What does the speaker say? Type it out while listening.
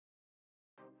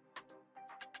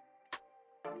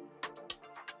Hey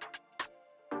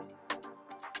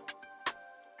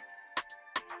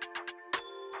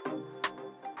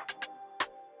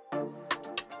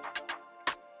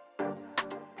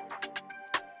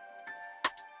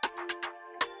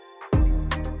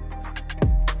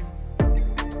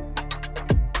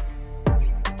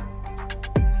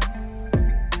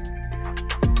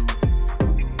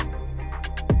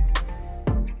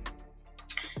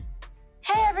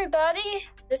everybody,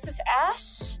 this is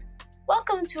Ash.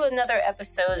 Welcome to another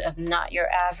episode of Not Your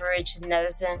Average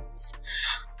Netizens.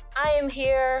 I am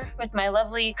here with my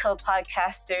lovely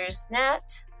co-podcasters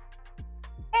Nat.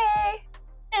 Hey!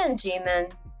 And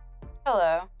Jimin.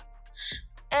 Hello.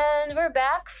 And we're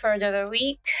back for another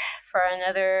week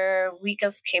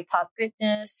of K-pop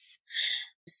goodness,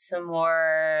 some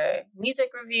more music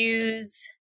reviews,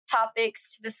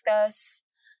 topics to discuss.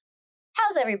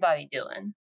 How's everybody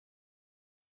doing?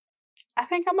 I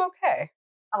think I'm okay.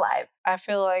 Alive. I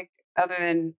feel like, other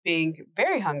than being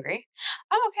very hungry,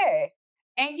 I'm okay.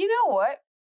 And you know what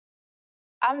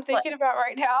I'm thinking about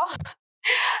right now?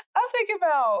 I'm thinking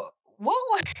about what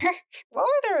were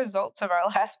the results of our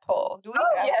last poll? Do we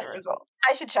have the results?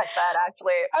 I should check that,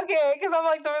 actually. Okay, because I'm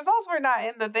like, the results were not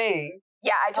in the thing.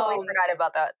 Yeah, I totally forgot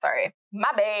about that. Sorry.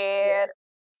 My bad.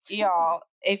 Yeah. Y'all,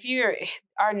 if you're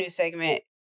our new segment,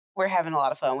 we're having a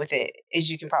lot of fun with it, as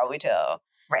you can probably tell.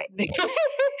 Right.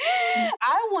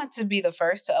 I want to be the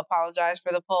first to apologize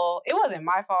for the poll. It wasn't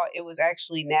my fault. It was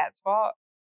actually Nat's fault.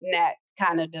 Nat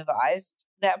kind of devised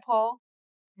that poll.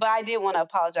 But I did want to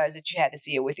apologize that you had to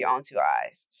see it with your own two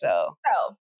eyes. So,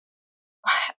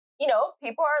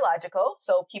 people are logical.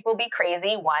 So people be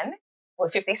crazy, one,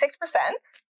 with 56%.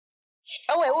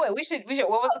 Oh, wait. We should.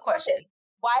 What was the question?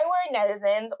 Why were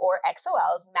netizens or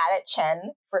XOLs mad at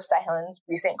Chen for Sehun's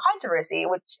recent controversy?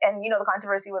 The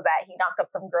controversy was that he knocked up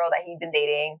some girl that he'd been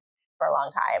dating for a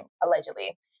long time,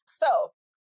 allegedly. So,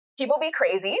 people be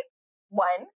crazy,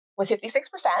 one, with 56%.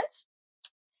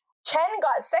 Chen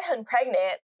got Sehun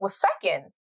pregnant, was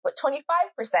second, with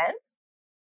 25%.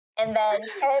 And then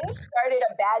Chen started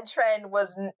a bad trend,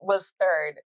 was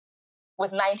third,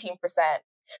 with 19%.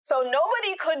 So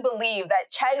nobody could believe that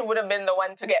Chen would have been the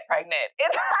one to get pregnant in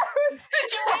that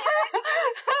situation,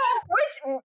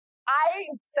 which I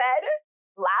said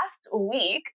last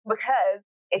week, because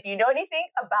if you know anything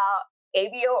about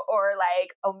ABO or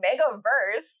like Omega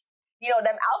verse,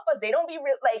 them alphas, they don't be they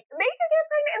can get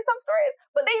pregnant in some stories,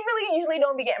 but they really usually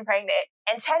don't be getting pregnant.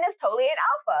 And Chen is totally an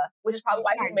alpha, which is probably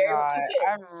why he's married with 2 kids.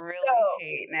 I really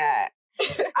hate that.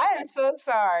 I am so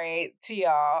sorry to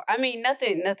y'all. I mean,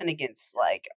 nothing against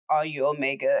like all you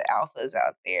Omega alphas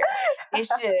out there. It's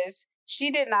just she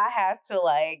did not have to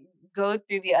like go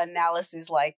through the analysis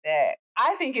like that.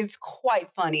 I think it's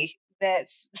quite funny that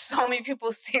so many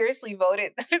people seriously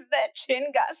voted that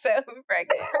Chen got Sehun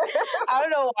pregnant. I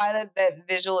don't know why that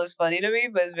visual is funny to me,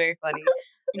 but it's very funny.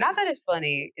 Not that it's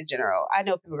funny in general. I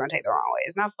know people are gonna take it the wrong way.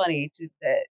 It's not funny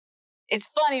that. It's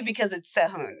funny because it's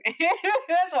Sehun.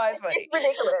 That's why it's funny. It's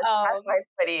ridiculous. That's why it's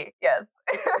funny. Yes.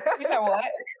 You said what?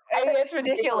 It's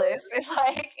ridiculous. It's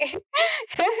like,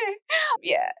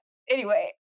 yeah.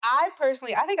 Anyway, I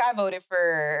think I voted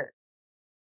for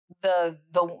the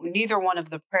neither one of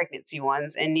the pregnancy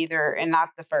ones and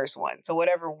not the first one. So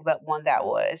whatever that one that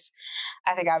was,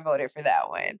 I think I voted for that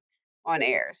one on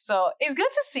air. So it's good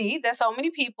to see that so many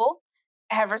people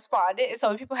have responded, and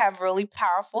some people have really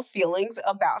powerful feelings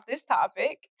about this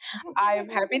topic. I am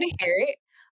happy to hear it.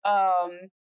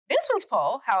 This week's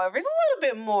poll, however, is a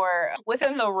little bit more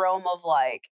within the realm of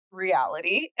like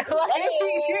reality.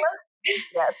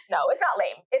 Yes, no, it's not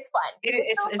lame. It's fun.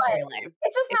 It's very lame.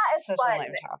 It's just not as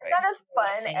fun. It's not as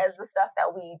fun as the stuff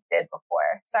that we did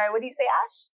before. Sorry, what do you say,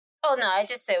 Ash? Oh no, I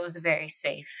just said it was very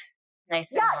safe.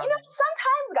 Nice. Yeah,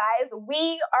 sometimes, guys,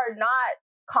 we are not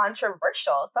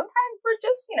controversial. Sometimes we're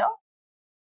just,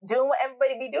 doing what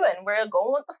everybody be doing. We're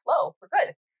going with the flow. We're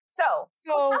good. So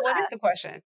what is the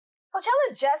question?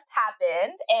 Coachella just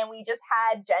happened, and we just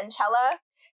had Genchella.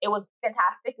 It was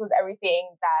fantastic. It was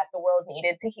everything that the world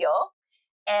needed to heal.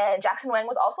 And Jackson Wang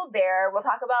was also there. We'll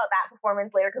talk about that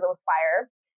performance later because it was fire.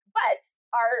 But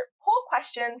our whole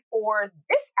question for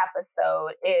this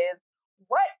episode is,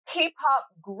 what K-pop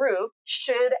group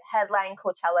should headline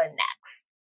Coachella next?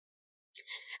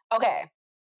 Okay.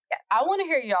 Yes. I want to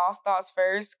hear y'all's thoughts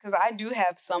first, because I do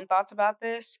have some thoughts about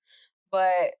this.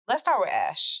 But let's start with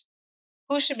Ash.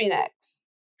 Who should be next?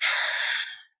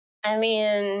 I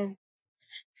mean,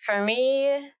 for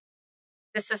me,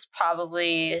 this is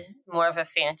probably more of a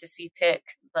fantasy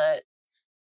pick, but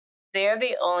they're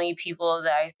the only people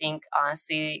that I think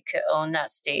honestly could own that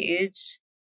stage.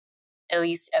 At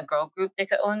least a girl group that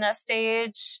could own that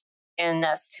stage. and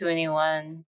that's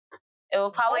 2NE1. It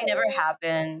will probably never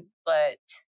happen, but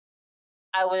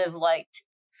I would have liked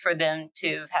for them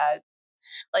to have had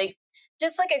like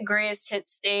just like a greatest hit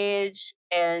stage,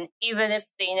 and even if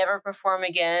they never perform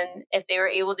again, if they were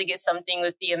able to get something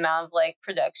with the amount of like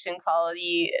production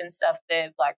quality and stuff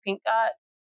that Blackpink got,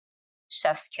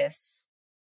 chef's kiss.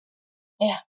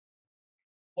 Yeah,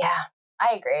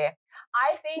 I agree.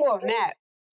 I think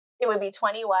it would be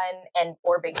 2NE1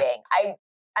 or Big Bang.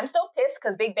 I'm still pissed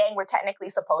because Big Bang were technically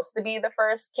supposed to be the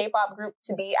first K-pop group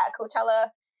to be at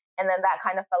Coachella, and then that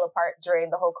kind of fell apart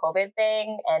during the whole COVID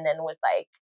thing, and then with like,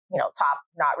 you know, Top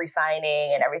not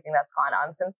resigning and everything that's gone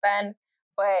on since then.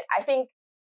 But I think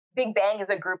Big Bang is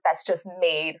a group that's just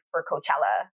made for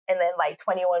Coachella, and then like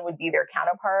 2NE1 would be their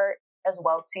counterpart as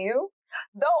well too.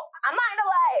 Though I'm not gonna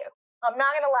lie, I'm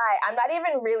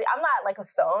not like a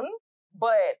Son,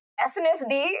 but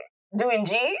SNSD doing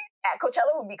G at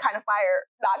Coachella would be kind of fire.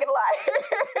 Not gonna lie.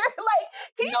 Like,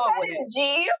 can you imagine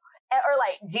G or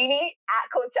like Genie at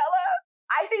Coachella?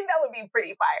 I think that would be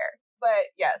pretty fire.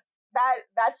 But yes,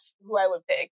 that's who I would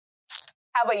pick.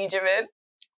 How about you, Jimin?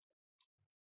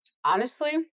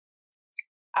 Honestly,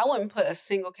 I wouldn't put a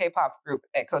single K-pop group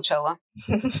at Coachella.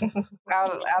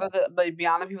 out of but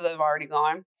beyond the people that have already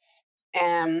gone,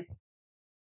 and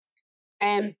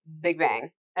Big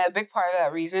Bang. And a big part of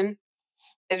that reason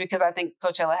is because I think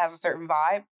Coachella has a certain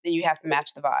vibe, and you have to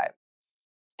match the vibe.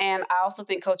 And I also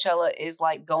think Coachella is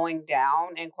like going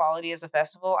down in quality as a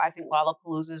festival. I think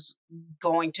Lollapalooza is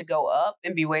going to go up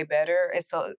and be way better. And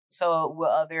so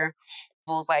will other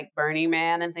festivals like Burning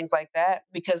Man and things like that,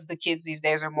 because the kids these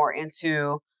days are more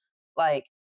into like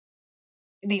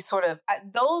these sort of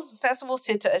those festivals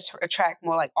tend to attract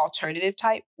more like alternative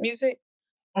type music.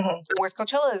 Mm-hmm. Whereas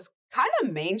Coachella is kind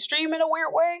of mainstream in a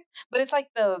weird way, but it's like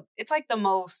the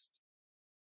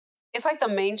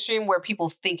mainstream where people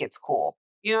think it's cool.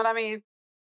 You know what I mean?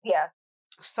 Yeah.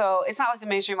 So it's not like the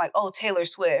mainstream, like, oh, Taylor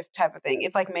Swift type of thing.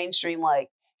 It's like mainstream, like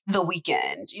The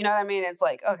Weeknd. You know what I mean? It's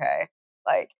like, okay.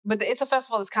 Like, but it's a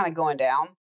festival that's kind of going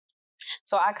down.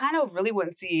 So I kind of really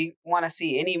wouldn't want to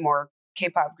see any more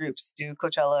K-pop groups do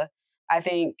Coachella. I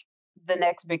think the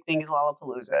next big thing is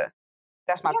Lollapalooza.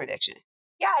 That's my prediction.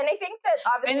 Yeah, and I think that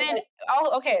obviously... And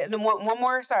then, one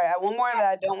more that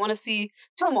I don't want to see.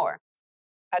 Two more.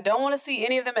 I don't want to see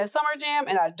any of them at Summer Jam,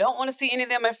 and I don't want to see any of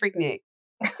them at Freaknik.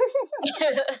 I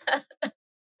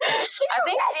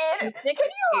think Nick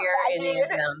is scared any of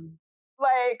them.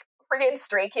 Like, friggin'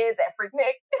 Stray Kids at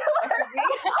Freaknik.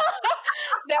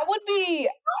 That would be...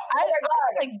 Oh my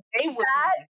God. Like, they would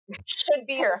should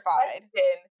be terrified.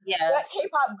 Yes. What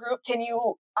K-pop group can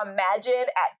you imagine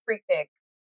at Freaknik?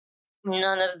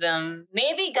 None of them.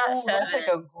 Maybe GOT7. That's like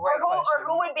a great question. Or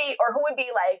who would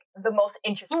be like the most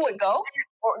interesting? Who would go?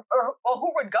 Or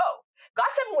who would go?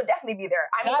 GOT7 would definitely be there.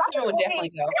 I mean, GOT7 would definitely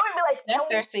go. It would be like, that's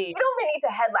their scene. We don't even need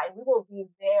to headline. We will be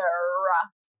there.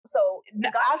 So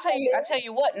I'll tell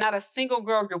you what. Not a single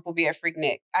girl group will be at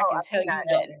Freaknik. I can tell you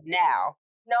that now.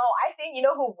 No, I think you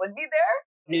know who would be there.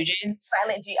 NewJeans.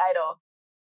 Silent G Idol.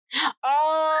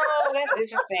 Oh, that's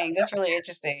interesting. That's really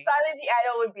interesting. Silent G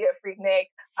Idol would be a Freaknik.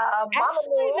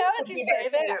 Actually, now that you say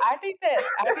that, I think that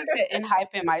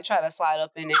ENHYPEN might try to slide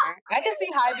up in there. I can see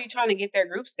HYBE trying to get their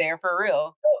groups there for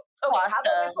real. Okay, how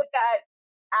can we put that?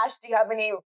 Ash, do you have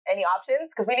any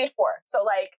options? Because we need 4. So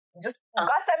like, just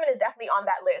GOT7 is definitely on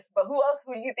that list. But who else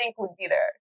would you think would be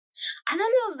there? I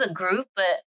don't know the group,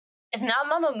 but if not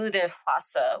Mamamoo, then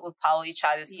Hwasa would probably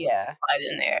try to slide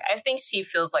in there. I think she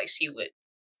feels like she would.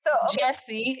 So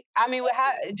Jessie,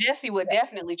 Jessie would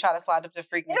definitely try to slide up to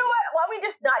Freaknik. You know what? Why don't we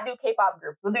just not do K-pop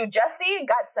groups? We'll do Jessie,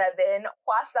 GOT7,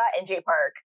 Hwasa, and J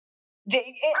Park. I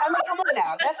mean, come on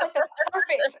now. That's like the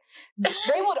perfect.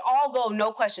 They would all go,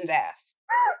 no questions asked.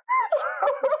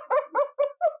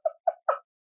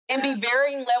 And be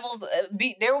varying levels.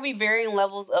 There will be varying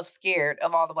levels of scared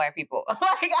of all the Black people. Right.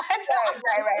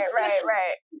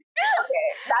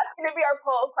 Okay, that's gonna be our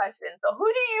poll question. So, who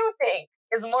do you think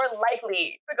is more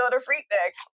likely to go to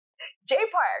Freaknik? J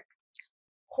Park,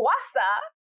 Hwasa,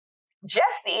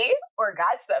 Jessie, or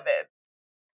GOT7?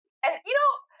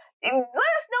 And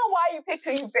let us know why you picked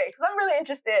who you picked, because I'm really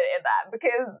interested in that,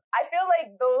 because I feel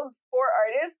like those 4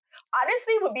 artists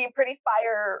honestly would be a pretty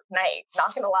fire night.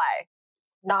 Not gonna lie,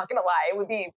 it would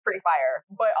be pretty fire.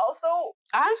 But also,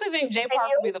 I honestly think J Park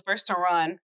would be the first to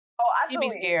run. Oh, absolutely.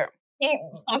 He'd be scared.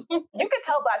 You could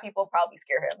tell Black people probably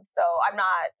scare him. So I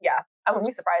wouldn't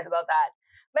be surprised about that.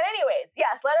 But anyways,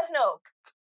 yes, let us know.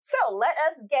 So let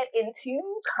us get into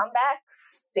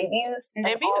comebacks, debuts, and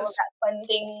all of that fun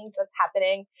things that's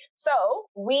happening. So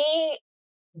we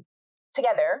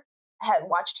together had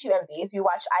watched 2 MVs. We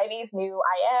watched IV's new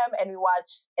I Am, and we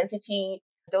watched NCT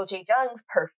Do Jung's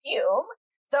Perfume.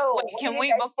 So wait, can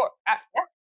we before?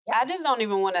 I just don't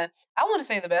even want to. I want to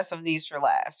say the best of these for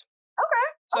last.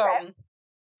 Okay.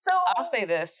 So I'll say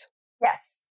this.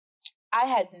 Yes. I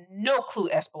had no clue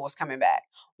aespa was coming back.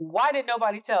 Why did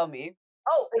nobody tell me?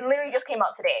 Oh, it literally just came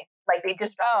out today. Like they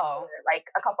just dropped it like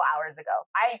a couple hours ago.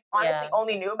 I honestly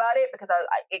only knew about it because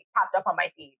it popped up on my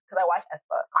feed because I watch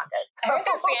aespa content. I heard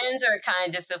their fans are kind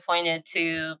of disappointed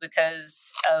too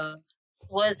because of,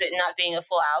 was it not being a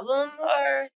full album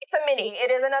or? It's a mini. It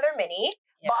is another mini.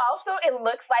 Yeah. But also it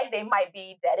looks like they might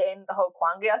be deading the whole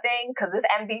Kwangya thing because this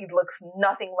MV looks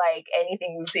nothing like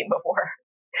anything we've seen before.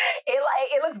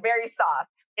 It looks very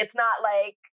soft. It's not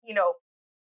like, you know,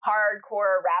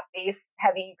 hardcore rap bass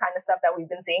heavy kind of stuff that we've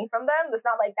been seeing from them. It's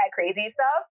not like that crazy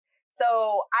stuff.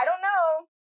 So I don't know.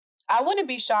 I wouldn't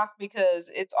be shocked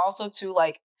because it's also too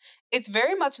like, it's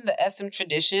very much in the SM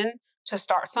tradition to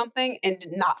start something and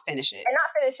not finish it.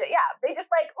 Yeah. They just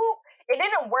like, ooh, it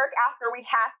didn't work after we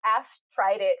half-assed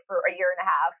tried it for a year and a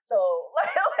half. So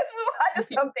let's move on to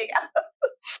something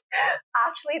else.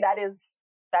 Actually, that is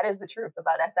the truth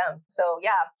about SM. So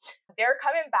yeah, they're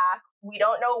coming back. We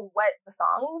don't know what the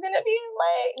song is going to be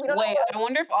like. I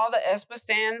wonder if all the aespa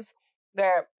stands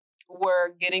that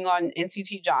were getting on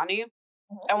NCT Johnny,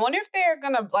 I wonder if they're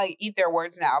going to like eat their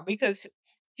words now because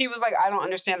he was like, I don't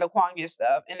understand the Kwangya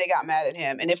stuff. And they got mad at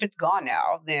him. And if it's gone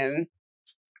now, then.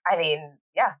 I mean,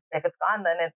 yeah, if it's gone,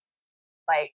 then it's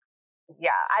like,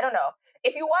 yeah, I don't know.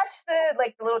 If you watch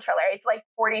the little trailer, it's like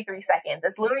 43 seconds.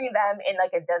 It's literally them in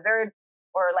like a desert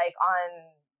or like on,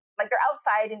 like they're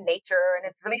outside in nature and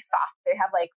it's really soft. They have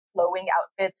like flowing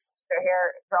outfits. Their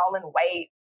hair, they're all in white.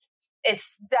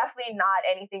 It's definitely not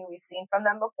anything we've seen from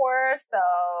them before. So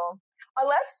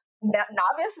unless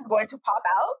Navius is going to pop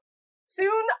out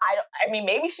soon, I mean,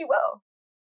 maybe she will.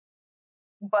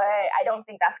 But I don't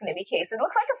think that's going to be the case. It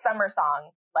looks like a summer song.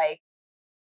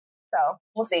 So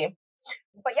we'll see.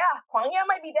 But yeah, Kwangya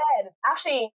might be dead.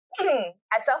 Actually,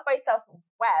 at South by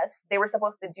Southwest, they were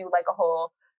supposed to do like a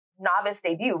whole novice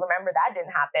debut. Remember that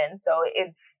didn't happen. So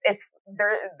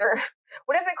they're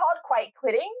what is it called? Quite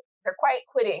quitting. They're quite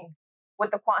quitting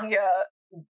with the Kwangya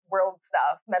world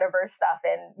stuff, metaverse stuff,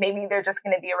 and maybe they're just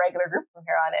going to be a regular group from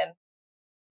here on in.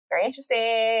 Very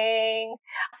interesting.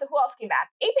 So who else came back?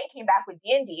 8BIT came back with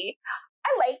D&D. I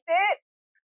liked it.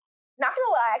 Not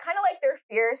gonna lie, I kind of like their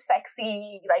fierce,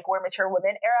 sexy, like we're mature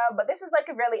women era, but this is like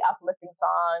a really uplifting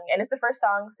song, and it's the first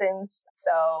song since,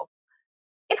 so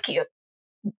it's cute.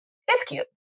 It's cute.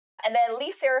 And then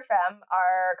Lee Seraphim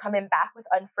are coming back with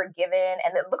Unforgiven,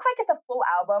 and it looks like it's a full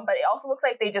album, but it also looks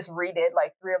like they just redid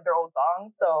like 3 of their old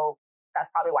songs, so that's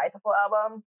probably why it's a full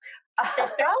album.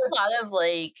 They've got a lot of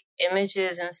like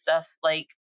images and stuff,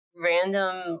 like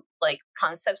random like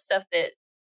concept stuff that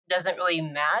doesn't really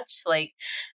match. Like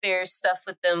there's stuff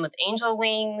with them with angel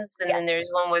wings, and then there's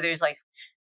one where there's like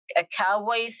a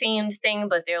cowboy themed thing,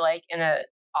 but they're like in a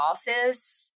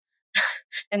office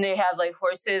and they have like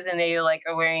horses and they like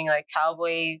are wearing like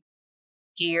cowboy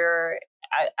gear.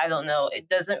 I don't know. It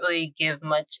doesn't really give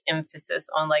much emphasis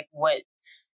on like what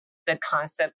the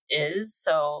concept is.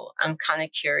 So I'm kind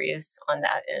of curious on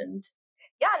that end.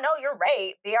 Yeah, no, you're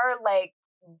right. They are like,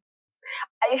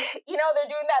 they're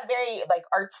doing that very like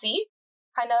artsy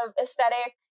kind of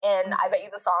aesthetic. And I bet you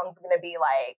the song's going to be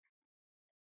like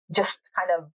just kind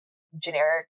of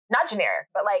generic, not generic,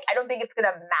 but like, I don't think it's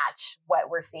going to match what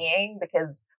we're seeing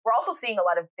because we're also seeing a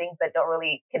lot of things that don't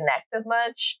really connect as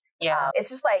much. Yeah. It's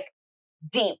just like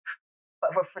deep,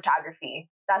 but for photography,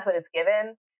 that's what it's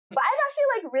given. But I've actually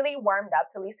like really warmed up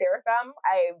to Lee Seraphim.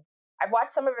 I've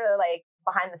watched some of her like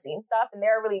behind the scenes stuff, and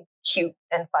they're really cute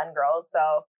and fun girls.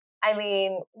 So I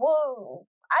mean, well,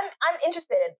 I'm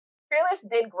interested. Fearless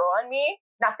did grow on me.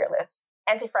 Not Fearless.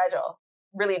 Anti-Fragile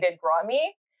really did grow on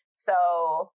me.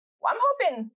 So I'm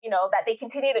hoping, that they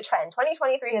continue the trend.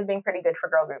 2023 has been pretty good for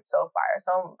girl groups so far.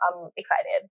 So I'm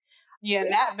excited. Yeah,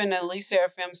 Nat been a Lee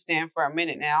Seraphim stand for a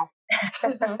minute now.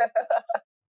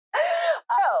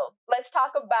 Oh, let's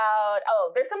talk about,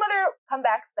 there's some other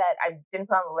comebacks that I didn't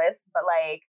put on the list, but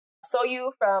like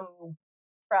Soyu from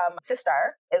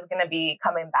Sistar is going to be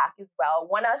coming back as well.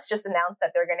 ONEUS just announced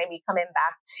that they're going to be coming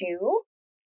back too.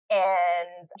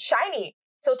 And SHINee.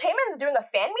 So Taemin's doing a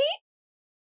fan meet,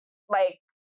 like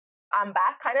I'm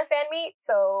back kind of fan meet.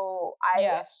 So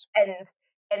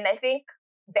and I think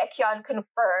Baekhyun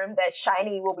confirmed that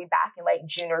SHINee will be back in like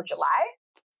June or July.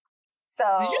 So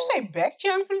did you say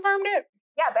Baekhyun confirmed it?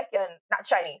 Yeah, Baekhyun, not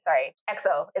SHINee. Sorry,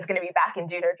 EXO is going to be back in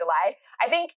June or July. I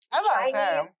think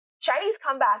SHINee's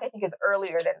comeback I think is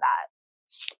earlier than that.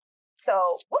 So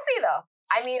we'll see though.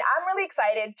 I mean, I'm really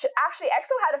excited. Actually,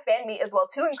 EXO had a fan meet as well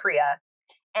too in Korea,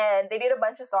 and they did a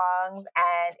bunch of songs,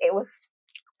 and it was.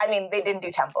 I mean, they didn't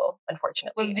do Temple,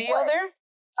 unfortunately. Was Dio there?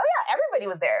 Oh yeah, everybody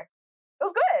was there. It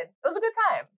was good. It was a good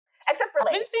time, except for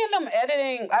Lay. I've been seeing them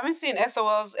editing. I've been seeing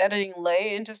SOLs editing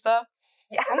Lay into stuff.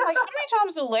 Yeah. I'm like, how many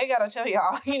times do Lay gotta tell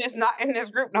y'all he's not in this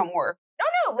group no more?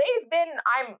 No.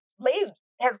 Lay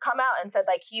has come out and said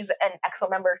like he's an EXO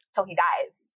member till he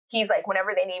dies. He's like,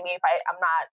 whenever they need me, I'm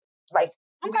not like.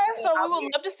 Okay, so we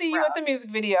would love to see you at the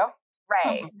music video. Right.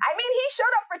 I mean, he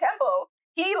showed up for Tempo.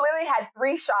 He literally had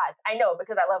 3 shots. I know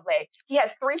because I love Lay. He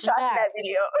has 3 shots in that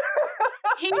video.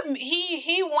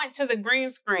 he went to the green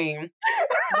screen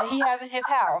that he has in his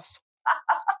house,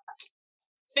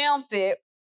 filmed it,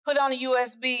 put on a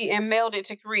USB, and mailed it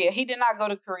to Korea. He did not go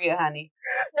to Korea, honey.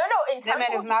 No. In Temple, that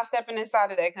man is not stepping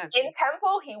inside of that country. In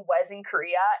Temple, he was in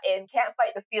Korea. In Can't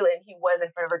Fight the Feeling, he was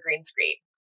in front of a green screen.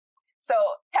 So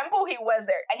Temple, he was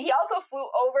there, and he also flew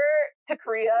over to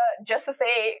Korea just to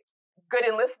say good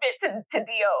enlistment to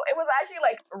Dio. It was actually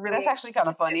like really. That's actually kind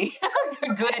of funny.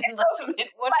 Good enlistment.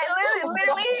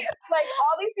 Literally, like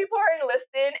all these people are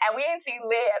enlisted, and we didn't see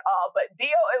Lay at all. But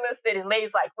Dio enlisted, and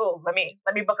Lay's like, "Oh, let me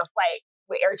book a flight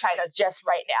with Air China just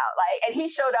right now." Like, and he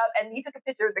showed up, and he took a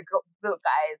picture of the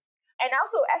guys, and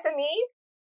also SME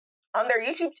on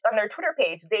their Twitter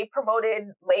page, they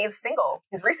promoted Lay's single,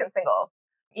 his recent single,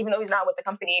 even though he's not with the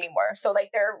company anymore. So like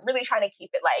they're really trying to keep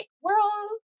it like we're all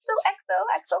still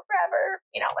EXO forever,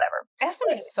 whatever.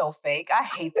 SM is so fake. I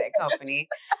hate that company.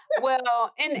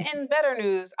 Well, in better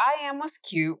news, IM was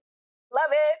cute.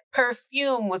 Love it.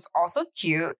 Perfume was also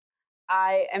cute.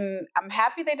 I'm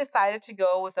happy they decided to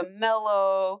go with a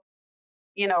mellow,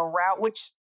 route,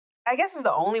 which I guess is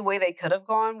the only way they could have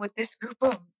gone with this group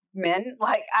of men.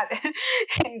 Like,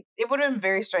 and it would have been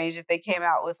very strange if they came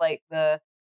out with like the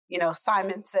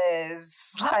Simon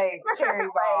Says, like Cherry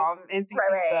Bomb,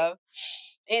 NCT stuff.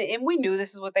 And we knew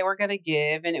this is what they were going to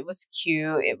give, and it was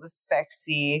cute. It was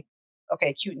sexy.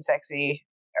 Okay, cute and sexy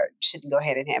shouldn't go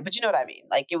hand in hand, but you know what I mean.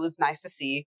 Like, it was nice to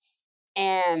see.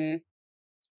 And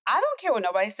I don't care what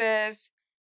nobody says.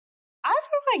 I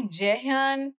feel like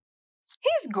Jaehyun,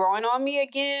 he's growing on me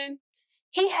again.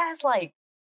 He has like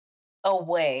a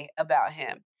way about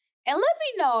him. And let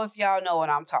me know if y'all know what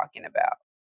I'm talking about.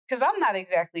 Because I'm not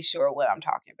exactly sure what I'm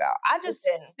talking about. I just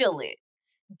feel it.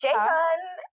 Jaehyun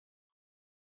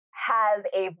has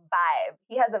a vibe.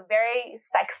 He has a very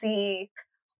sexy,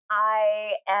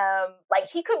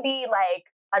 he could be like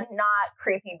a not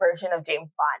creepy version of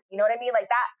James Bond. You know what I mean? Like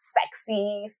that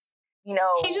sexy,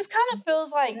 He just kind of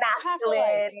feels like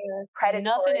masculine, predatory.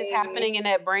 Nothing is happening in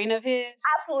that brain of his.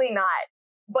 Absolutely not.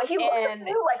 But he looks like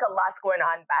a lot's going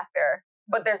on back there.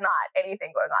 But there's not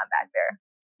anything going on back there.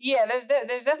 Yeah, there's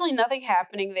definitely nothing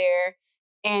happening there.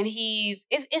 And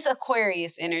it's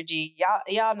Aquarius energy.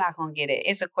 Y'all not gonna get it.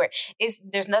 It's Aquarius.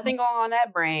 There's nothing going on in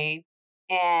that brain,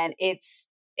 and it's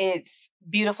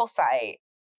beautiful sight.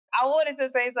 I wanted to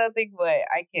say something, but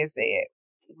I can't say it.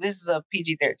 This is a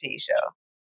PG-13 show.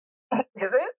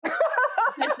 Is it? We're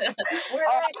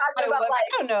talking about I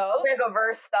don't know. Omega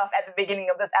verse stuff at the beginning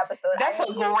of this episode. That's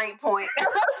a great point.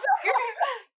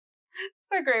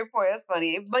 It's a great point. That's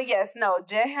funny. But yes, no,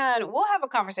 Jaehyun, we'll have a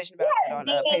conversation about that on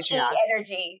Patreon.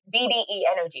 BDE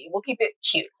energy. We'll keep it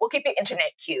cute. We'll keep it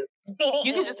internet cute. BDE.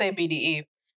 You can just say BDE.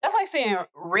 That's like saying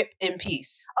rip in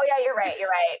peace. Oh yeah, you're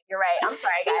right. I'm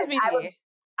sorry, guys.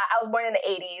 I was born in the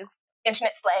 80s.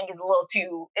 Internet slang is a little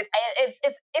too.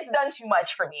 It's done too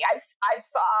much for me. I've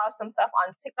saw some stuff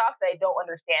on TikTok that I don't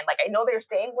understand. Like I know they're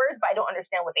saying words, but I don't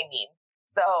understand what they mean.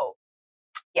 So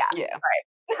yeah. Right.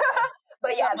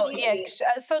 But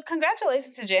so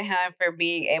congratulations to Jaehyun for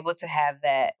being able to have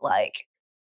that, like,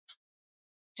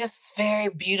 just very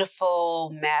beautiful,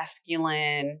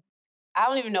 masculine. I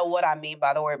don't even know what I mean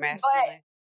by the word masculine.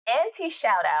 But anti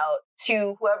shout out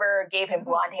to whoever gave him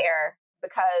blonde hair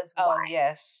because why?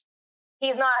 Yes.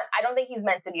 He's not, I don't think he's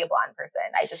meant to be a blonde person.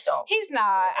 I just don't. He's not.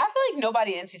 I feel like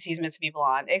nobody in NCT is meant to be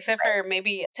blonde, except for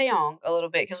maybe Taeyong a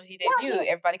little bit, because when he debuted,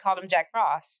 everybody called him Jack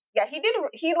Frost. Yeah, he did.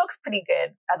 He looks pretty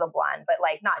good as a blonde, but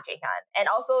like not Jaehyun. And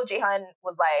also Jaehyun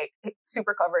was like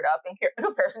super covered up in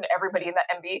comparison to everybody in that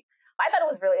MV. I thought it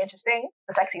was really interesting,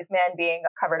 the sexiest man being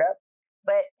covered up.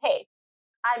 But hey,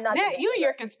 I'm not. Yeah, you and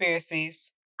your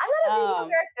conspiracies. I'm not a female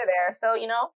character there, so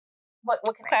what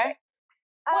can I say?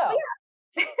 Well.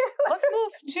 Let's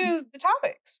move to the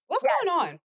topics. What's going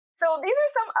on? So these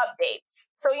are some updates.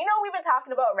 So, we've been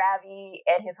talking about Ravi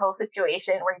and his whole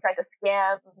situation where he tried to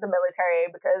scam the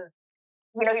military because,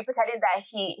 he pretended that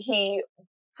he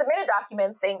submitted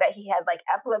documents saying that he had like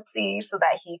epilepsy so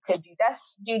that he could do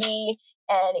desk duty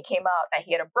And it came out that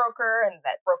he had a broker, and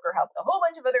that broker helped a whole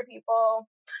bunch of other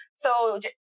people. So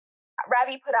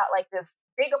Ravi put out like this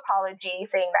big apology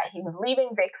saying that he was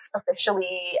leaving VIX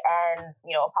officially and,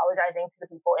 apologizing to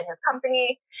the people in his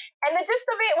company. And the gist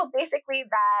of it was basically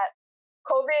that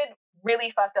COVID really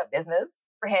fucked up business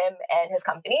for him and his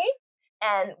company.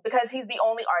 And because he's the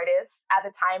only artist at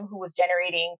the time who was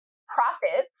generating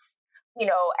profits,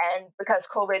 and because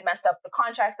COVID messed up the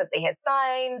contract that they had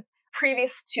signed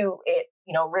previous to it,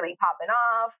 really popping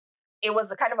off, it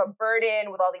was a kind of a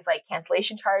burden with all these like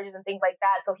cancellation charges and things like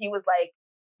that. So he was like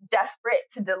desperate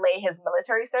to delay his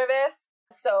military service.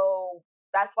 So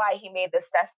that's why he made this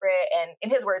desperate and, in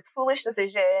his words, foolish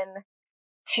decision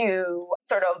to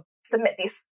sort of submit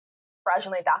these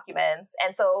fraudulent documents.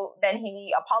 And so then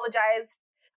he apologized.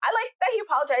 I like that he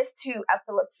apologized to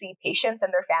epilepsy patients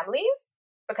and their families,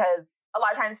 because a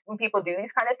lot of times when people do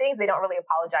these kind of things, they don't really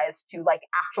apologize to like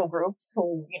actual groups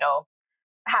who,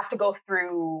 have to go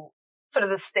through sort of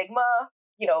the stigma,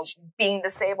 being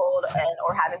disabled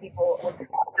or having people with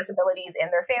disabilities in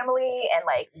their family, and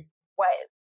like what,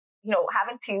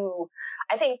 having to,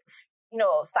 I think,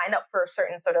 sign up for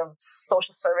certain sort of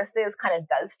social services kind of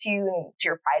does to you and to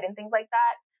your pride and things like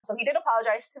that. So he did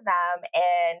apologize to them,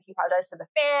 and he apologized to the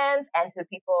fans and to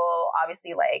people,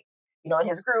 obviously, like, in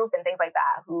his group and things like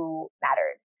that who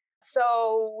mattered.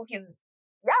 So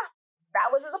that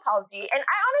was his apology. And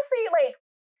I honestly, like,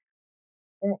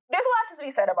 there's a lot to be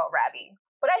said about Ravi,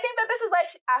 but I think that this is like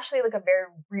actually like a very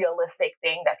realistic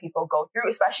thing that people go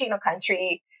through, especially in a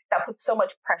country that puts so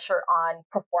much pressure on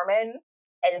performing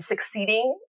and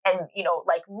succeeding and,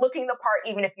 like looking the part,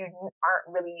 even if you aren't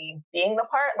really being the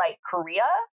part, like Korea.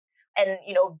 And,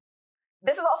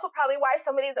 this is also probably why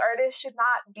some of these artists should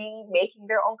not be making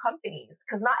their own companies,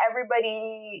 because not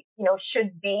everybody,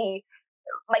 should be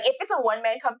like, if it's a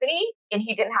one-man company and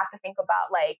he didn't have to think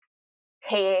about like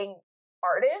paying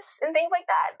artists and things like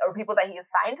that, or people that he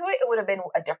assigned to it, it would have been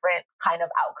a different kind of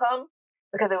outcome,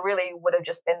 because it really would have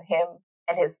just been him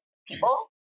and his people.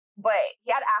 But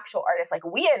he had actual artists, like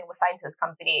Wheein was signed to his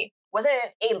company. Wasn't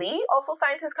A-Lee also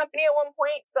signed to his company at one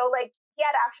point? So like he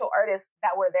had actual artists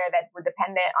that were there that were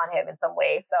dependent on him in some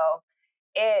way. So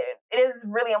it is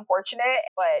really unfortunate,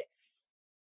 but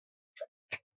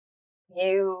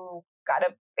you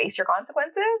gotta face your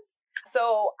consequences.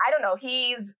 So I don't know.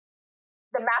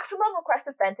 The maximum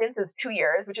requested sentence is 2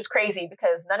 years, which is crazy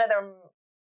because none of them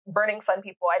Burning Sun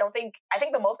people, I think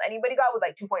the most anybody got was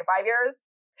like 2.5 years.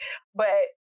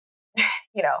 But,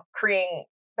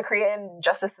 the Korean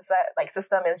justice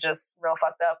system is just real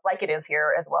fucked up, like it is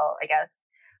here as well, I guess.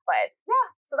 But yeah,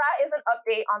 so that is an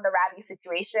update on the Ravi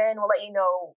situation. We'll let you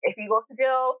know if he goes to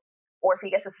jail or if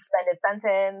he gets a suspended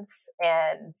sentence.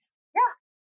 And yeah,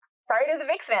 sorry to the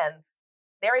VIX fans.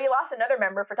 They already lost another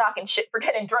member for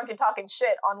getting drunk and talking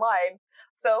shit online.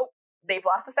 So they've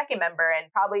lost a second member,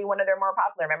 and probably one of their more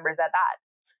popular members at that.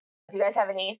 Do you guys have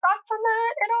any thoughts on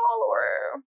that at all,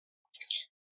 or?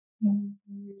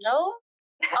 No.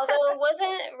 Although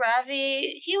wasn't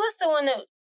Ravi, he was the one that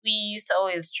we used to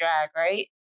always drag, right?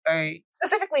 Or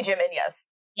specifically Jimin, yes.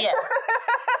 Yes.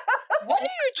 What are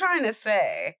you trying to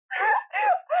say?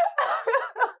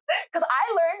 Because I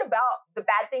learned about the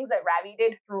bad things that Ravi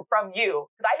did from you.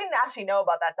 Because I didn't actually know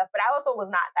about that stuff, but I also was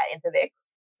not that into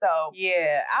VIX. So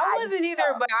yeah, I wasn't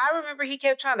either, but I remember he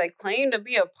kept trying to claim to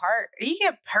be a part. He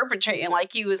kept perpetrating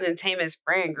like he was in Taemin's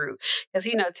friend group. Because,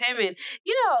 Taemin,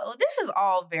 this is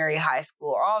all very high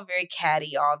school, all very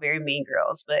catty, all very mean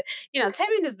girls. But,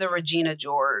 Taemin is the Regina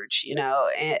George,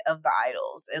 of the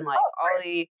idols. And like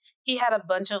he had a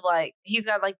bunch of like, he's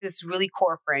got like this really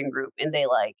core friend group, and they're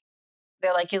like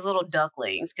his little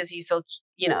ducklings because he's so,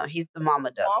 he's the mama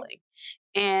duckling.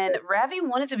 And Ravi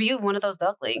wanted to be one of those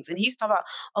ducklings. And he's talking about,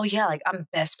 oh yeah, like I'm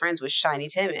best friends with Shiny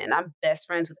Taemin. I'm best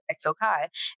friends with EXO Kai.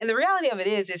 And the reality of it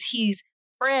is he's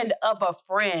friend of a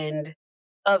friend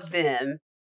of them.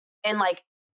 And like,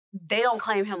 they don't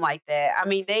claim him like that. I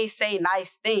mean, they say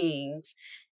nice things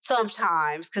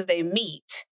sometimes because they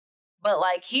meet. But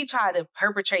like, he tried to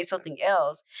perpetrate something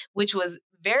else, which was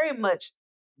very much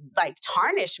like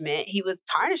tarnishment. He was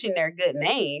tarnishing their good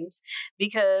names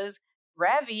because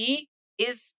Ravi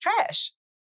is trash.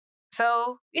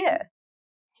 So yeah,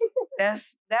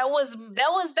 that's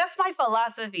my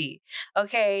philosophy.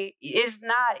 Okay, it's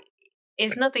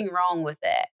nothing wrong with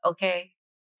that. Okay.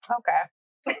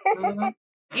 Mm-hmm.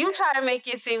 You try to make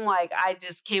it seem like I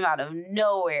just came out of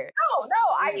nowhere.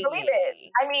 No, I believe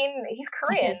it. I mean, he's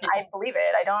Korean. I believe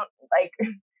it. I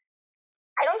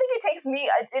don't think it takes me.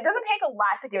 It doesn't take a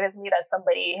lot to convince me that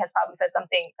somebody has probably said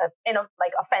something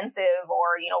offensive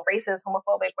or racist,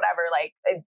 homophobic, whatever. Like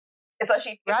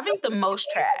especially Ravi's the most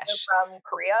trash from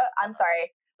Korea. I'm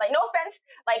sorry, like no offense,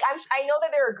 like I know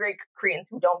that there are great Koreans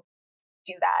who don't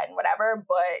do that and whatever,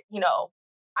 but you know,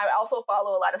 I also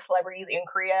follow a lot of celebrities in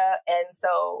Korea, and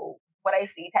so what I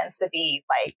see tends to be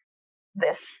like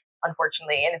this,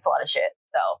 unfortunately, and it's a lot of shit.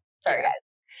 So sorry, guys.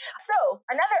 So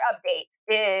another update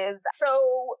is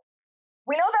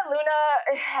we know that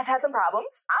Luna has had some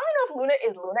problems. I don't know if Luna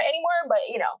is Luna anymore, but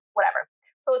you know, whatever.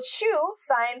 So Chu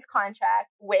signs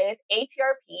contract with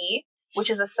ATRP,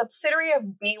 which is a subsidiary of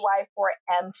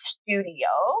BY4M Studio.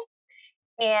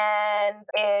 And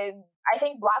I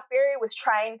think BlackBerry was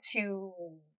trying to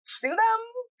sue them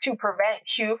to prevent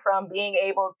Chu from being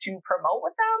able to promote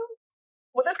with them,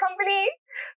 with this company.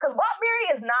 Because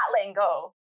BlackBerry is not letting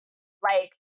go,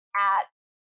 like, at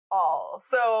all.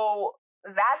 So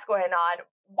that's going on.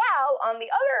 While on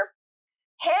the other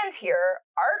hand here,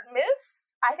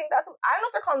 Artemis, I don't know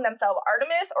if they're calling themselves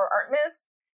Artemis or Artemis,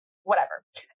 whatever.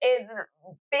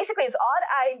 Basically, it's Odd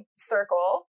Eye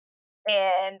Circle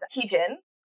and Heejin,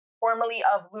 formerly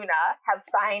of Luna, have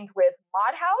signed with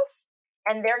Modhouse,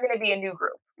 and they're going to be a new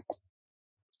group.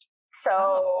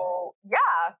 So,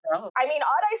 yeah. I mean,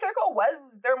 Odd Eye Circle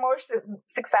was their more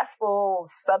successful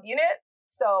subunit,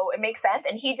 so it makes sense.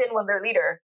 And Heejin was their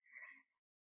leader.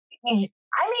 I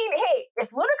mean, hey,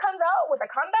 if Luna comes out with a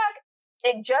comeback,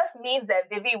 it just means that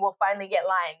Vivi will finally get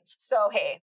lines. So,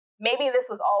 hey, maybe this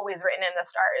was always written in the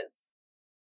stars.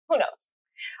 Who knows?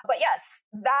 But yes,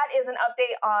 that is an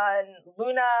update on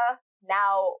Luna,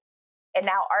 now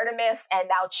Artemis, and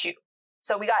now Chu.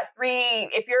 So we got 3.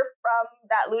 If you're from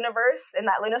that Lunaverse and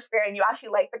that Lunasphere and you actually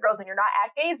like the girls and you're not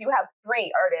at gays, you have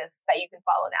 3 artists that you can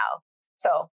follow now.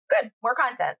 So good, more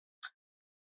content.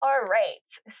 All right,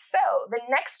 so the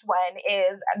next one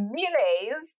is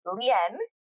Mireille's Lien.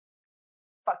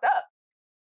 Fucked up.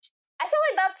 I feel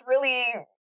like that's really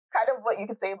kind of what you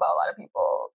could say about a lot of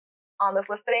people on this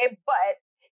list today, but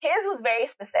his was very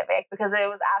specific because it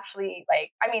was actually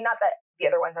like, I mean, not that the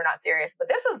other ones are not serious, but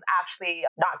this is actually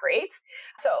not great.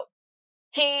 So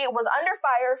he was under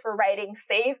fire for writing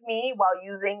Save Me while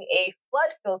using a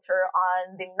flood filter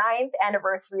on the 9th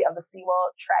anniversary of the Seawall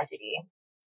tragedy.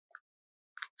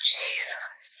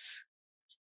 Jesus.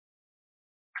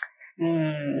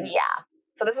 Yeah.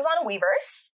 So this was on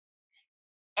Weverse.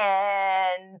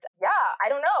 And yeah, I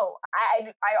don't know.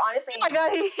 I honestly... Oh my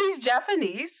God, he's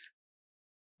Japanese.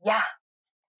 Yeah.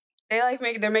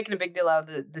 They're making a big deal out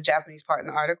of the Japanese part in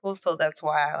the article, so that's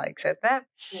why I said that.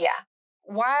 Yeah.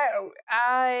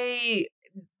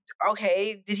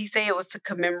 Okay, did he say it was to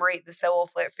commemorate the Sewol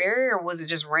Flat Ferry, or was it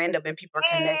just random and people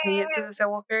are connecting it to the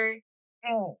Sewol Ferry?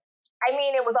 I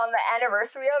mean, it was on the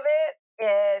anniversary of it,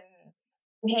 and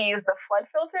he used a flood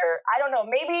filter. I don't know,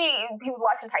 maybe he was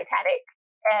watching Titanic,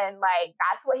 and like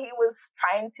that's what he was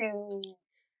trying to...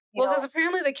 because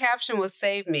apparently the caption was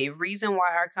 "Save Me, reason why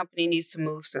our company needs to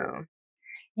move soon."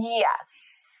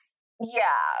 Yes.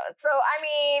 Yeah. So, I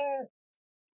mean,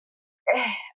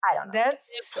 I don't know. I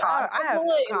have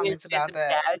comments about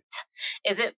that.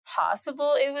 Is it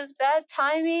possible it was bad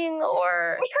timing,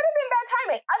 or... It could have been bad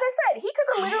timing. As I said, he could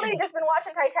have literally just been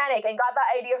watching Titanic and got the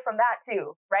idea from that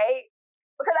too, right?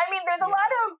 Because, I mean, there's a lot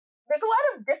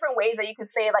of different ways that you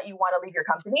could say that you want to leave your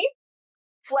company.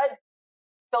 Flood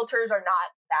filters are not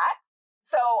that.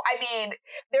 So, I mean,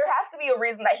 there has to be a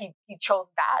reason that he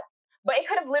chose that. But it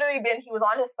could have literally been he was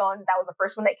on his phone. That was the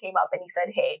first one that came up. And he said,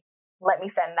 hey, let me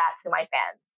send that to my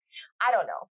fans. I don't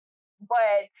know.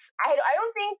 But I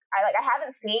don't think, I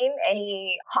haven't seen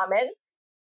any comments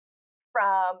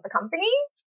from the company.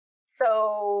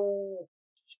 So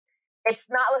it's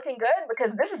not looking good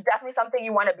because this is definitely something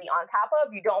you want to be on top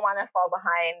of. You don't want to fall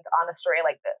behind on a story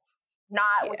like this.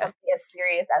 Not with something as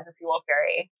serious as the Seawall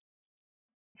Ferry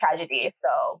tragedy.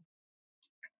 So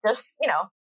just,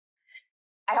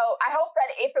 I hope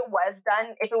that if it was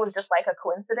done, if it was just like a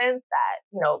coincidence that,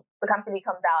 the company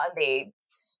comes out and they,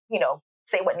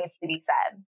 say what needs to be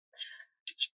said.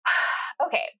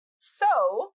 Okay.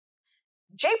 So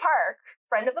Jay Park,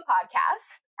 friend of the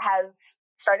podcast, has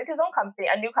started his own company,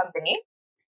 a new company,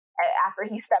 after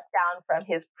he stepped down from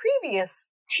his previous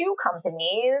 2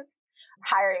 companies,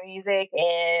 Higher Music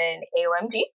and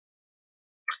AOMG.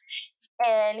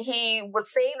 And he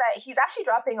was saying that he's actually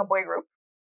dropping a boy group.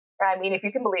 I mean, if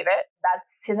you can believe it,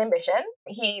 that's his ambition.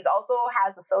 He's also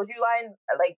has a soju line,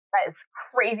 that is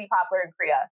crazy popular in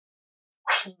Korea.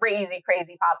 Crazy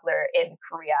popular in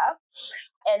Korea.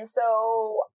 And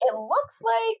so it looks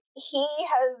like he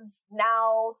has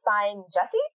now signed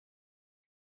Jessie,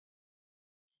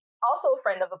 also a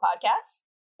friend of the podcast.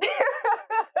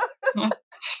 I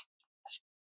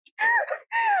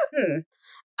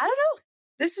don't know.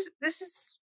 This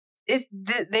is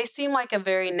they seem like a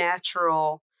very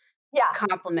natural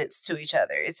compliments to each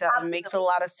other. It makes a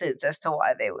lot of sense as to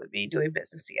why they would be doing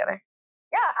business together.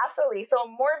 Yeah, absolutely. So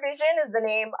More Vision is the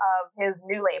name of his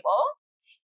new label.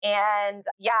 And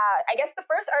yeah, I guess the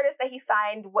first artist that he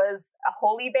signed was a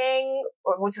Holy Bang,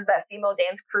 which is that female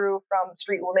dance crew from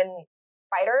Street Woman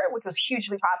Fighter, which was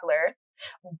hugely popular.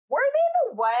 Were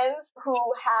they the ones who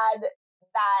had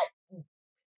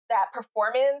that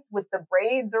performance with the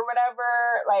braids or whatever,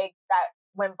 like that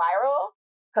went viral?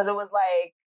 Because it was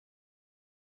like,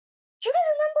 do you guys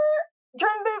remember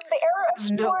during the era of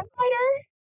Street Woman Fighter?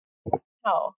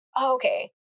 No. Oh,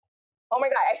 okay. Oh my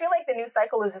God, I feel like the news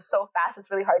cycle is just so fast. It's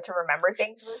really hard to remember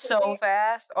things. So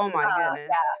fast. Oh my goodness.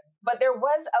 Yeah. But there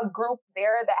was a group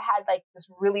there that had like this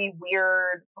really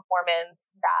weird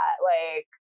performance that like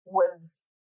was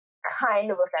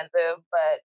kind of offensive,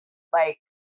 but like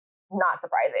not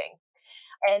surprising.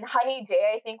 And Honey J,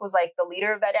 I think, was like the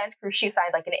leader of that dance crew. She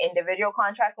signed like an individual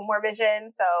contract with More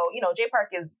Vision. So, you know, Jay Park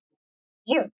is,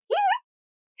 he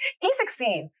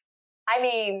succeeds. I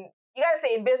mean, you gotta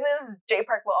say, in business, Jay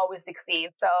Park will always succeed.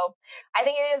 So I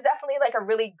think it is definitely like a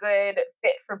really good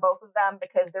fit for both of them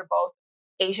because they're both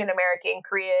Asian American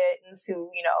Koreans who,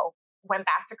 you know, went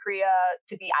back to Korea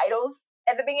to be idols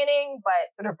at the beginning,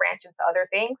 but sort of branched into other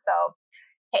things. So,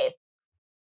 hey,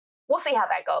 we'll see how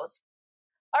that goes.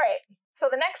 All right. So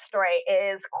the next story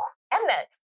is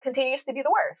Mnet continues to be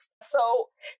the worst. So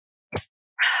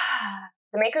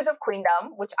the makers of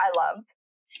Queendom, which I loved,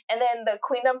 and then the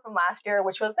Queendom from last year,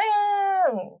 which was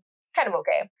kind of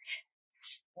okay,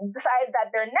 decided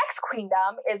that their next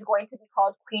Queendom is going to be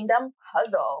called Queendom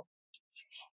Puzzle.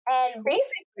 And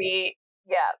basically,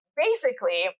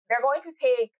 they're going to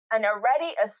take an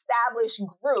already established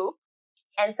group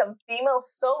and some female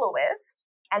soloists,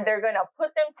 and they're going to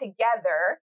put them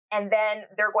together, and then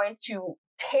they're going to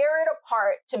tear it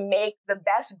apart to make the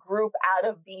best group out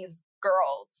of these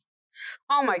girls.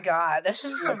 Oh my God, that's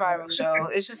just a survival show.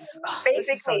 It's just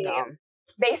basically, so dumb.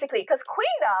 Basically, because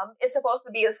Queendom is supposed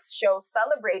to be a show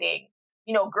celebrating,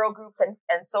 you know, girl groups and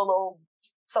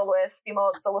soloists,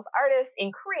 female soloist artists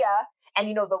in Korea, and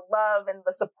you know, the love and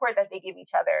the support that they give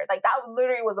each other. Like that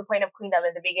literally was the point of Queendom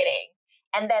in the beginning.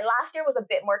 And then last year was a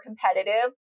bit more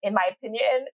competitive, in my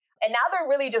opinion. And now they're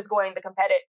really just going the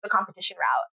competition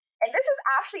route. And this is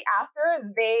actually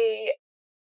after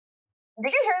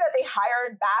did you hear that they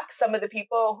hired back some of the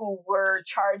people who were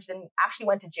charged and actually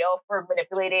went to jail for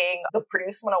manipulating the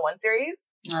Produce 101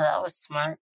 series? Oh, that was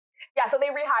smart. Yeah, so they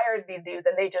rehired these dudes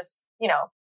and they just, you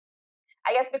know,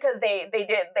 I guess because they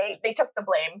took the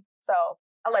blame. So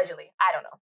allegedly, I don't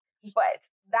know. But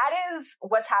that is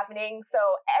what's happening. So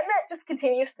Mnet just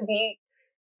continues to be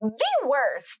the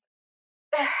worst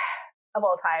of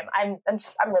all time. I'm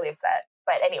really upset.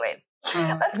 But anyways,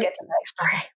 let's get to the next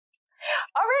story.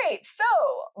 All right, so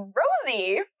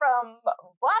Rosie from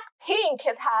Blackpink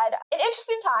has had an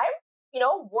interesting time. You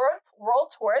know, world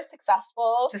tour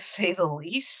successful, to say the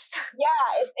least.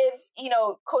 Yeah, it's you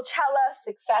know, Coachella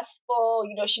successful.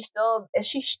 You know, she's still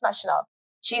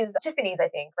she's Tiffany's, I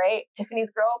think, right? Tiffany's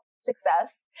girl,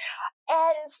 success.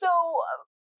 And so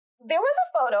there was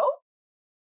a photo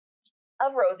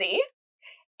of Rosie,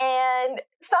 and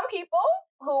some people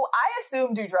who I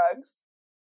assume do drugs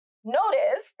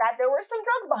noticed that there were some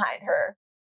drugs behind her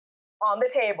on the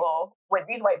table with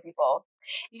these white people.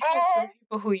 You said some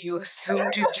people who you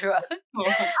assume do drugs.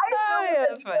 I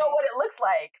don't know what it looks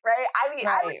like, right? I mean,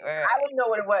 I wouldn't know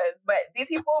what it was, but these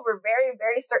people were very,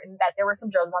 very certain that there were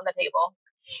some drugs on the table.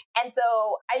 And so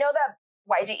I know that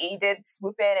YGE did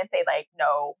swoop in and say, like,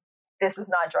 no, this is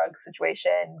not a drug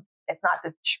situation. It's not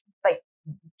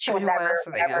she would never. What else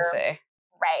are they gonna say?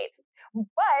 Right.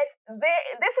 But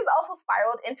this has also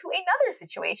spiraled into another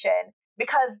situation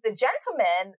because the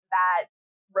gentleman that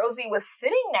Rosie was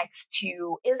sitting next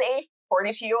to is a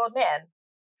 42-year-old man.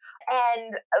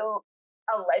 And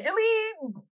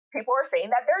allegedly, people are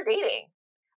saying that they're dating.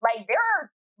 Like, there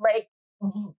are, like,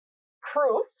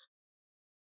 proof,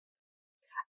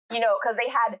 you know, because they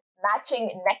had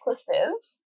matching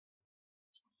necklaces.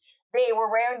 They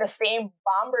were wearing the same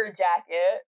bomber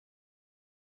jacket.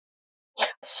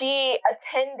 She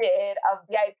attended a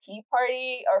VIP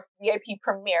party or VIP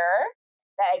premiere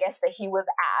that I guess that he was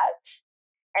at.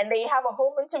 And they have a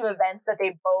whole bunch of events that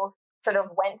they both sort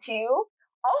of went to.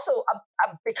 Also,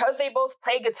 because they both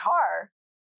play guitar,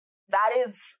 that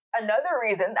is another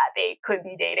reason that they could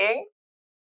be dating.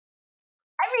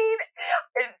 I mean,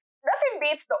 nothing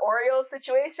beats the Oreo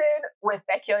situation with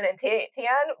Baekhyun and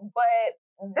Taeyeon, but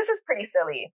this is pretty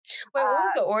silly. Wait, what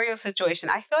was the Oreo situation?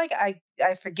 I feel like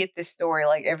I forget this story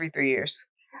like every 3 years.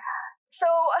 So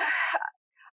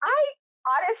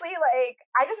honestly, like,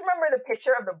 I just remember the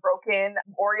picture of the broken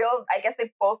Oreo. I guess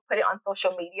they both put it on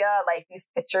social media, like these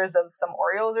pictures of some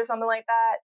Oreos or something like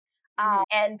that.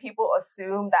 And people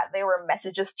assume that they were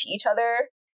messages to each other.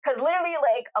 Because literally,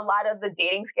 like, a lot of the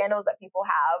dating scandals that people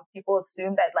have, people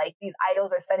assume that, like, these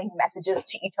idols are sending messages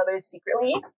to each other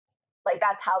secretly. Like,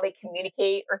 that's how they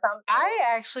communicate or something. I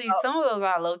actually, some of those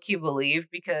I low-key believe,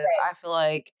 because I feel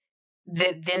like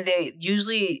then they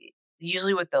usually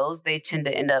with those, they tend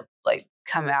to end up, like,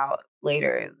 come out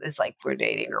later. It's like, we're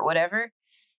dating or whatever.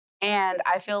 And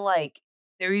I feel like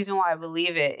the reason why I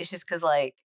believe it is just because,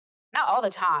 like, not all the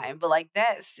time, but, like,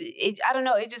 that's it. I don't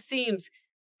know. It just seems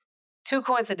too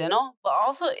coincidental. But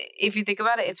also, if you think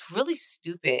about it, it's really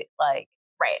stupid. Like,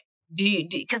 Right.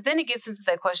 because then it gets into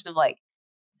that question of, like,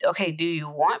 okay, do you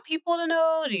want people to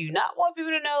know? Do you not want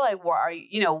people to know? Like, why are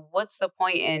you, what's the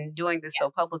point in doing this so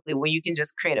publicly when you can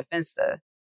just create a Finsta?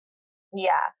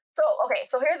 Yeah. So, okay,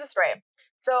 so here's the story.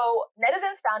 So,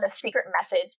 netizens found a secret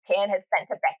message Tan had sent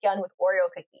to Baekhyun with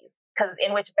Oreo cookies, because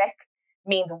in which Baek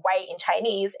means white in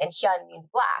Chinese and Hyun means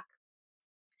black.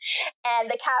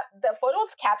 And the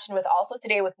photo's caption was also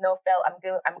today with no fill.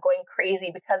 I'm going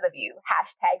crazy because of you.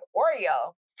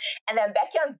 #Oreo. And then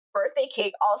Baekhyun's birthday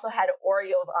cake also had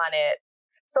Oreos on it.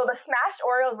 So the smashed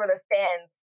Oreos were the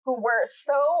fans who were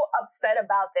so upset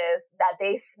about this that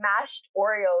they smashed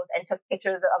Oreos and took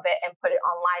pictures of it and put it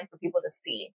online for people to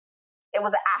see. It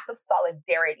was an act of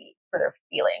solidarity for their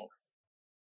feelings.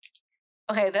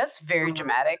 Okay, that's very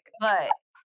dramatic, but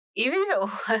even if it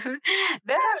wasn't,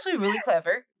 that's actually really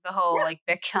clever. The whole like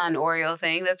Baekhyun Oreo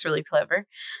thing, that's really clever.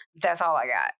 That's all I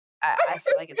got. I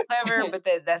feel like it's clever, but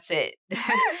that's it.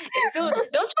 It's still,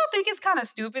 don't y'all think it's kind of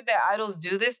stupid that idols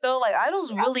do this though? Like,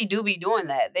 idols really do be doing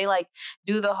that. They like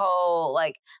do the whole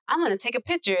like, I'm gonna take a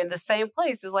picture in the same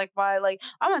place as like I'm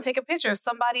gonna take a picture of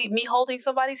me holding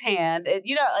somebody's hand. And,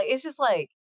 like, it's just like,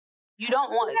 do you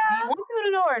want people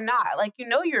to know or not? Like,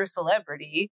 you're a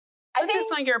celebrity. Put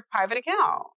this on your private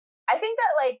account. I think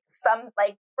that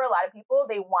for a lot of people,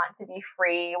 they want to be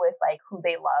free with like who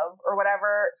they love or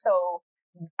whatever. So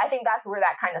I think that's where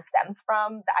that kind of stems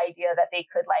from, the idea that they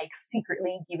could like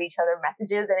secretly give each other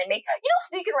messages, and it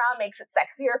sneaking around makes it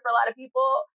sexier for a lot of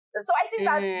people. So I think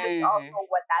that's really also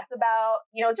what that's about.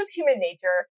 Just human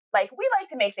nature. Like, we like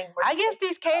to make things more. I guess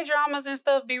these K-dramas and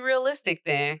stuff be realistic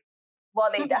then. Well,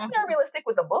 they definitely are realistic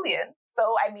with the bullion.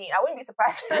 So, I mean, I wouldn't be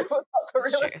surprised if it was also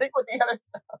realistic with the other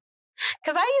stuff.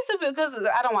 Because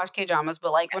I don't watch K-dramas,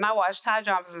 but like when I watch Thai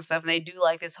dramas and stuff, and they do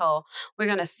like this whole, we're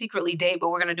going to secretly date, but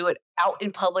we're going to do it out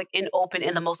in public, in open,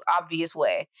 in the most obvious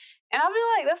way. And I'll be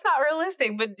like, that's not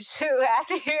realistic. But shoot,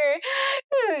 after hearing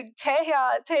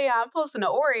Taeyeon posting an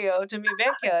Oreo to me,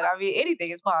 Baekhyun, I mean, anything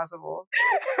is possible.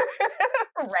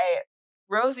 Right.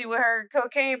 Rosie with her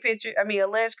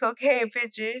alleged cocaine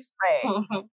pictures. Right.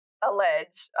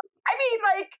 Alleged. I mean,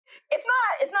 like, it's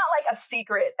not like a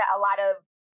secret that a lot of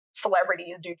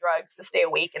celebrities do drugs to stay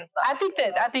awake and stuff.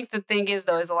 I think the thing is,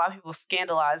 though, is a lot of people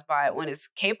scandalized by it when it's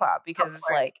K-pop, because it's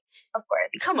like, of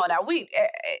course, come on now,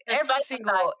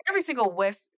 every single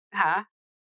West, huh?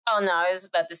 Oh no, I was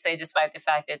about to say, despite the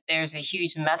fact that there's a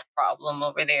huge meth problem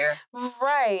over there.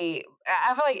 Right.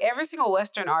 I feel like every single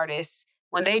Western artist,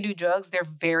 when they do drugs, they're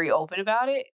very open about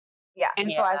it. Yeah.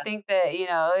 And so I think that,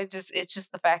 it's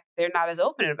just the fact that they're not as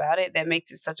open about it that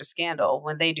makes it such a scandal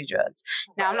when they do drugs.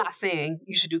 Now, I'm not saying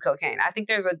you should do cocaine. I think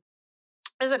there's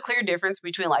a clear difference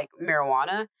between like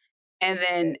marijuana and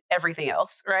then everything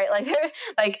else, right?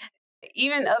 Like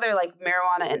even other like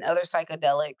marijuana and other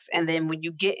psychedelics. And then when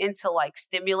you get into like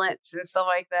stimulants and stuff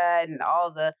like that, and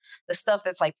all the stuff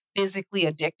that's like physically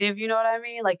addictive, you know what I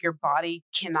mean? Like, your body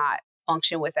cannot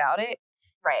function without it.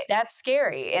 Right. That's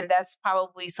scary. And that's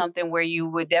probably something where you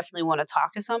would definitely want to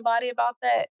talk to somebody about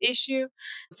that issue.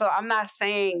 So I'm not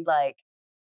saying like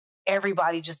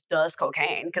everybody just does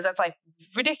cocaine, because that's like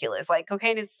ridiculous. Like,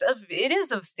 cocaine is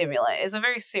a stimulant. It's a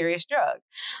very serious drug.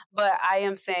 But I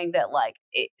am saying that like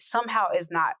it somehow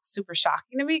is not super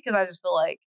shocking to me, because I just feel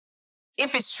like,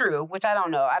 if it's true, which I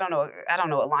don't know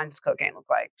what lines of cocaine look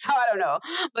like. So I don't know.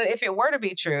 But if it were to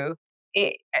be true,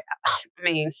 I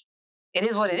mean, it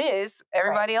is what it is.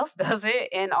 Everybody else does it.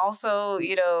 And also,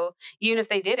 even if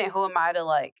they didn't, who am I to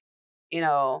like,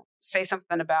 say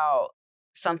something about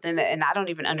something that, and I don't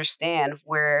even understand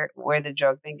where the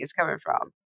drug thing is coming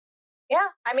from. Yeah.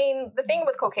 I mean, the thing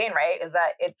with cocaine, right, is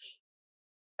that it's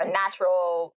a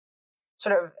natural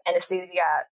sort of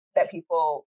anesthesia that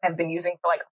people have been using for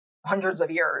like hundreds of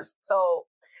years. So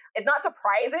it's not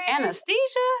surprising.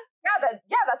 Anesthesia? Yeah,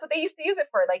 that's what they used to use it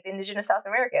for, like the indigenous South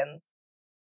Americans.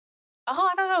 Oh,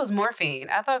 I thought that was morphine.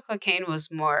 I thought cocaine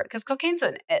was more because cocaine's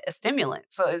a stimulant,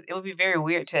 so it would be very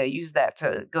weird to use that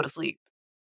to go to sleep.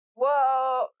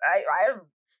 Well,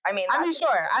 I mean, I mean,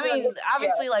 sure. I mean, yeah.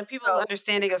 obviously, like people's So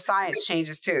understanding of science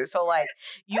changes too. So, like,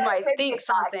 you might maybe think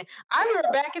TikTok. something. I remember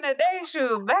back in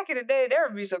the day, there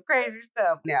would be some crazy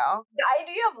stuff. Now, The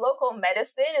idea of local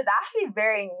medicine is actually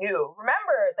very new.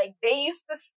 Remember, like they used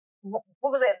to,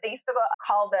 what was it? They used to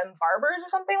call them barbers or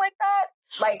something like that.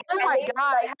 Like, oh and my they used to,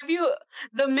 god, like, have you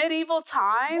the medieval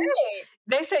times? right,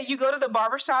 They said you go to the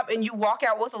barber shop and you walk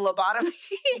out with a lobotomy.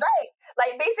 right,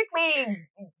 like basically,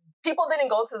 people didn't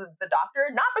go to the doctor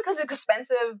not because it's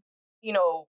expensive, you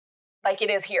know, like it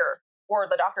is here, or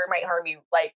the doctor might harm you,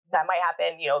 like that might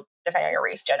happen, you know, depending on your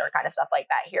race, gender, kind of stuff like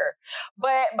that here.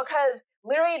 But because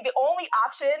literally the only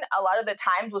option a lot of the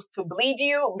times was to bleed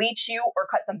you, leech you, or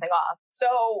cut something off.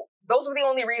 So those were the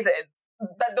only reasons.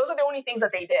 Those are the only things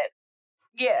that they did.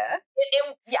 Yeah.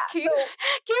 Yeah. Can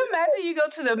you imagine you go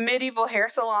to the medieval hair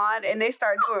salon and they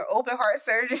start doing open heart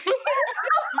surgery?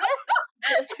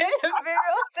 In the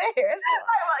middle of the hair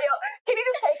salon. Can you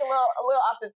just take a little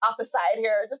off the side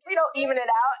here, just even it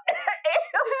out,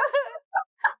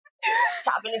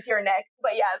 chopping into your neck.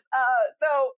 But yes,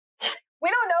 so we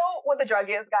don't know what the drug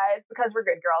is, guys, because we're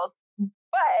good girls.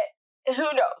 But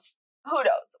who knows? Who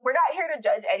knows? We're not here to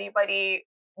judge anybody.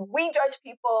 We judge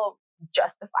people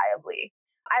justifiably.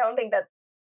 I don't think that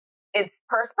it's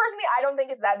personally. I don't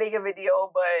think it's that big of a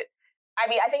deal. But I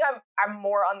mean, I think I'm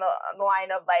more on the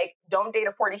line of like, don't date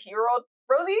a 42-year-old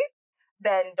Rosie,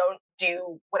 then don't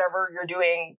do whatever you're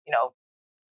doing.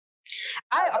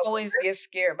 I always get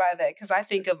scared by that because I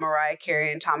think of Mariah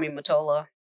Carey and Tommy Mottola.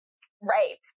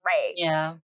 Right.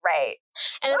 Yeah. Right.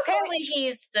 And apparently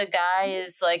he's the guy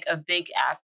is like a big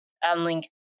like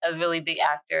a really big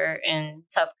actor in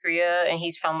South Korea, and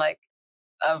he's from like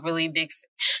a really big,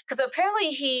 because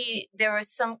apparently there was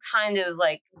some kind of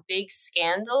like big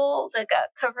scandal that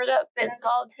got covered up that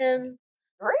involved him.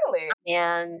 Really?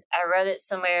 And I read it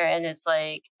somewhere and it's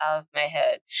like out of my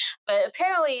head. But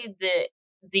apparently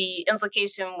the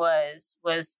implication was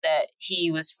that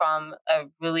he was from a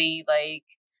really like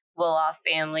well-off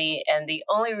family, and the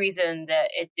only reason that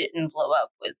it didn't blow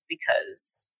up was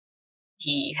because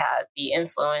he had the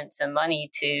influence and money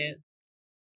to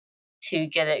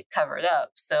get it covered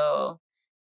up. So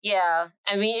yeah,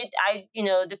 I mean,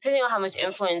 depending on how much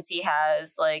influence he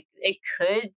has, like it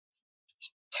could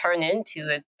turn into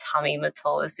a Tommy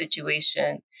Mottola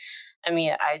situation. I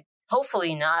mean, I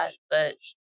hopefully not, but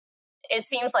it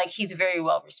seems like he's very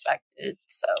well respected.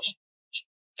 So,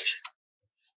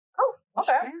 oh,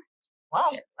 okay, wow,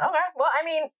 okay. Well, I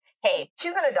mean, hey,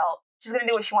 she's an adult. She's gonna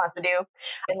do what she wants to do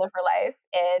and live her life,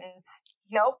 and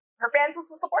her fans will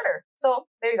still support her. So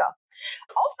there you go.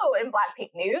 Also, in Blackpink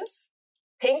news,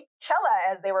 Pinkchella,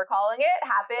 as they were calling it,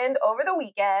 happened over the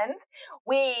weekend.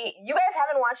 You guys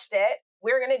haven't watched it.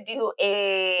 We're going to do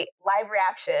a live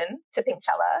reaction to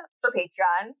Pinkchella for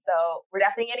Patreon. So we're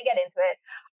definitely going to get into it.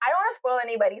 I don't want to spoil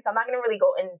anybody, so I'm not going to really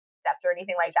go in depth or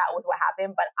anything like that with what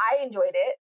happened, but I enjoyed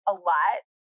it a lot.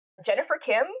 Jennifer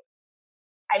Kim,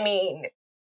 I mean,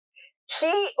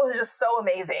 she was just so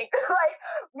amazing. Like,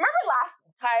 remember last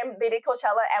time they did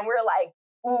Coachella and we were like,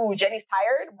 ooh, Jenny's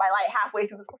tired by like halfway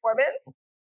through this performance?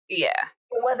 Yeah.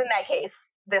 It wasn't that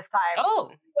case this time.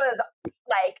 Oh.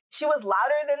 She was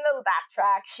louder than the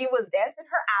backtrack. She was dancing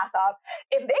her ass off.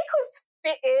 If they could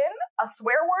fit in a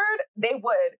swear word, they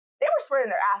would. They were swearing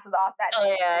their asses off that oh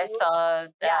night. yeah, I saw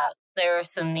that. Yeah. There were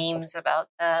some memes about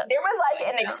that. There was like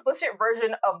an explicit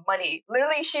version of Money.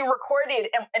 Literally, she recorded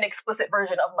an explicit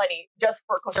version of Money just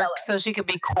for Coachella. So she could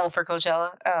be cool for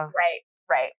Coachella? Oh.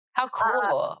 Right. How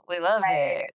cool. We love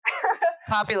it.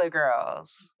 Popular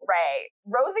girls. Right.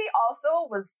 Rosie also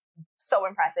was so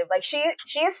impressive. Like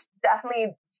she's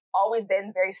definitely always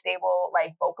been very stable,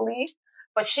 like vocally,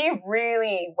 but she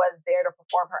really was there to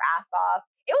perform her ass off.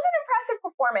 It was an impressive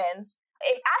performance.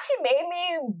 It actually made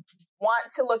me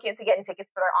want to look into getting tickets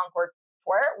for their encore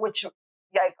tour, which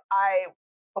like I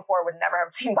before would never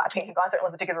have seen Blackpink in concert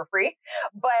unless the tickets were free.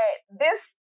 But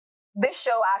this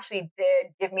show actually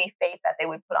did give me faith that they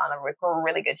would put on a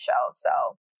really good show. So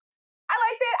I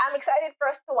liked it. I'm excited for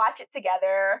us to watch it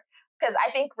together because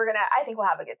I think we'll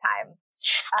have a good time.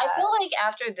 I feel like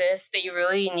after this, they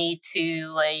really need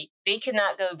to they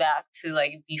cannot go back to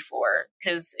before,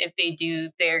 because if they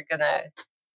do, they're gonna,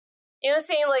 what I'm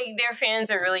saying? Like their fans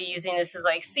are really using this as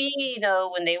see,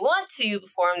 when they want to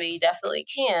perform, they definitely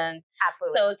can.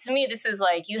 Absolutely. So to me, this is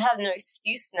you have no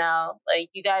excuse now. Like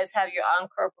you guys have your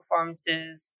encore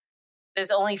performances.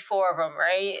 There's only 4 of them,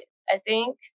 right? I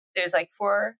think there's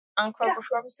 4 encore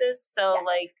performances. So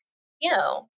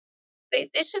they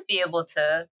should be able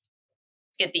to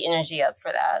get the energy up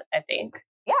for that, I think.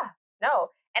 Yeah, no.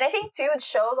 And I think too, it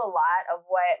shows a lot of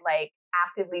what like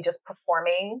actively just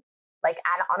performing like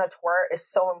on a tour is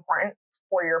so important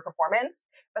for your performance,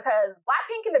 because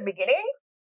Blackpink in the beginning,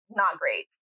 not great.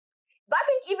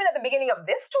 Blackpink even at the beginning of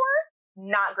this tour,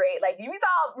 not great. Like you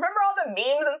saw, remember all the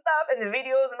memes and stuff and the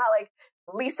videos and how like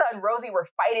Lisa and Rosie were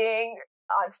fighting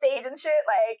on stage and shit.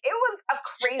 Like it was a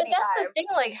crazy But that's time. the thing,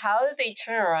 like how did they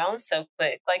turn around so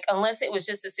quick? Like unless it was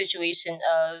just a situation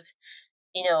of,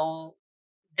 you know,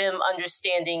 them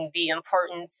understanding the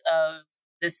importance of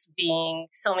this being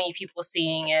so many people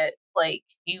seeing it, like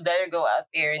you better go out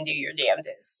there and do your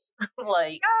damnedest.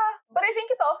 Like yeah, but I think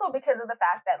it's also because of the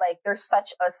fact that like there's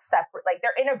such a separate, like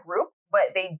they're in a group,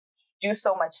 but they do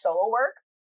so much solo work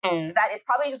that it's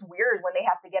probably just weird when they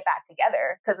have to get back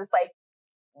together, because it's like,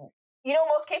 you know,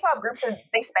 most K-pop groups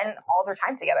they spend all their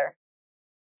time together.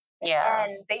 Yeah.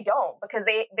 And they don't, because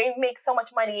they make so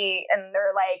much money and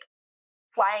they're like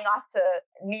flying off to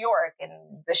New York and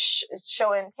the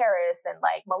show in Paris and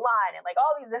like Milan and like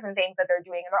all these different things that they're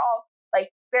doing, and they're all like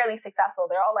fairly successful.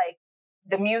 They're all like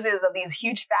the muses of these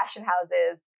huge fashion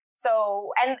houses.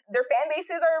 So, and their fan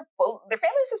bases is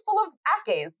full of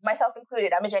Ake's, myself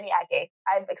included. I'm a Jenny Ake.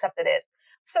 I've accepted it.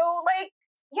 So like,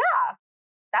 yeah,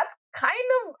 that's kind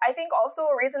of, I think, also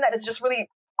a reason that it's just really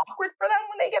awkward for them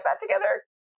when they get back together.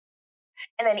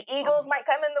 And then egos might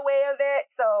come in the way of it.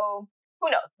 So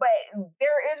who knows? But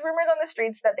there is rumors on the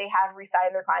streets that they have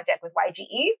re-signed their contract with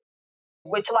YGE,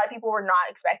 which a lot of people were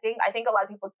not expecting. I think a lot of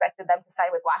people expected them to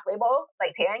sign with Black Label,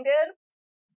 like Taeyang did,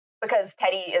 because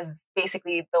Teddy is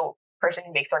basically the person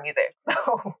who makes their music.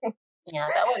 So yeah,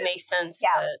 that would make sense.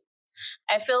 Yeah. But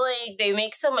I feel like they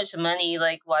make so much money.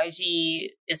 Like YG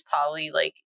is probably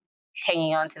like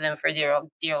hanging on to them for dear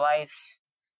life.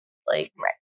 Like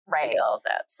right. to get all of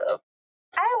that. So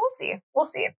we'll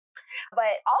see.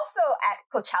 But also at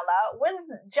Coachella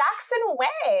was Jackson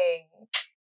Wang.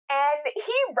 And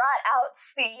he brought out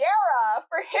Sierra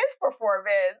for his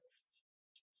performance,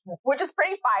 which is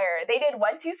pretty fire. They did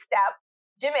 1-2 Step.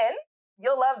 Jimin,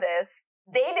 you'll love this.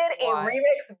 They did a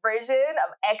remix version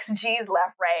of XG's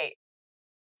Left Right.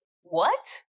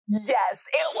 What? Yes,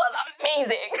 it was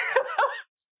amazing.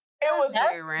 It was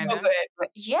very random. So good.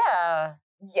 Yeah.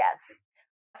 Yes.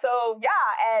 So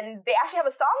yeah, and they actually have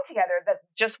a song together that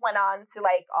just went on to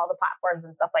like all the platforms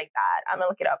and stuff like that. I'm gonna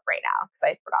look it up right now because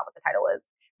I forgot what the title is.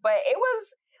 But it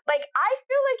was like, I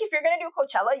feel like if you're gonna do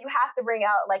Coachella, you have to bring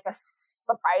out like a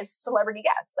surprise celebrity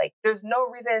guest. Like there's no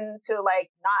reason to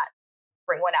like not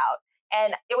bring one out.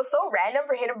 And it was so random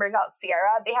for him to bring out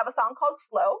Sierra. They have a song called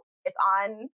Slow. It's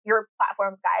on your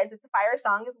platforms, guys. It's a fire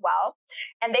song as well.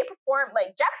 And they performed,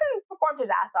 like Jackson performed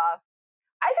his ass off.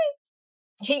 I think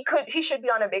he should be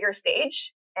on a bigger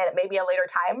stage and maybe a later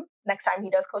time, next time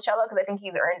he does Coachella, because I think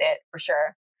he's earned it for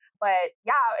sure. But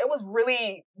yeah, it was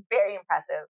really very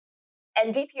impressive.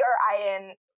 And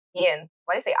DPR Ian,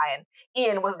 why did I say Ian?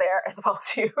 Ian was there as well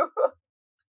too.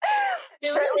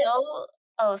 Do we know?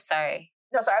 Oh, sorry.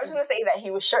 No, sorry. I was just going to say that he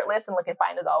was shirtless and looking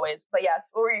fine as always. But yes,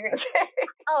 what were you going to say?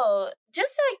 Oh,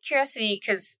 just out of curiosity,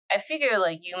 because I figure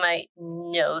like you might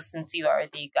know since you are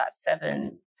the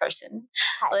GOT7 person.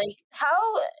 Hi. Like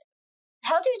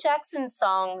how do Jackson's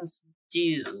songs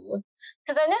do?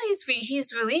 Because I know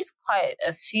he's released quite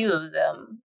a few of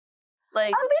them. Like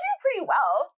they do pretty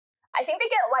well. I think they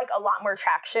get like a lot more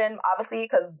traction, obviously,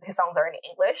 because his songs are in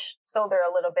English, so they're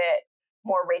a little bit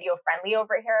more radio friendly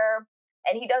over here.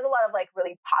 And he does a lot of like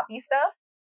really poppy stuff,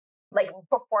 like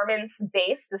performance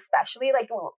based, especially like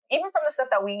even from the stuff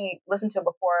that we listened to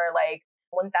before, like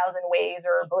 1,000 Ways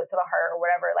or Bullet to the Heart or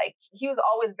whatever. Like he was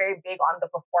always very big on the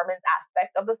performance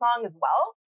aspect of the song as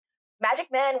well.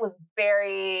 Magic Man was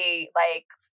very like,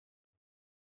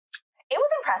 it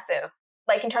was impressive,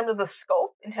 like in terms of the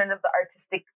scope, in terms of the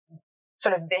artistic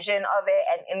sort of vision of it,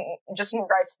 and in just in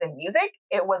regards to the music,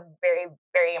 it was very,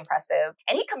 very impressive.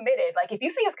 And he committed. Like if you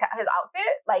see his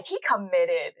outfit, like he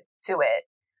committed to it.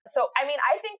 So I mean,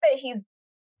 I think he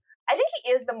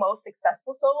is the most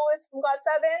successful soloist from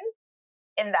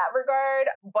GOT7 in that regard.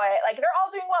 But like they're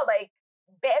all doing well. Like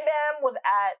Bam Bam was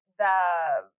at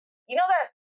the, you know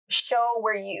that show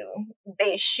where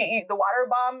they shoot the water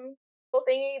bomb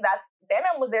thingy? That's Bam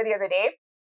Bam was there the other day.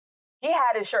 He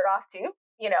had his shirt off too,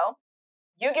 you know.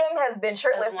 Yugyeom has been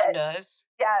shirtless. As one does.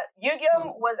 Yeah,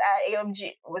 Yugyeom was at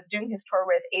AMG, was doing his tour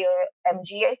with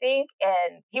AMG, I think,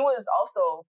 and he was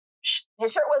also,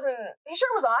 his shirt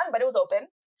was on, but it was open.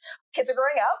 Kids are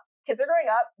growing up.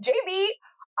 JB,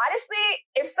 honestly,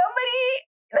 if somebody,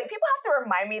 like people have to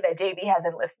remind me that JB has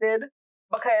enlisted,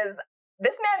 because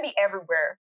this man be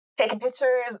everywhere. taking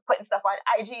pictures, putting stuff on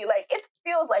IG. Like, it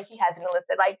feels like he hasn't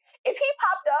enlisted. Like, if he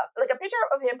popped up, like a picture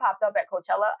of him popped up at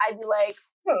Coachella, I'd be like,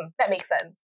 that makes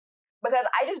sense. Because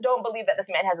I just don't believe that this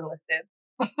man has enlisted.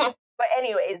 But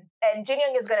anyways, and Jin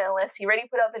Young is going to enlist. He already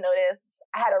put out the notice.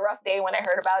 I had a rough day when I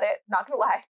heard about it, not gonna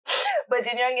lie. But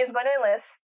Jin Young is going to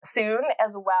enlist soon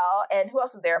as well. And who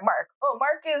else is there? Mark. Oh,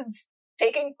 Mark is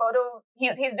taking photos.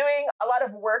 He's doing a lot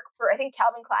of work for, I think,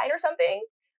 Calvin Klein or something.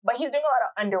 But he's doing a lot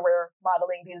of underwear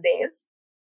modeling these days.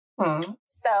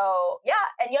 So,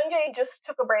 yeah. And Youngjae just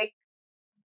took a break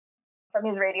from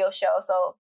his radio show.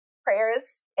 So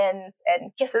prayers and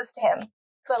kisses to him.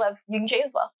 Because I love Youngjae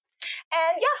as well.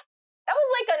 And yeah, that was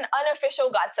like an unofficial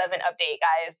GOT7 update,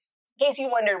 guys. In case you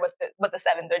wondered what the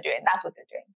Sevens are doing, that's what they're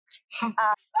doing.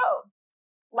 So,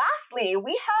 lastly,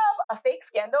 we have a fake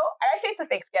scandal. And I say it's a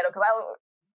fake scandal because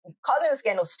calling it a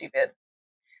scandal is stupid.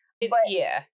 But,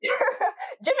 yeah.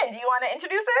 Jimin, do you want to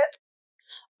introduce it?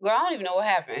 Girl, I don't even know what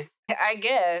happened. I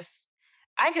guess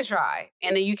I could try,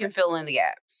 and then you can fill in the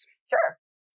gaps. Sure.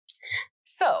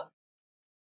 So,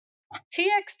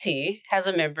 TXT has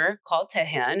a member called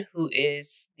Taehyun, who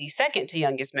is the second to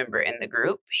youngest member in the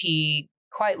group. He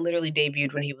quite literally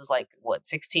debuted when he was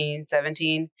 16,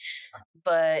 17.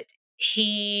 But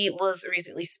he was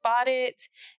recently spotted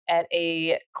at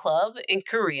a club in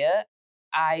Korea.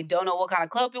 I don't know what kind of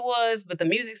club it was, but the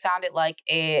music sounded like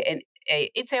a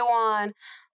Itaewon,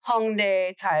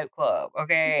 Hongdae type club.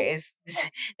 Okay,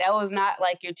 that was not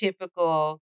like your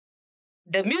typical.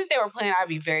 The music they were playing, I'd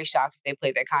be very shocked if they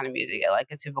played that kind of music at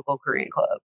a typical Korean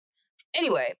club.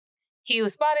 Anyway, he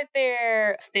was spotted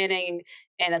there standing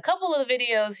in a couple of the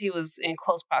videos. He was in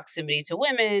close proximity to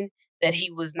women that he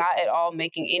was not at all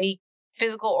making any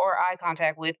physical or eye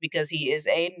contact with because he is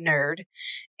a nerd.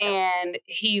 And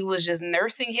he was just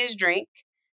nursing his drink,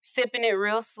 sipping it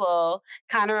real slow.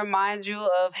 Kind of reminds you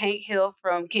of Hank Hill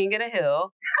from King of the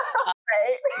Hill.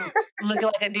 Right. Looking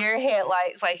like a deer in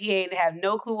headlights, like he ain't have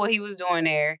no clue what he was doing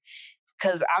there,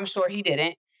 because I'm sure he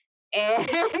didn't. And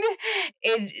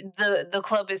the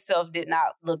club itself did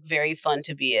not look very fun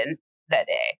to be in that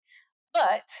day.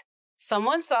 But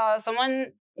someone saw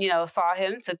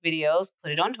him, took videos,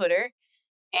 put it on Twitter,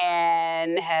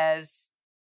 and has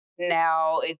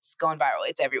now it's going viral.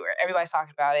 It's everywhere. Everybody's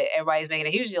talking about it. Everybody's making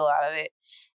a huge deal out of it.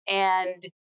 And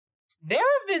there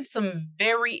have been some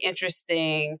very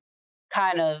interesting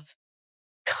kind of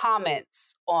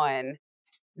comments on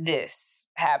this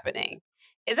happening.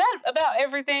 Is that about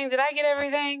everything? Did I get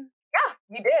everything? Yeah,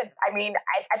 you did. I mean,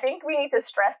 I think we need to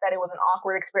stress that it was an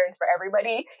awkward experience for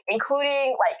everybody,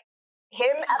 including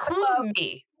him at the club,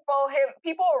 me.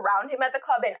 people around him at the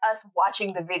club, and us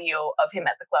watching the video of him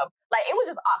at the club. It was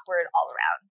just awkward all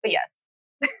around. But yes.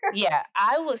 Yeah,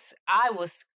 I was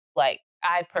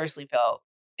I personally felt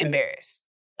embarrassed.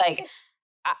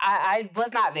 I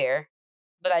was not there,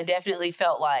 but I definitely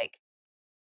felt like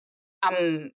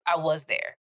I was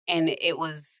there, and it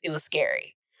was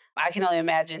scary. I can only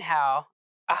imagine how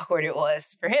awkward it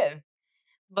was for him.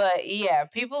 But yeah,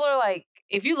 people are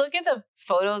if you look at the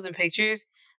photos and pictures,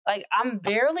 I'm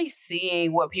barely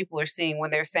seeing what people are seeing when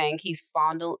they're saying he's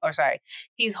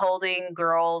holding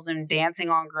girls and dancing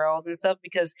on girls and stuff,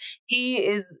 because he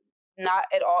is not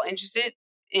at all interested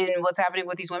in what's happening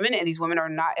with these women, and these women are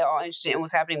not at all interested in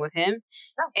what's happening with him.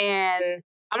 No. And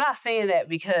I'm not saying that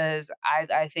because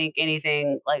I think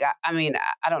anything,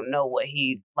 I don't know what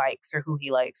he likes or who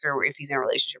he likes or if he's in a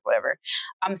relationship, whatever.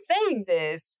 I'm saying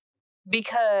this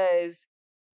because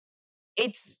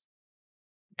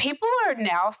people are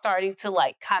now starting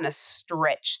to kind of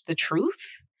stretch the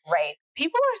truth. Right.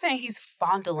 People are saying he's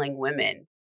fondling women.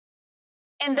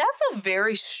 And that's a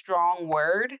very strong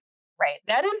word. Right.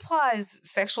 That implies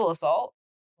sexual assault.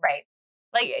 Right.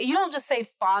 You don't just say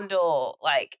fondle,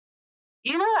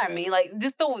 you know what I mean?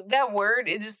 Just that word,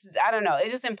 it just, I don't know.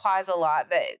 It just implies a lot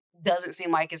that doesn't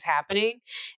seem like it's happening.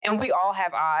 And we all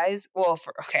have eyes. Well,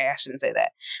 I shouldn't say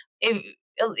that.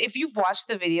 If you've watched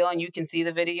the video and you can see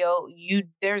the video,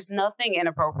 there's nothing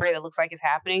inappropriate that looks like it's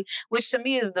happening, which to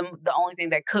me is the only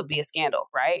thing that could be a scandal,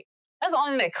 right? That's the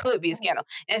only thing that could be a scandal.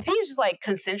 And if he's just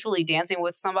consensually dancing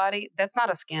with somebody, that's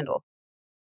not a scandal.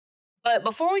 But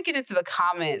before we get into the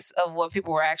comments of what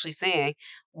people were actually saying,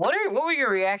 what were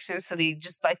your reactions to the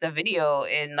video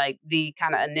and the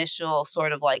kind of initial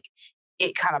sort of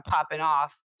it kind of popping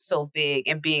off so big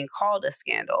and being called a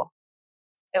scandal?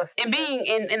 And being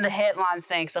in the headlines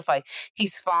saying stuff like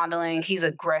he's fondling, he's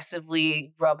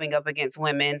aggressively rubbing up against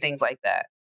women, things like that.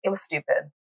 It was stupid.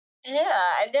 Yeah,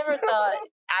 I never thought,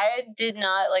 I did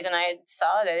not, when I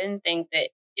saw it, I didn't think that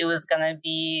it was going to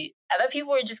be, I thought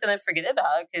people were just going to forget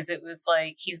about it because it was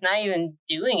he's not even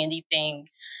doing anything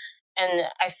And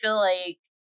I feel like,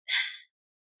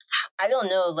 I don't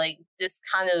know, like this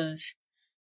kind of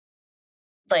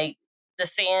like the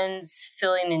fans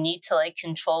feeling the need to like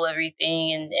control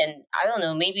everything, and I don't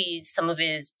know, maybe some of it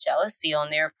is jealousy on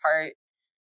their part,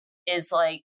 is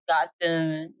like got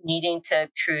them needing to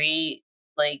create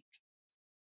like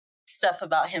stuff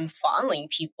about him fondling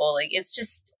people. Like it's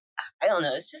just, I don't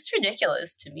know, it's just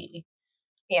ridiculous to me.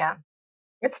 Yeah.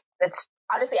 It's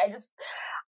honestly, I just,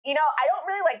 I don't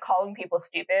really like calling people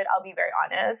stupid, I'll be very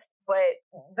honest, but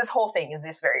this whole thing is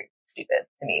just very stupid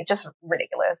to me. It's just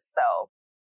ridiculous. So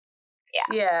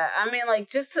yeah, I mean, like,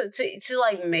 just to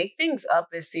like make things up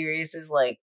as serious as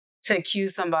like to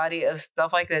accuse somebody of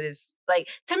stuff like that is like,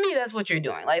 to me, that's what you're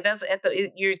doing. Like, that's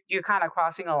you're kind of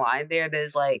crossing a line there.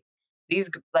 There's like these,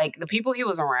 like, the people he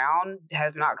was around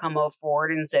have not come up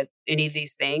forward and said any of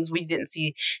these things. We didn't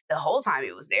see the whole time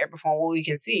he was there. But from what we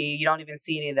can see, you don't even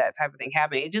see any of that type of thing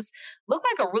happening. It just looked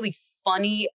like a really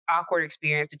funny, awkward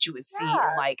experience that you would see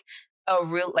in like a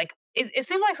real, like, it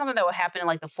seemed like something that would happen in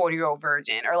like the 40-Year-Old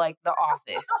Virgin or like The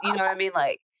Office. You know what I mean?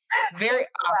 Like, very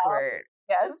awkward.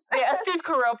 Yes. Yeah, a Steve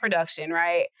Carell production,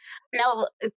 right? Now,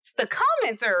 it's the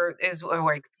comments is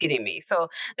where it's getting me. So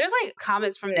there's like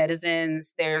comments from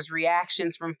netizens, there's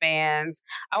reactions from fans.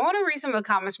 I want to read some of the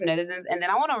comments from netizens, and then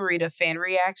I want to read a fan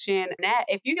reaction. Nat,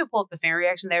 if you could pull up the fan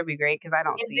reaction, that would be great because I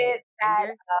don't see it.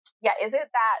 Is it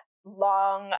that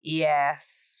long?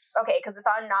 Yes. Okay, because it's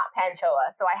on Not Panchoa,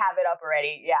 so I have it up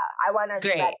already. Yeah, I want to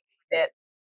read it.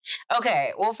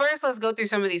 Okay, well, first let's go through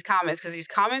some of these comments because these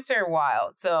comments are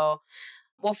wild. So,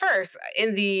 well, first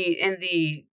in the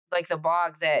like the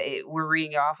blog that we're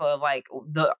reading off of, like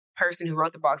the person who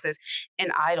wrote the blog says,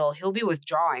 an idol, he'll be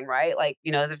withdrawing, right? Like,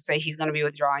 as if to say he's going to be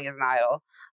withdrawing as an idol.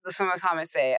 Some of the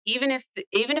comments say, even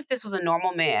if this was a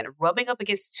normal man rubbing up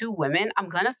against two women, I'm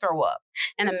gonna throw up.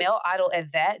 And a male idol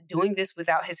at that, doing this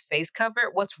without his face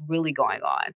covered. What's really going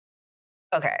on?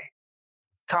 Okay,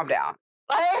 calm down.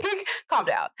 Like, calm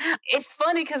down. It's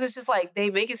funny because it's just like they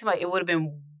make it seem like it would have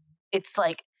been. It's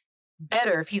like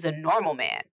better if he's a normal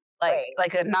man,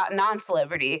 like a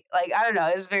non-celebrity. Like, I don't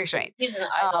know. It's very strange. He's an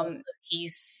idol.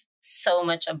 He's so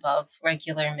much above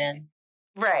regular men.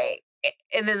 Right.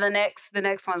 And then the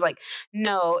next one's like,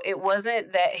 no, it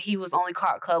wasn't that he was only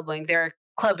caught clubbing. There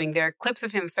are clips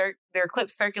of him. There are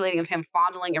clips circulating of him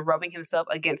fondling and rubbing himself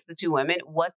against the two women.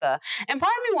 What the? And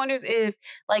part of me wonders if,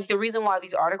 like, the reason why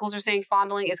these articles are saying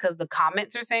fondling is because the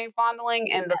comments are saying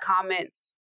fondling, and the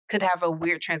comments could have a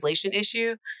weird translation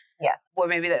issue. Yes. Or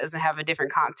maybe that doesn't have a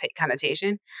different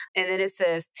connotation. And then it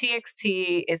says,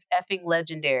 TXT is effing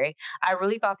legendary. I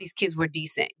really thought these kids were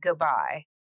decent. Goodbye.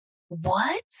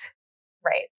 What?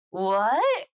 Right.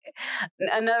 What?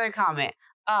 Another comment.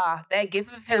 That gif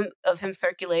of him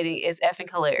circulating is effing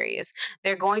hilarious.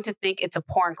 They're going to think it's a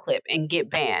porn clip and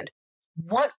get banned.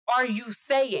 What are you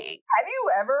saying? Have you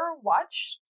ever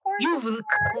watched porn? You've clearly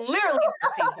never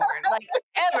seen porn, like,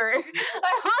 ever.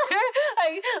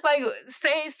 like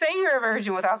say you're a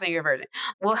virgin without saying you're a virgin.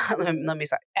 Well, let me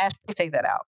start. Ash, please take that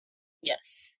out.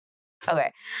 Yes.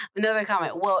 Okay. Another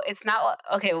comment. Well, it's not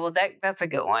okay. Well, that's a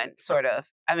good one, sort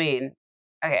of. I mean,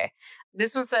 okay.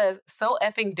 This one says, so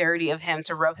effing dirty of him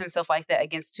to rub himself like that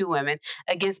against two women,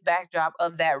 against backdrop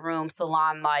of that room,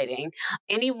 salon lighting.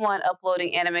 Anyone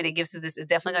uploading animated GIFs of this is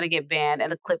definitely going to get banned,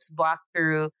 and the clips blocked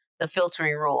through the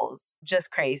filtering rules.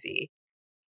 Just crazy.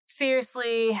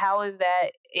 Seriously, how is it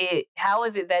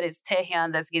that it's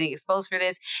Taehyun that's getting exposed for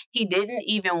this? He didn't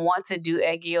even want to do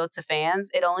Aegyo to fans.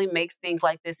 It only makes things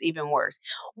like this even worse.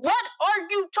 What are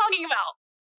you talking about?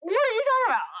 What are you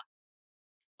talking about?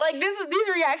 Like, these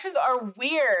reactions are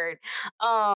weird.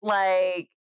 Like,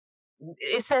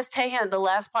 it says Taehyun, the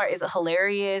last part is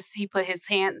hilarious. He put his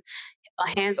hands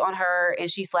on her and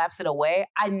she slaps it away.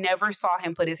 I never saw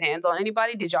him put his hands on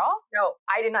anybody. Did y'all? No,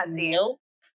 I did not see it.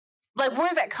 Like,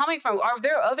 where's that coming from? Are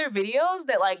there other videos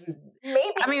that, like,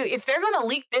 maybe? I mean, if they're gonna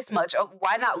leak this much,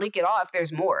 why not leak it all if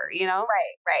there's more?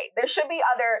 Right. There should be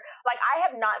other. Like, I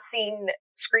have not seen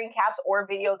screen caps or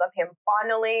videos of him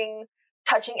fondling,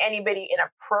 touching anybody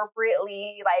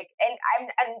inappropriately. Like, and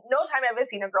no time I've ever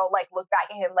seen a girl like look back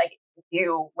at him like,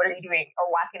 "You, what are you doing?"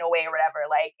 or walking away or whatever.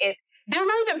 Like, they're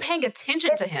not even paying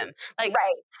attention to him. Like,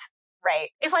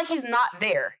 Right. It's like he's not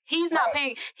there. He's not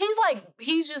paying.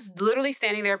 He's just literally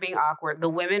standing there being awkward. The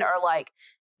women are like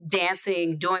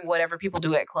dancing, doing whatever people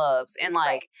do at clubs. And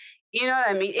like, you know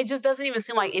what I mean? It just doesn't even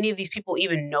seem like any of these people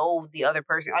even know the other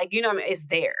person. Like, you know what I mean? It's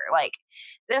there. Like,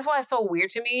 that's why it's so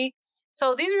weird to me.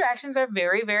 So these reactions are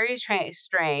very, very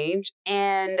strange.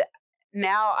 And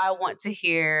now I want to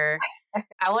hear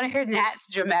Nat's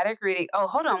dramatic reading. Oh,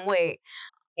 hold on, wait.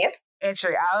 Yes.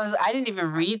 Entry. I didn't even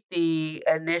read the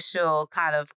initial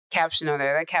kind of caption on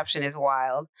there. That caption is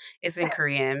wild. It's in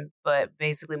Korean, but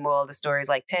basically moral of the story is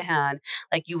like, Taehyun,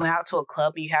 like you went out to a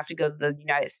club and you have to go to the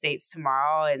United States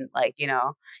tomorrow, and like, you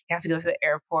have to go to the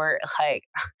airport, like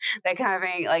that kind of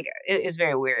thing. Like it's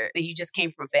very weird. You just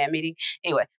came from a fan meeting.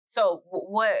 Anyway, so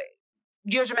what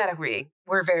your dramatic reading?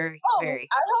 We're very, very.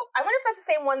 I wonder if that's the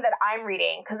same one that I'm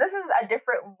reading, because this is a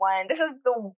different one.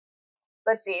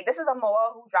 Let's see. This is a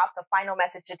Moa who drops a final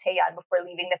message to Taeyeon before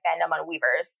leaving the fandom on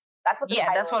Weverse. That's what.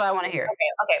 That's what I want to hear.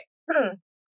 Okay.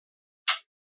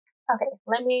 Okay.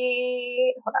 Let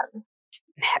me hold on.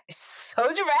 It's so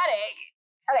dramatic.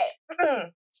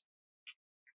 Okay.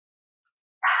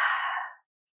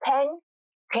 Peng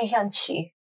Taehyun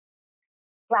Chi.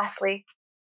 Lastly,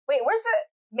 wait. Where's it?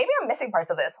 Maybe I'm missing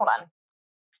parts of this. Hold on.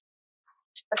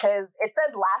 Because it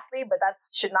says lastly, but that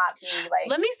should not be like.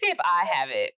 Let me see if I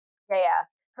have it. Yeah.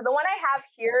 Because the one I have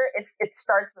here it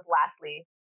starts with lastly,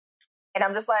 and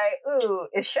I'm just like, ooh,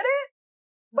 should it?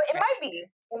 But it might be.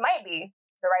 It might be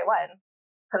the right one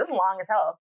because it's long as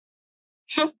hell.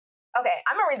 Okay,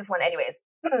 I'm gonna read this one anyways.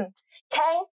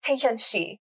 Kang Taehyun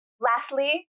Shi.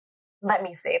 Lastly, let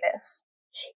me say this: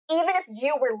 even if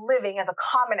you were living as a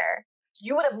commoner,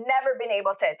 you would have never been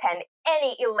able to attend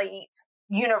any elite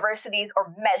universities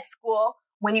or med school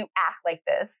when you act like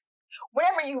this.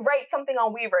 Whenever you write something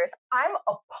on Weverse, I'm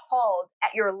appalled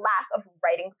at your lack of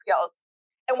writing skills.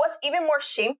 And what's even more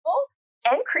shameful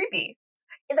and creepy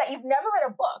is that you've never read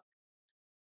a book,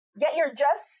 yet you're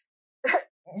just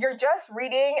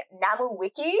reading Namu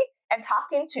Wiki and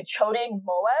talking to Choding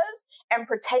Moas and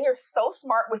pretend you're so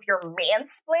smart with your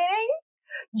mansplaining.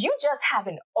 You just have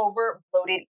an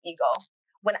overloaded ego.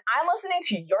 When I'm listening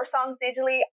to your songs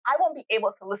digitally, I won't be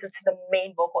able to listen to the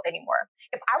main vocal anymore.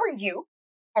 If I were you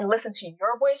and listened to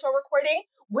your voice while recording,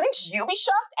 wouldn't you be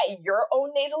shocked at your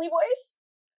own nasally voice?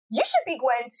 You should be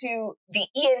going to the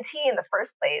ENT in the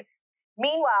first place.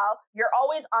 Meanwhile, you're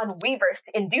always on Weverse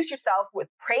to induce yourself with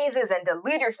praises and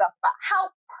delude yourself about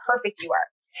how perfect you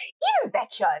are. Even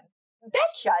Baekhyun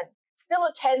still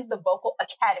attends the vocal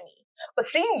academy, but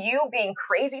seeing you being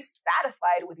crazy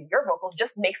satisfied with your vocals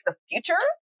just makes the future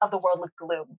of the world look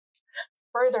gloom.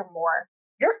 Furthermore,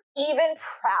 you're even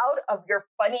proud of your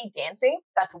funny dancing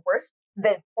that's worse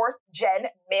than 4th gen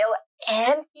male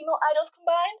and female idols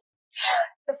combined.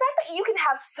 The fact that you can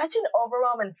have such an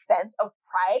overwhelming sense of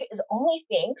pride is only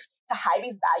thanks to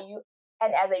Hybe's value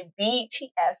and as a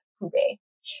BTS Pube.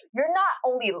 You're not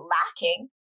only lacking,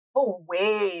 but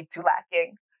way too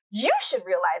lacking. You should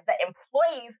realize that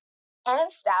employees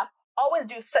and staff always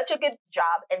do such a good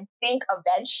job and think of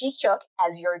Ben Shi-hyuk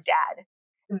as your dad.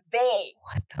 They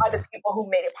are the people who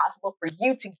made it possible for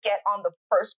you to get on the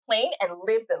first plane and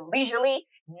live the leisurely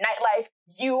nightlife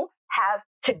you have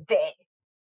today.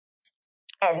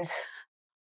 And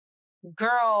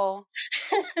girl,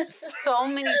 so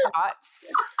many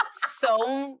thoughts.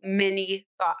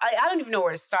 I don't even know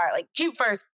where to start. Like, cute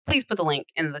first, please put the link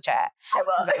in the chat. I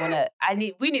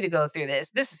will. We need to go through this.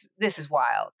 This is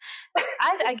wild.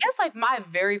 I guess like my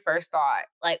very first thought,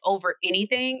 like over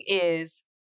anything, is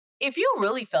if you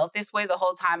really felt this way the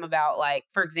whole time about, like,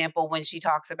 for example, when she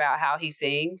talks about how he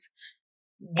sings,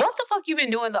 what the fuck you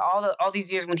been doing all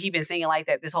these years when he been singing like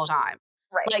that this whole time?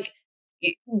 Right. Like,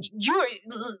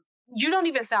 you don't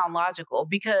even sound logical,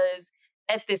 because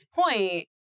at this point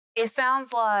it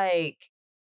sounds like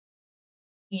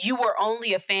you were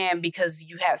only a fan because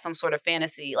you had some sort of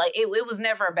fantasy. Like it was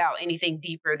never about anything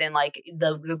deeper than like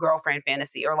the girlfriend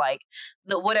fantasy, or like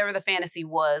the whatever the fantasy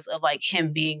was of like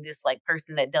him being this like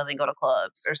person that doesn't go to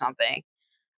clubs or something.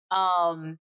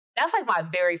 That's like my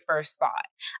very first thought.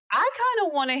 I kind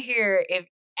of want to hear if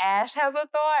Ash has a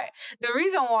thought. The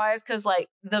reason why is because like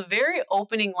the very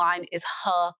opening line is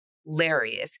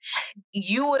hilarious.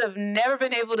 You would have never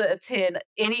been able to attend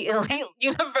any elite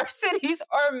universities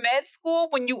or med school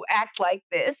when you act like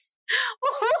this.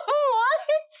 What?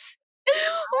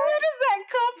 Where does that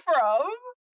come from?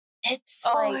 It's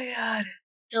my God.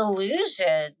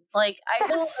 Delusion. Like, I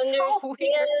don't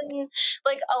understand.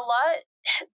 Like, a lot,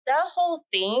 that whole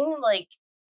thing, like,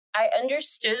 I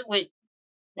understood what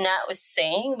Nat was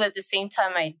saying, but at the same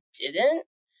time I didn't,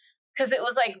 because it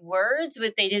was like words,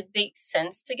 but they didn't make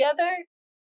sense together.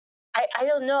 I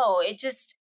don't know. It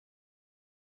just,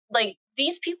 like,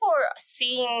 these people are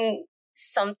seeing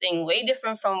something way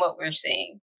different from what we're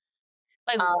seeing.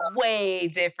 Like, way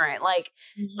different. Like,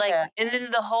 and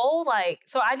then the whole, like,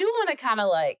 so I do want to kind of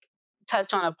like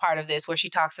touch on a part of this where she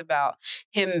talks about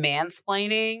him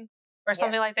mansplaining or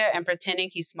something like that and pretending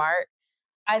he's smart.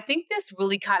 I think this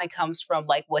really kind of comes from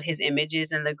like what his image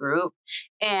is in the group.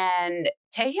 And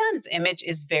Taehyun's image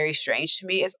is very strange to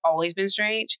me. It's always been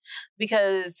strange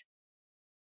because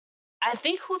I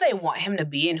think who they want him to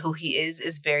be and who he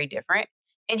is very different.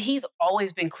 And he's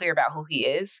always been clear about who he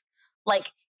is.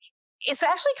 Like, it's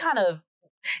actually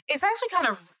kind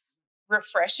of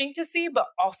refreshing to see, but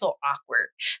also awkward.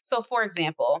 So, for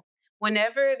example,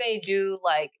 whenever they do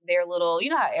like their little, you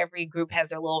know how every group has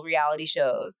their little reality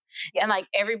shows, and like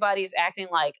everybody's acting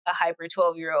like a hyper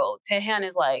 12-year-old, Taehyun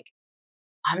is like,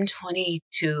 I'm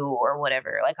 22 or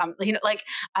whatever. Like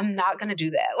I'm not gonna do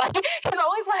that. Like he's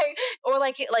always like, or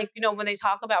like when they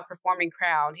talk about performing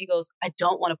Crown, he goes, I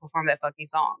don't want to perform that fucking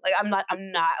song. Like I'm not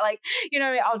like, what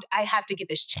I mean? I have to get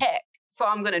this check, so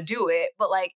I'm gonna do it. But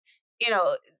like,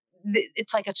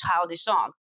 it's like a childish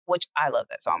song, which I love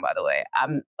that song, by the way.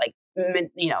 I'm like,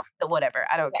 the whatever.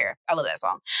 I don't care. I love that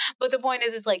song. But the point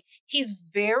is like, he's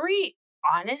very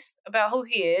honest about who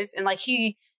he is. And like,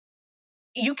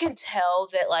 you can tell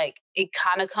that like, it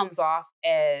kind of comes off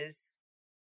as,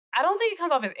 I don't think it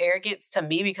comes off as arrogance to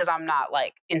me because I'm not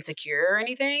like insecure or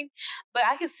anything, but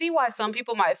I can see why some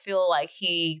people might feel like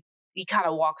he kind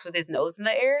of walks with his nose in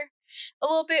the air a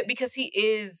little bit because he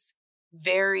is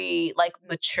very like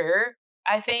mature,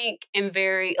 I think, and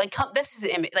very like this is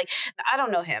his image. Like I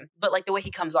don't know him, but like the way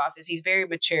he comes off is he's very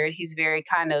mature. He's very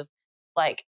kind of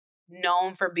like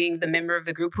known for being the member of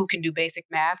the group who can do basic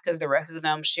math because the rest of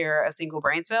them share a single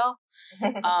brain cell.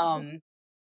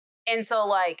 And so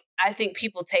like I think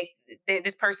people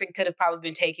this person could have probably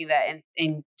been taking that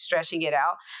and stretching it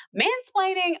out.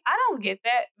 Mansplaining, I don't get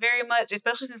that very much,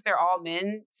 especially since they're all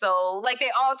men. So like they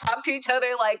all talk to each other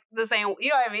like the same, you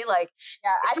know what I mean? Like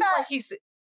I thought like he's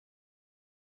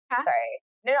sorry.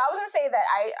 No, I was gonna say that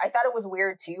I thought it was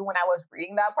weird too when I was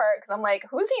reading that part because I'm like,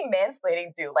 who's he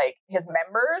mansplaining to? Like his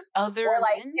members? Other or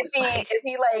like men? is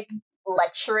he like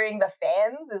lecturing the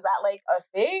fans? Is that like a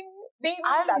thing? Maybe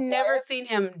I've never seen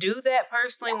him do that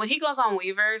personally. Yeah. When he goes on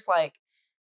Weverse, like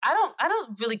I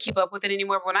don't really keep up with it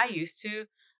anymore. But when I used to,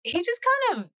 he just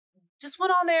kind of just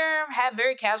went on there, had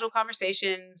very casual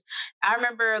conversations. I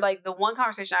remember like the one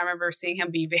conversation I remember seeing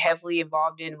him be heavily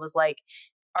involved in was like,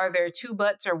 are there two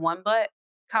butts or one butt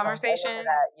conversation?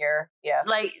 That year, yeah.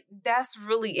 Like that's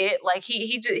really it. Like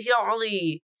he don't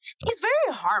really. He's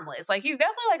very harmless. Like he's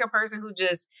definitely like a person who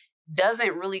just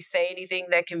doesn't really say anything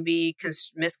that can be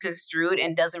misconstrued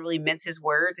and doesn't really mince his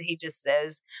words. He just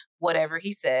says whatever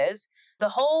he says. The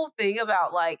whole thing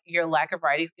about like your lack of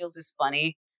writing skills is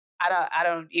funny. I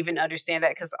don't even understand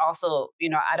that because also,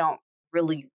 I don't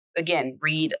really, again,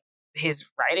 read his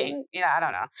writing. I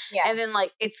don't know. Yeah. And then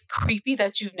like, it's creepy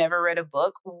that you've never read a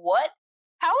book. What?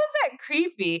 How is that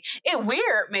creepy? It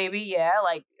weird, maybe, yeah.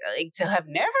 Like to have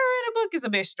never read a book is a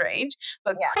bit strange,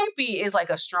 but creepy is like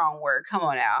a strong word. Come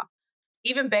on now.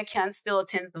 Even Baekhyun still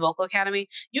attends the vocal academy.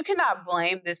 You cannot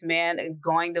blame this man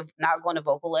not going to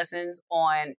vocal lessons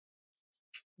on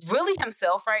really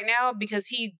himself right now because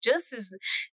he just is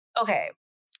okay.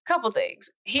 Couple things.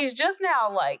 He's just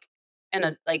now like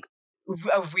a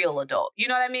real adult. You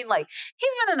know what I mean? Like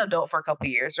he's been an adult for a couple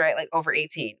years, right? Like over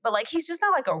 18. But like he's just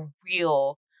not like a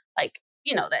real like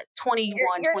that 21,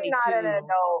 you're 22. Not an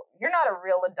adult. You're not a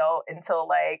real adult until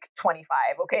like 25.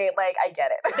 Okay, like I get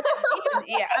it.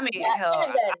 Yeah, I mean, hell,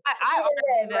 I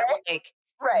argue that right? Like.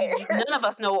 Right. None of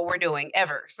us know what we're doing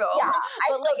ever. So, yeah,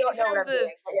 but like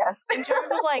in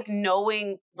terms of like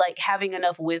knowing, like having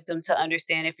enough wisdom to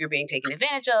understand if you're being taken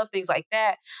advantage of, things like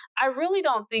that, I really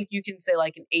don't think you can say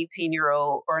like an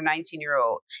 18-year-old or a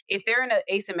 19-year-old, if they're in an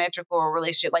asymmetrical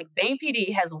relationship, like Bang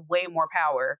PD has way more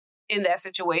power in that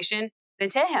situation than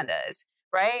Taehyun does,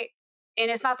 right?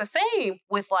 And it's not the same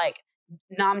with like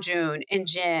Namjoon and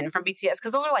Jin from BTS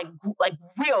because those are like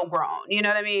real grown, you know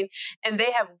what I mean? And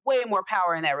they have way more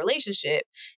power in that relationship.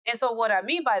 And so what I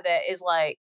mean by that is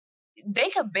like they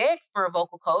could beg for a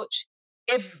vocal coach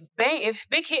if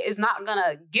Big Hit is not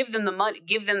gonna give them the money,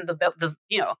 give them the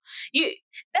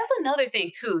that's another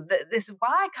thing too. This is why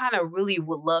I kind of really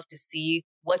would love to see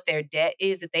what their debt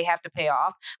is that they have to pay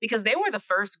off because they were the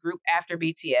first group after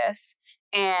BTS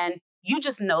and you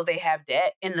just know they have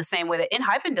debt in the same way that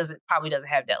ENHYPEN probably doesn't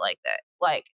have debt like that.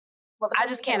 Like, I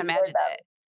just can't imagine that.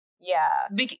 Yeah.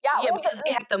 Because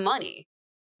they have the money.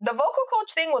 The vocal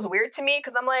coach thing was weird to me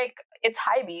because I'm like, it's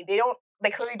Hybe. They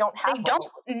clearly don't have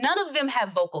none of them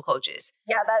have vocal coaches.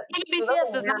 Yeah, even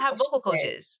BTS does not have vocal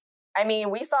coaches. I mean,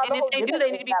 we saw and if they do,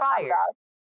 they need to be fired.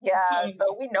 Yeah,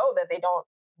 so we know that they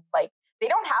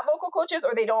don't have vocal coaches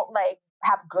or they don't like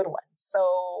have good ones.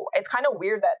 So it's kind of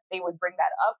weird that they would bring that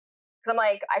up. Because I'm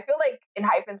like, I feel like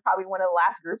ENHYPEN's probably one of the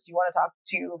last groups you want to talk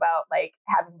to about like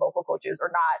having vocal coaches or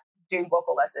not doing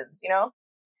vocal lessons, you know?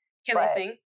 Can they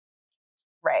sing?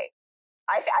 Right.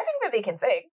 I think that they can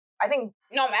sing. I think.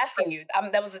 No, I'm asking you.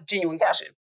 That was a genuine question.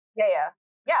 Yeah.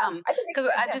 Because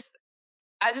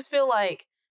I just feel like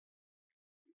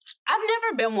I've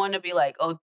never been one to be like,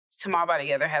 oh, Tomorrow by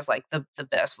Together has like the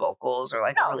best vocals or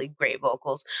like really great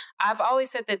vocals. I've always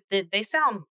said that they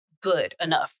sound good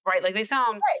enough, right? Like they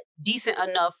sound decent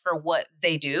enough for what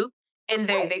they do. And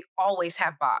they always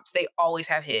have bops. They always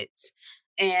have hits.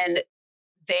 And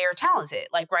they are talented.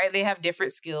 Like, right? They have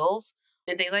different skills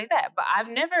and things like that. But I've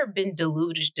never been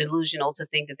delusional to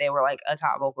think that they were like a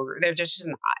top vocal group. They're just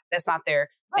not. That's not their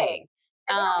thing.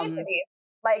 And they don't need to be.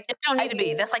 Like, they don't need to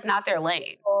be. That's like not their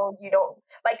lane. You don't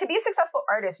like to be a successful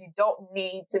artist. You don't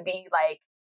need to be like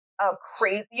a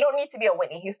crazy. You don't need to be a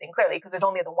Whitney Houston, clearly, because there's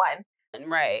only the one.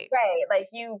 Right. Like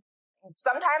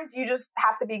sometimes you just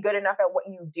have to be good enough at what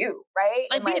you do, right?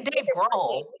 Like, be a Dave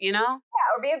Grohl, you know?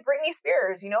 Yeah, or be a Britney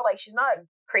Spears, you know? Like, she's not a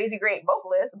crazy great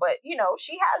vocalist, but, you know,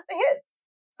 she has the hits.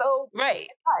 So, right.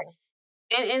 It's fine.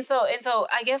 And so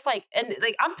I guess like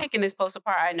I'm picking this post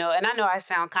apart, I know I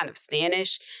sound kind of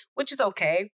Stanish, which is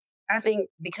okay. I think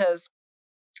because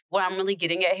what I'm really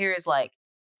getting at here is like,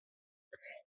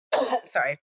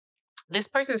 sorry, this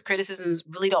person's criticisms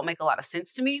really don't make a lot of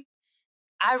sense to me.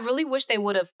 I really wish they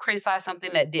would have criticized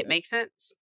something that did make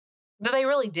sense, but they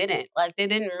really didn't. Like, they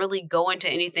didn't really go into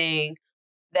anything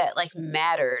that like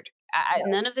mattered.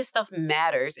 None of this stuff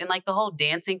matters. And like the whole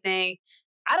dancing thing,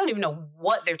 I don't even know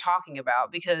what they're talking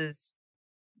about because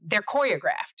they're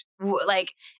choreographed.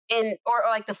 Like, or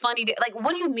like the funny, like,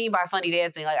 what do you mean by funny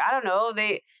dancing? Like, I don't know.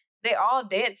 They all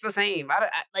dance the same.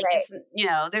 It's, you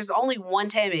know, there's only one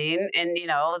Taemin and, you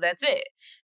know, that's it.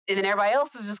 And then everybody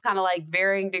else is just kind of like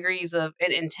varying degrees of,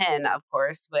 in 10, of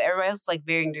course, but everybody else is like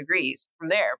varying degrees from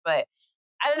there. But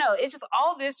I don't know. It just,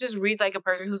 all this just reads like a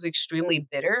person who's extremely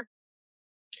bitter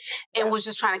and was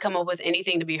just trying to come up with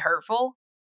anything to be hurtful.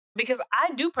 Because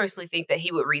I do personally think that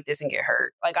he would read this and get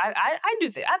hurt. Like, I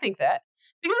think that.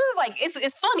 Because this is like,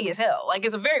 it's funny as hell. Like,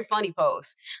 it's a very funny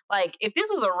post. Like, if this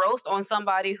was a roast on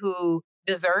somebody who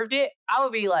deserved it, I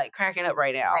would be like cracking up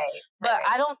right now. But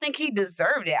I don't think he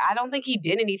deserved it. I don't think he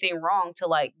did anything wrong to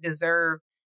like deserve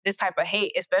this type of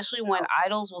hate, especially when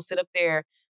idols will sit up there.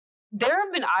 There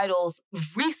have been idols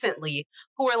recently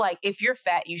who are like, if you're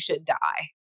fat, you should die.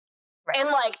 Right. And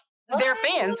like, their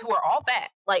fans who are all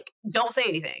fat, like, don't say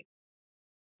anything.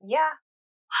 Yeah.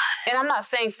 And I'm not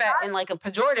saying fat in like a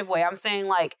pejorative way. I'm saying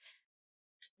like,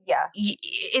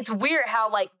 it's weird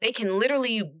how like they can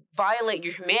literally violate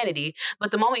your humanity,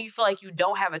 but the moment you feel like you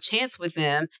don't have a chance with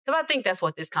them, because I think that's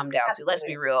what this comes down to. Let's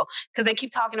be real, because they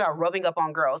keep talking about rubbing up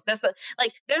on girls. That's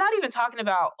they're not even talking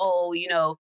about, oh, you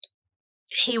know,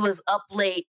 he was up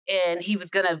late and he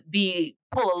was gonna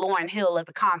pull a Lauryn Hill at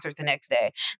the concert the next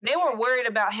day. They were worried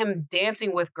about him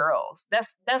dancing with girls.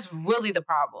 That's really the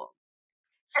problem.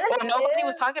 Or nobody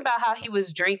was talking about how he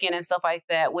was drinking and stuff like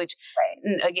that, which,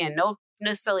 again, no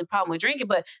necessarily problem with drinking,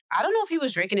 but I don't know if he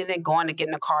was drinking and then going to get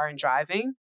in a car and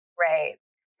driving. Right.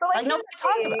 So like nobody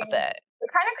talked about that.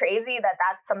 It's kind of crazy that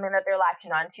that's something that they're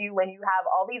latching onto when you have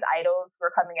all these idols who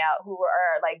are coming out who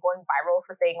are like going viral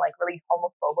for saying like really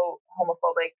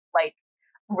homophobic, like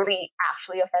really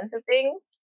actually offensive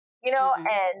things, you know,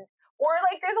 and or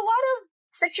like there's a lot of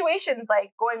situations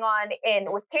like going on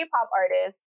with K-pop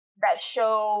artists that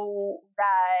show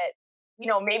that, you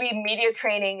know, maybe media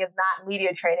training is not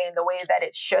media training the way that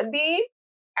it should be.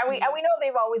 And we know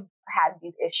they've always had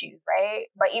these issues, right?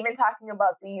 But even talking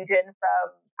about the Yujin from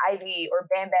Ivy or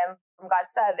Bam Bam from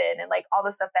GOT7 and like all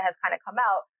the stuff that has kind of come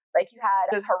out, like you had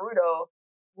Haruto,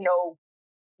 you know,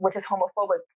 with his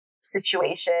homophobic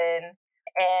situation.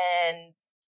 And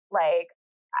like,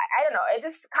 I don't know, it's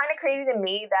just kind of crazy to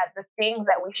me that the things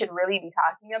that we should really be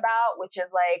talking about, which is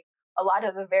like a lot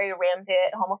of the very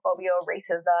rampant homophobia,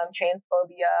 racism,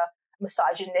 transphobia,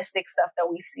 misogynistic stuff that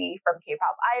we see from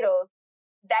K-pop idols,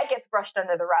 that gets brushed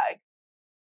under the rug.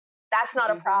 That's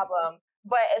not a problem.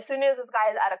 But as soon as this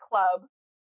guy is at a club,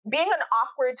 being an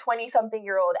awkward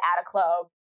 20-something-year-old at a club,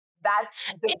 that's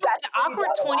an awkward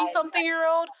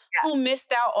 20-something-year-old who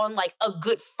missed out on like a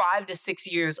good 5 to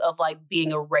 6 years of like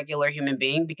being a regular human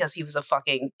being because he was a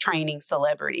fucking training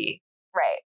celebrity.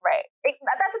 Right.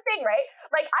 That's the thing, right?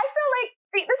 Like, I feel like,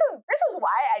 see, this is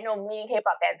why I know me and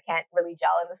K-pop fans can't really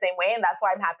gel in the same way, and that's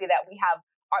why I'm happy that we have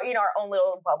our, you know, our own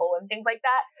little bubble and things like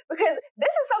that. Because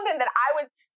this is something that I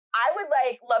would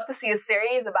like love to see a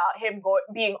series about him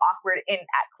being awkward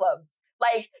at clubs.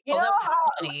 Like, you know how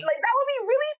funny. Like that would be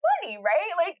really funny,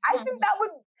 right? Like I think that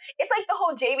would. It's like the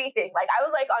whole JB thing. Like I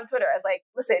was like on Twitter, I was like,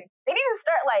 listen, they need to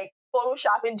start like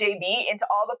photoshopping JB into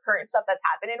all the current stuff that's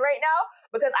happening right now,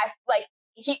 because I like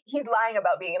he's lying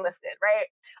about being enlisted, right?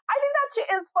 I think that shit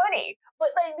is funny. But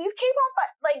like these K-pop,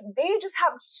 like they're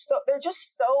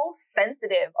just so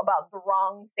sensitive about the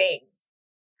wrong things.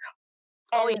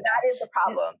 And that is the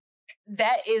problem.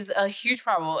 That is a huge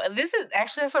problem. And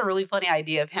that's a really funny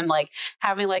idea of him like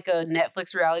having like a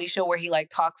Netflix reality show where he like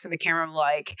talks to the camera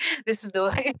like, this is the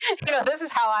way, this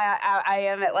is how I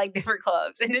am at like different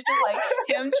clubs. And it's just like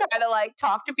him trying to like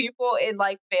talk to people and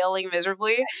like failing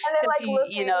miserably because he,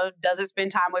 doesn't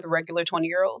spend time with regular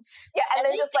 20-year-olds. Yeah, and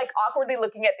then just like awkwardly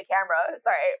looking at the camera.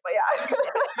 Sorry, but yeah.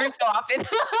 Every so often.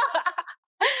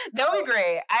 That would be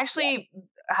great. Actually,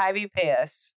 Hybe, pay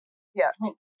us. Yeah.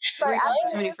 Sorry,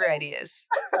 too many free ideas.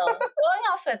 Going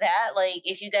off of that, like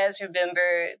if you guys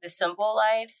remember The Simple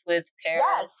Life with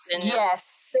Paris,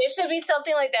 yes, there should be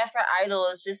something like that for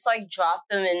idols. Just like drop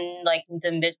them in like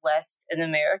the Midwest in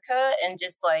America, and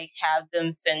just like have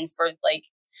them fend for like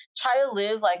try to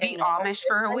live like be Amish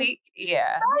for a week.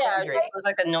 Yeah,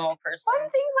 like a normal person. Fun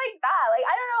things like that. Like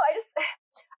I don't know.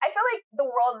 I feel like the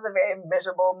world is a very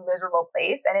miserable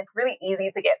place, and it's really easy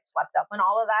to get swept up in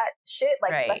all of that shit,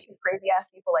 like especially crazy ass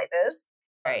people like this.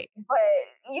 Right. But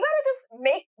you gotta just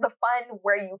make the fun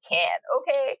where you can,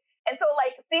 okay? And so,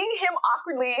 like, seeing him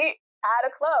awkwardly at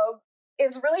a club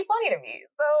is really funny to me.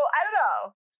 So I don't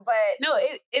know, but no,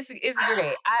 it's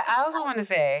great. I also want to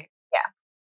say,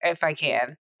 if I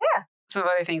can, some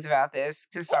other things about this.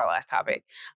 This is our last topic.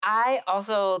 I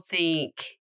also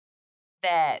think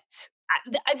that.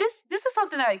 This is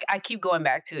something that I keep going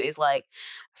back to is like,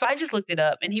 so I just looked it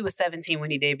up and he was 17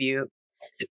 when he debuted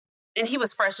and he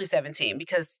was freshly 17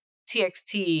 because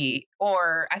TXT,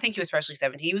 or I think he was freshly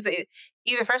 17. He was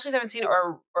either freshly 17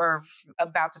 or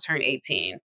about to turn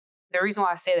 18. The reason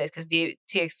why I say that is because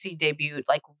TXT debuted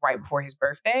like right before his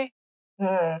birthday.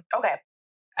 Okay.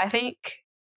 I think,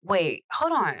 wait,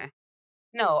 hold on.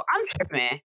 No, I'm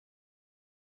tripping.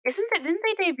 Didn't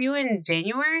they debut in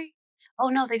January? Oh,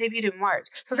 no, they debuted in March.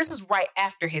 So this was right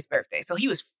after his birthday. So he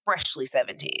was freshly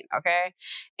 17, okay?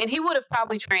 And he would have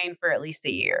probably trained for at least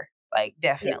a year, like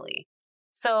definitely. Yeah.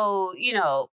 So,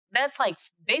 that's like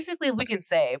basically we can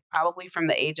say probably from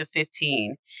the age of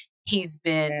 15, he's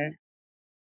been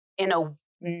in a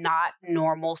not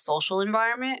normal social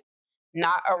environment,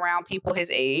 not around people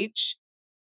his age.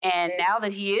 And now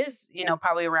that he is,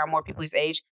 probably around more people his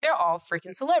age, they're all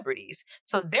freaking celebrities.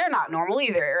 So they're not normal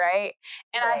either, right?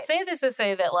 And I say this to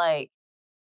say that, like,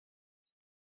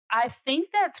 I think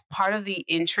that's part of the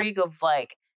intrigue of,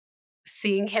 like,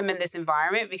 seeing him in this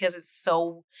environment because it's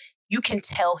so, you can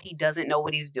tell he doesn't know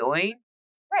what he's doing.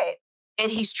 Right.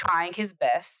 And he's trying his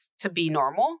best to be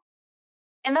normal.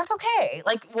 And that's okay.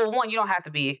 Like, well, one, you don't have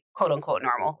to be quote unquote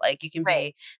normal. Like, you can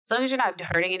be, as long as you're not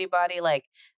hurting anybody. Like,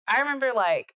 I remember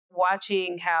like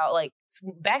watching how like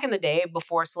back in the day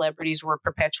before celebrities were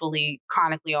perpetually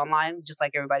chronically online, just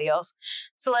like everybody else,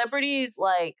 celebrities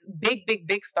like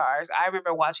big stars. I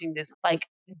remember watching this like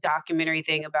documentary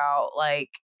thing about like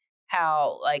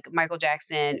how like Michael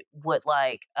Jackson would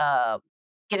like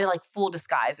get in like full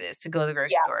disguises to go to the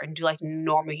grocery store and do like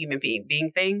normal human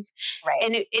being things.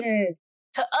 Right. And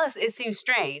to us, it seems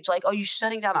strange. Like, oh, you're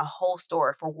shutting down a whole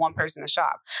store for one person to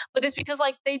shop. But it's because,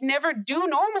 like, they never do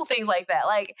normal things like that.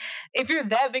 Like, if you're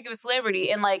that big of a celebrity,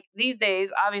 and, like, these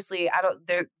days, obviously,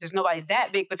 there's nobody that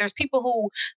big, but there's people who,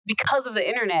 because of the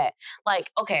internet,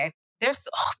 like, okay, this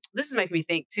is making me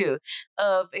think, too,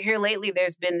 of here lately,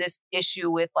 there's been this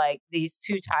issue with, like, these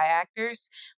two Thai actors.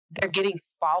 They're getting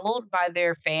followed by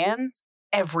their fans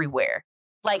everywhere.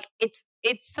 Like, it's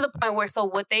to the point where, so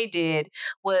what they did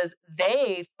was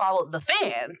they followed the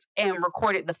fans and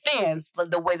recorded the fans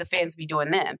the way the fans be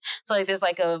doing them. So like there's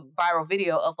like a viral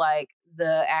video of like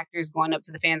the actors going up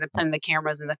to the fans and putting the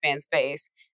cameras in the fans'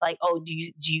 face. Like, oh, do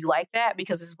you like that?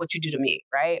 Because this is what you do to me,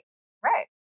 right? Right.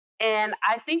 And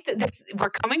I think that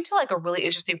we're coming to like a really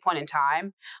interesting point in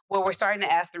time where we're starting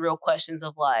to ask the real questions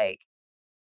of like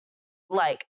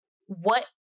what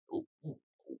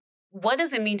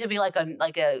does it mean to be like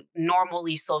a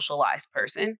normally socialized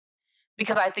person?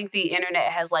 Because I think the internet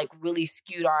has like really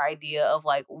skewed our idea of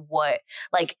like what,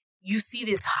 like you see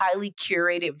this highly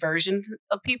curated version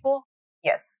of people.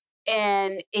 Yes.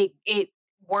 And it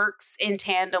works in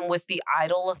tandem with the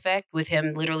idol effect, with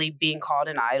him literally being called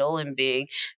an idol and being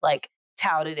like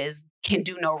touted as can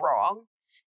do no wrong.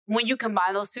 When you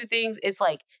combine those two things, it's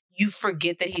like you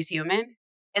forget that he's human.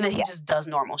 And then he just does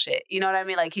normal shit. You know what I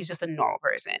mean? Like, he's just a normal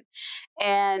person.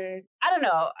 And I don't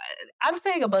know. I'm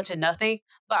saying a bunch of nothing,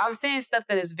 but I'm saying stuff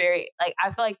that is very, like,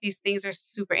 I feel like these things are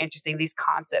super interesting. These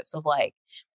concepts of, like,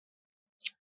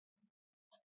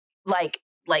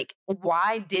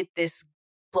 why did this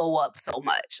blow up so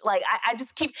much. Like I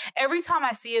just keep, every time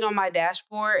I see it on my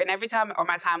dashboard and every time, or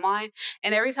my timeline,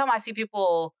 and every time I see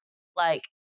people like,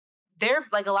 they're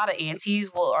like, a lot of aunties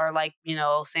are like, you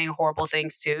know, saying horrible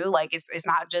things too. Like it's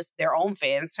not just their own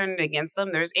fans turning against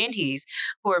them. There's aunties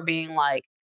who are being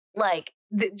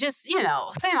just, you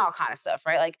know, saying all kind of stuff,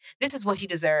 right? Like, this is what he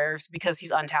deserves because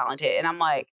he's untalented. And I'm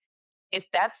like, if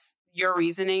that's your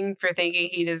reasoning for thinking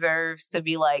he deserves to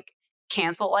be like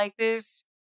canceled like this,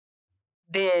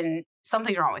 then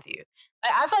something's wrong with you.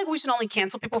 I feel like we should only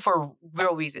cancel people for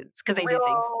real reasons because they did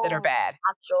things that are bad.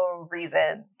 Actual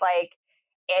reasons. Like,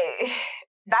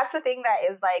 that's the thing that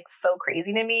is like so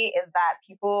crazy to me, is that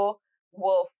people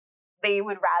they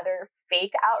would rather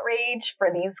fake outrage for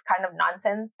these kind of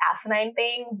nonsense, asinine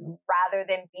things rather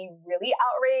than be really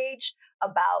outraged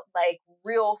about like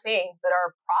real things that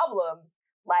are problems,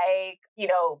 like, you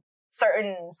know,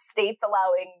 certain states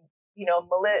allowing, you know,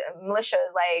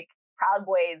 militias like Proud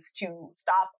Boys to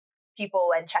stop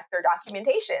people and check their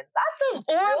documentation.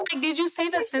 Like, did you see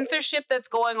the censorship that's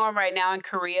going on right now in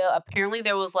Korea? Apparently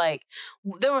there was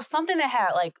something that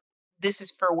had like, this is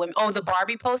for women. Oh, the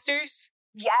Barbie posters.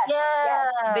 Yes.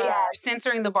 They are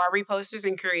censoring the Barbie posters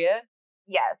in Korea.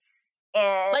 Yes.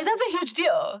 And like, that's a huge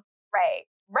deal.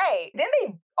 Right. Then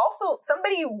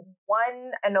somebody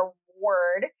won an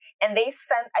award, and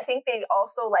I think they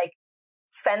also like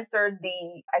censored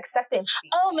the acceptance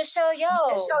speech. Oh, Michelle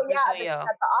Yeoh. Michelle Yeoh.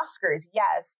 At the Oscars,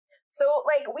 yes. So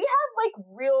like, we have like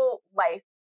real life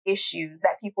issues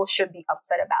that people should be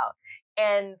upset about.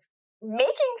 And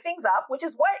making things up, which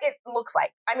is what it looks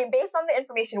like. I mean, based on the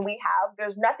information we have,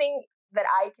 there's nothing that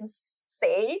I can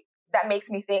say that makes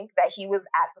me think that he was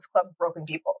at this club groping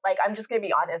people. Like, I'm just going to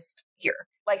be honest here.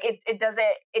 Like, it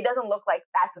doesn't look like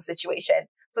that's a situation.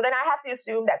 So then I have to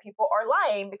assume that people are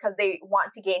lying because they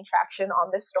want to gain traction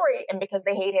on this story, and because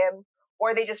they hate him,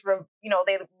 or they just,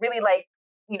 they really like,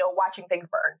 watching things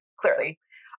burn, clearly.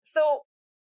 So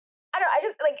I don't know. I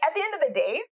just, like, at the end of the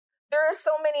day, there are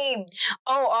so many.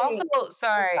 Oh, also,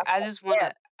 sorry. I just want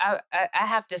to, I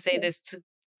have to say this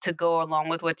to go along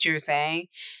with what you're saying.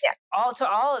 Yeah.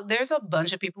 There's a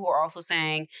bunch of people who are also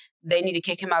saying they need to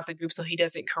kick him out of the group so he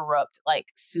doesn't corrupt like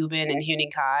Subin and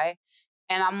Hyunin Kai.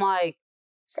 And I'm like,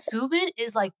 Subin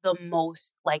is like the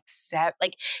most like sad,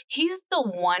 like he's the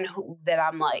one that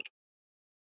I'm like,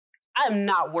 I'm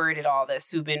not worried at all that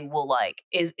Subin will like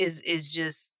is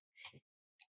just,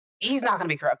 he's not going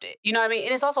to be corrupted. You know what I mean?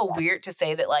 And it's also weird to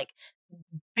say that like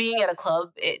being at a club,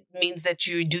 it means that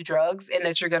you do drugs and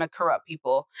that you're going to corrupt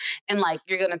people. And like,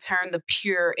 you're going to turn the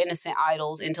pure innocent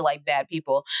idols into like bad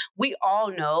people. We all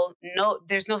know,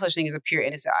 there's no such thing as a pure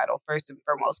innocent idol, first and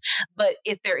foremost. But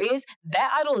if there is,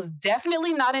 that idol is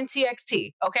definitely not in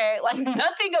TXT. Okay. Like,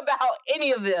 nothing about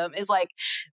any of them is like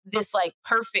this like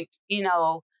perfect,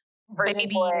 Virgin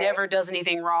baby boy. Never does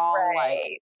anything wrong.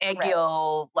 Right. Like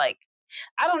Aegyo, like,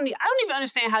 I don't even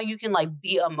understand how you can like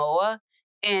be a MOA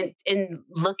and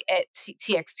look at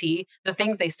TXT, the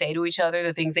things they say to each other,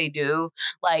 the things they do,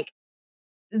 like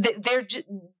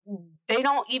they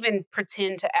don't even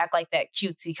pretend to act like that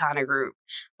cutesy kind of group.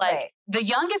 Like the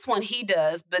youngest one, he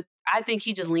does, but I think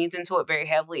he just leans into it very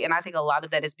heavily, and I think a lot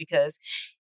of that is because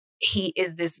he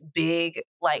is this big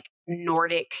like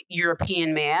Nordic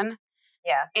European man.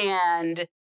 Yeah, and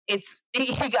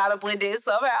he gotta blend in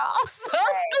somehow. So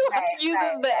he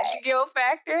uses the Aegyo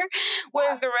factor,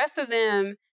 whereas the rest of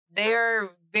them, they're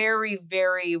very,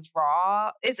 very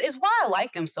raw. It's why I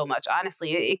like them so much, honestly.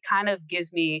 It kind of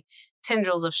gives me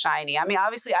tendrils of SHINee. I mean,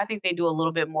 obviously, I think they do a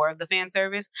little bit more of the fan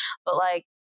service, but like,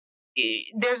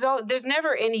 there's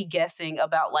never any guessing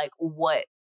about like what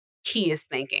he is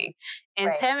thinking.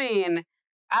 And Taemin,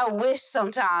 I wish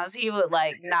sometimes he would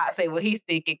like not say what he's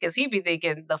thinking, because he'd be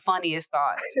thinking the funniest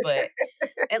thoughts. But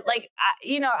and like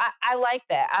I like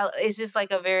that. It's just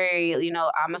like a very,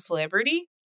 I'm a celebrity,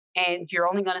 and you're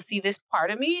only gonna see this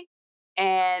part of me,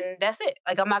 and that's it.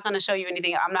 Like, I'm not gonna show you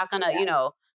anything. I'm not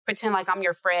gonna pretend like I'm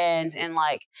your friend and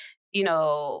like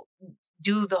do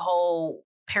the whole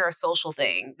parasocial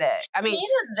thing. That I mean,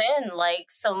 even then, like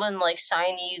someone like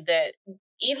SHINee that,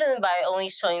 even by only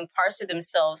showing parts of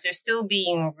themselves, they're still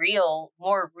being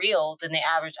more real than the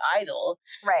average idol.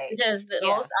 Right. Because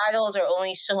most idols are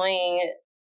only showing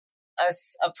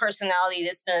us a personality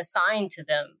that's been assigned to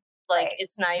them. Like,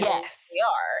 it's not even who they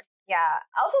are. Yeah.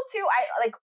 Also, too, I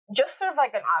like, just sort of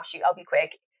like an offshoot, I'll be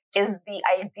quick, is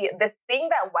the thing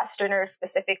that Westerners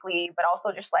specifically, but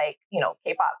also just like,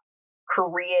 K-pop,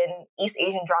 Korean, East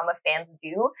Asian drama fans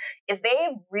do, is they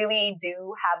really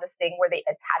do have this thing where they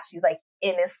attach these like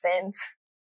innocent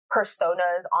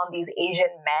personas on these Asian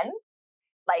men.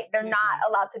 Like, they're not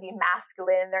allowed to be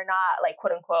masculine. They're not, like,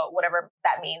 quote unquote, whatever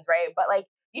that means, right? But, like,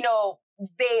 you know,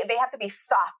 they have to be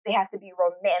soft. They have to be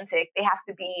romantic. They have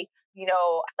to be, you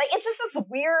know, like, it's just this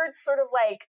weird sort of,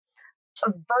 like,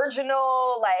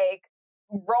 virginal, like,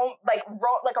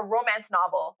 like a romance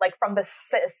novel, like from the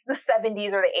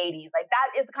 70s or the 80s. Like,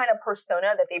 that is the kind of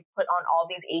persona that they put on all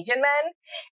these Asian men.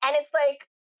 And it's like,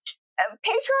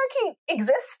 patriarchy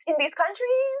exists in these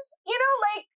countries, you know,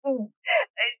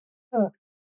 like,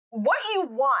 what you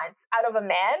want out of a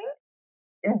man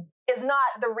is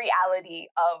not the reality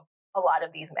of a lot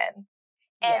of these men.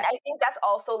 And I think that's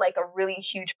also like a really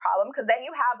huge problem, because then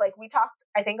you have, like, we talked,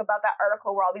 I think, about that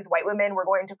article where all these white women were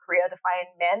going to Korea to find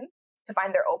men, to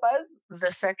find their oppas.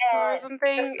 The sex tourism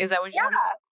thing? Is that what you're talking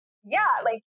about? Yeah,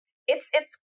 like, it's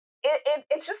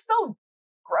just so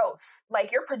gross.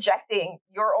 Like, you're projecting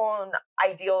your own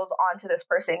ideals onto this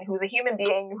person who's a human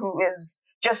being who is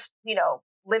just, you know,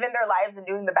 living their lives and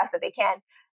doing the best that they can.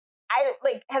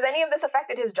 Has any of this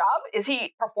affected his job? Is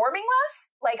he performing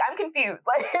less? Like, I'm confused.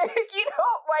 Like, you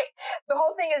know, like, the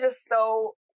whole thing is just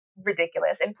so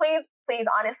ridiculous. And please,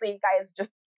 honestly, guys,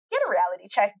 just get a reality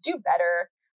check, do better.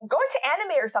 Go into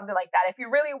anime or something like that if you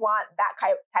really want that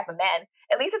type of man.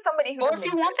 At least it's somebody who... Or if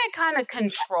you want that kind of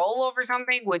control over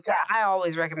something, which I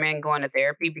always recommend going to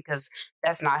therapy because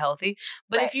that's not healthy.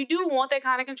 But if you do want that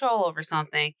kind of control over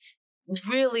something,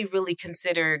 really, really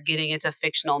consider getting into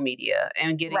fictional media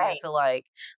and getting into like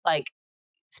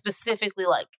specifically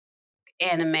like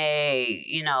anime,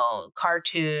 you know,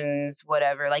 cartoons,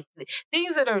 whatever, like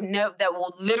things that are that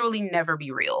will literally never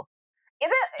be real.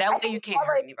 Is it that way you can't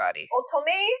hurt anybody?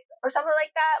 Otome or something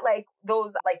like that, like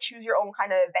those like choose your own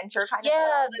kind of adventure kind of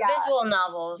stuff. The visual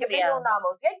novels. Visual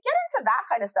novels. Get into that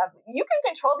kind of stuff. You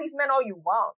can control these men all you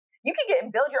want. You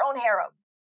can build your own harem.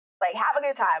 Like, have a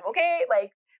good time, okay?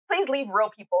 Like, please leave real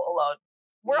people alone.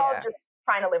 We're all just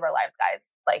trying to live our lives,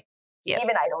 guys. Like,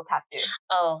 even idols have to.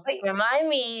 Oh, remind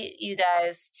me, you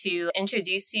guys, to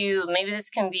introduce you. Maybe this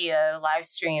can be a live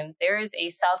stream. There is a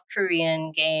South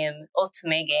Korean game,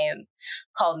 ultimate game,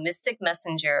 called Mystic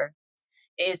Messenger.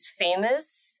 It is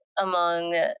famous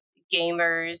among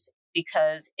gamers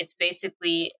because it's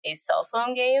basically a cell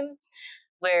phone game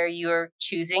where you're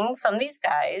choosing from these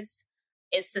guys.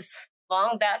 It's this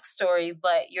long backstory,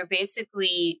 but you're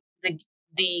basically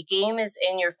the game is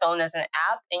in your phone as an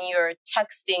app, and you're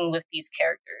texting with these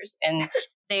characters, and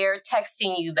they're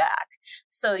texting you back.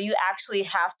 So you actually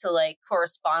have to like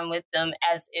correspond with them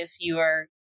as if you are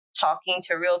talking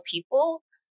to real people,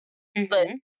 but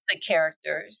the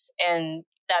characters, and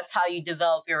that's how you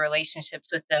develop your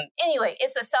relationships with them. Anyway,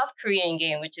 it's a South Korean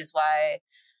game, which is why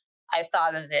I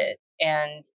thought of it.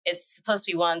 And it's supposed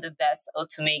to be one of the best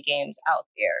ultimate games out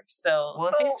there. So,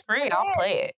 well, if it's free, I'll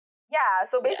play it. Yeah,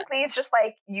 so basically it's just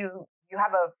like you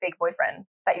have a fake boyfriend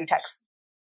that you text.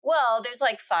 Well, there's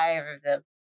like 5 of them.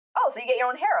 Oh, so you get your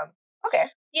own harem.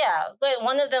 Okay. Yeah, but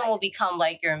one of them will become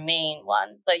like your main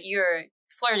one, but you're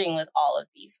flirting with all of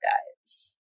these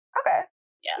guys. Okay.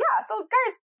 Yeah. Yeah, so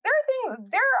guys,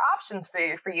 there are options for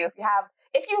you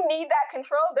if you need that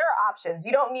control, there are options.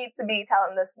 You don't need to be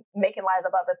making lies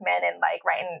about this man and like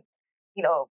writing, you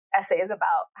know, essays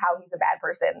about how he's a bad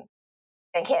person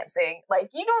and can't sing. Like,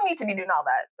 you don't need to be doing all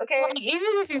that, okay? Like, even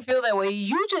if you feel that way,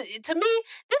 to me,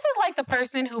 this is like the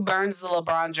person who burns the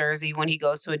LeBron jersey when he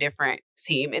goes to a different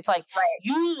team. It's like,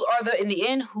 you are in the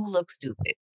end, who looks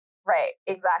stupid. Right,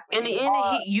 exactly. In the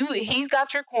end, he's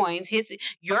got your coins,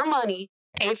 your money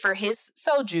paid for his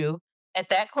soju at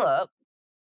that club.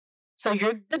 So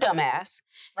you're the dumbass.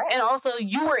 Right. And also,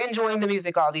 you were enjoying the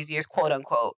music all these years, quote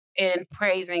unquote, and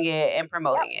praising it and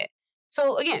promoting it.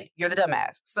 So again, you're the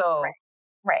dumbass. So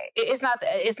right. It's not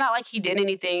like he did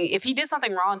anything. If he did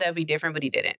something wrong, that'd be different, but he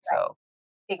didn't. Right. So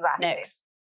exactly. Next.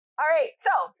 All right.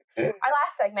 So our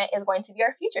last segment is going to be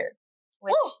our future.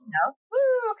 Which,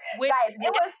 which guys, it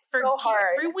was so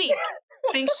hard. Every week,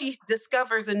 thinks she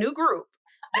discovers a new group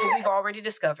that we've already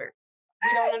discovered. We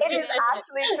don't understand. It is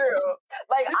actually true.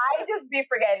 Like, I just be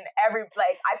forgetting I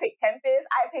picked Tempest,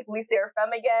 I picked Lycée Femme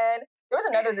again. There was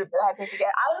another group that I picked again.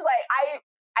 I was like,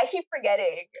 I keep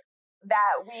forgetting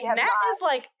that we have Nat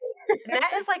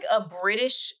is like a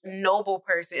British noble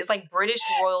person. It's like British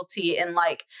royalty in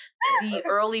like the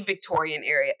early Victorian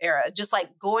era. Just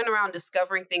like going around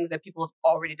discovering things that people have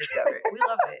already discovered. We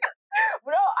love it.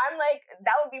 No, I'm like,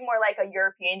 that would be more like a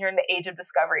European during the Age of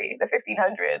Discovery, the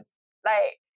 1500s.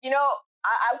 Like, you know,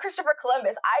 I'm Christopher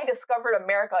Columbus. I discovered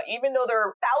America, even though there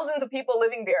were thousands of people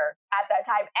living there at that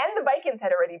time, and the Vikings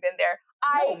had already been there.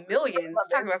 Millions.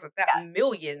 Talking about that,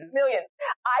 millions. Millions.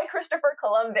 I, Christopher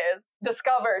Columbus,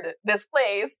 discovered this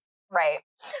place Right.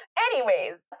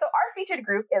 Anyways, so our featured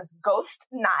group is Ghost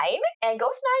 9, and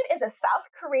Ghost 9 is a South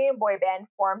Korean boy band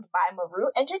formed by Maru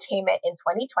Entertainment in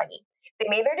 2020. They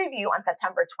made their debut on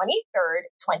September 23rd,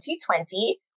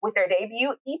 2020, with their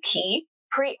debut EP,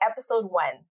 Pre-Episode 1,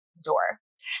 Door.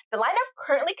 The lineup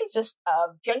currently consists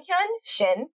of Junghyun,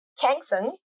 Shin,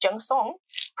 Kangseung, Jungsong,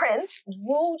 Prince,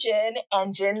 Woojin,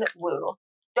 and Jin Woo.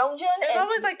 Dongjun. There's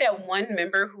always like that one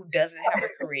member who doesn't have a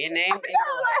Korean name, and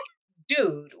you're like,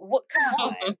 dude, what? Come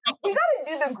on. You gotta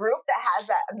do the group that has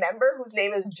that member whose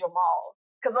name is Jamal.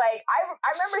 Because, like, I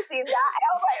remember seeing that, and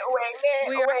I was like,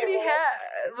 we already have.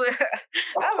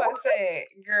 I was about to say,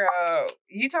 girl,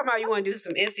 you talking about you want to do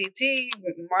some NCT,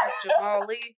 Mark Jamal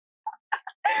Lee?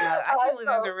 No, I can't believe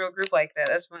there's a real group like that.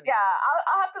 That's funny. Yeah,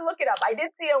 I'll have to look it up. I did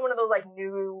see it on one of those, like,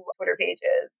 new Twitter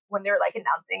pages when they were, like,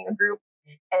 announcing a group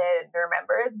and their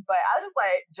members, but I was just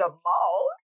like, Jamal?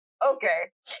 Okay.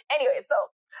 Anyway, so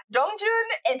Dongjun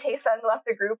and Taesung left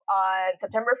the group on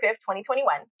September 5th, 2021.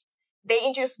 They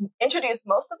introduced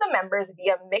most of the members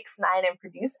via Mix 9 and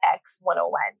Produce X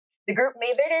 101. The group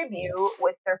made their debut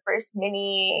with their first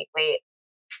mini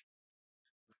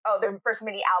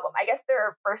album. I guess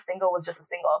their first single was just a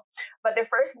single, but their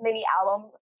first mini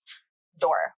album,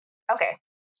 Door. Okay.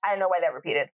 I don't know why that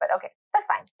repeated, but okay, that's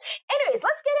fine. Anyways,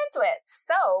 let's get into it.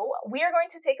 So we are going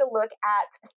to take a look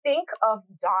at Think of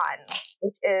Dawn,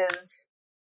 which is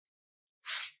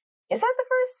that the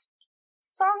first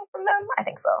song from them? I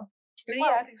think so.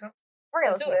 Yeah, I think so. We're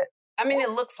going to listen to it. I mean,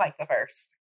 it looks like the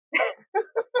first.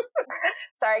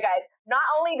 Sorry, guys. Not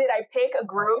only did I pick a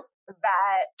group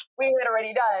that we had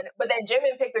already done, but then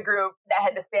Jimin picked a group that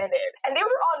had disbanded. And they were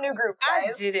all new groups, guys.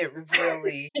 I didn't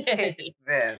really pick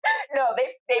them. No,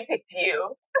 they picked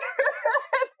you.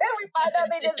 Then we found out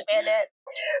they disbanded.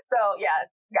 So, yeah,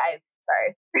 guys,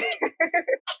 sorry.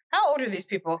 How old are these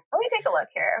people? Let me take a look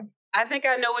here. I think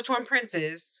I know which one Prince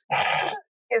is.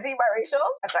 Is he biracial?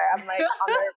 I'm sorry, I'm like on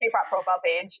their K-pop profile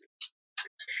page.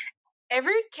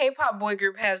 Every K-pop boy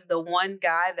group has the one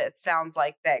guy that sounds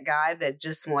like that guy that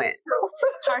just went.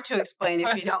 It's hard to explain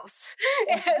if you don't.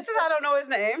 Since I don't know his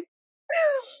name.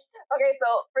 Okay,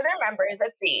 so for their members,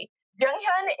 let's see.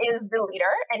 Junghyun is the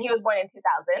leader, and he was born in 2000.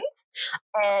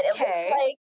 And it looks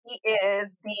like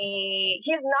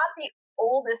he's not the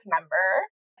oldest member.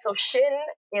 So Shin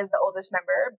is the oldest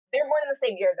member. They're born in the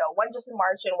same year, though. One just in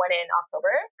March and one in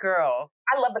October. Girl.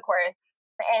 I love the chorus.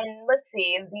 And let's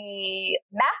see, the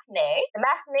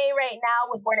Matinee right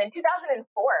now was born in 2004.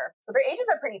 So their ages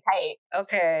are pretty tight.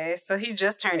 Okay, so he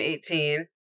just turned 18.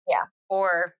 Yeah.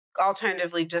 Or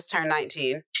alternatively, just turned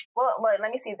 19. Well, let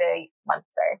me see the month,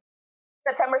 sorry.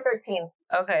 September 13th.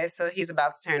 Okay, so he's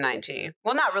about to turn 19.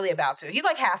 Well, not really about to. He's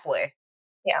like halfway.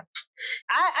 Yeah.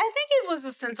 I think it was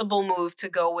a sensible move to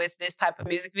go with this type of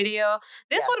music video.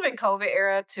 This would have been COVID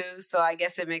era too, so I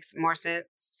guess it makes more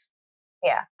sense.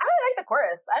 Yeah. I really like the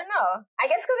chorus. I don't know. I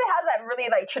guess because it has that really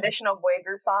like traditional boy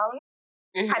group song.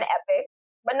 Kind of epic.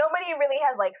 But nobody really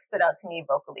has like stood out to me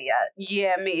vocally yet.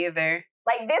 Yeah, me either.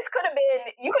 Like this could have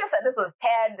been, you could have said this was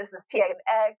Ted, this is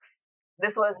TNX,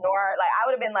 this was Nora. Like I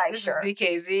would have been like, this sure. Is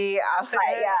DKZ.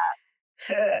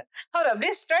 Yeah. Hold up,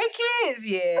 this Stray Kids?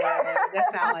 Yeah, that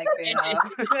sound like them.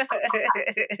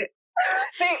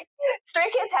 See, Stray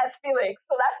Kids has Felix,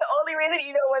 so that's the only reason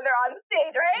you know when they're on the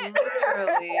stage, right?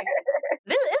 Literally.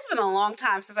 It's been a long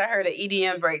time since I heard an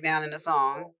EDM breakdown in a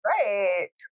song. Right.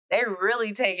 They're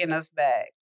really taking us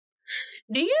back.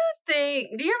 Do you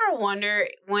ever wonder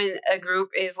when a group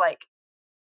is like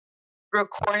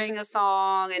recording a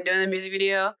song and doing the music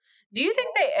video, do you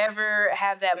think they ever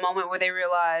have that moment where they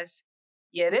realize,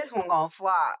 yeah, this one gonna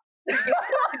flop?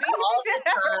 All the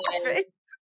time.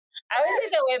 I always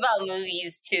think that way about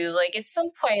movies too. Like at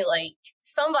some point, like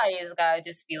somebody's gotta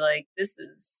just be like, this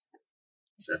is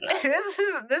not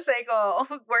this ain't gonna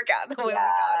work out the way we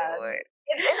thought it would.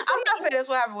 I'm not saying that's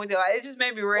what happened with you. It just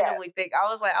made me randomly think. I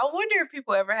was like, I wonder if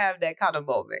people ever have that kind of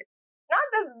moment. Not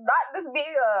this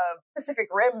being a Pacific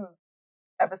Rim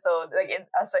episode, like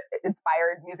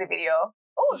inspired music video.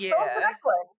 Oh, so it's the next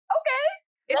one. Okay.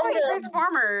 It's like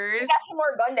Transformers. It's actually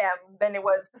more Gundam than it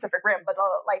was Pacific Rim, but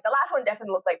like the last one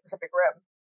definitely looked like Pacific Rim.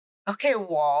 Okay,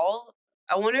 Wall.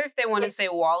 I wonder if they want to say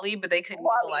Wall-E, but they couldn't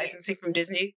get the licensing from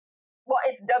Disney. Well,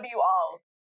 it's W-All.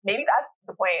 Maybe that's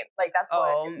the point. Like that's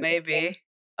what. Maybe.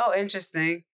 Oh,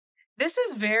 interesting. This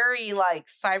is very like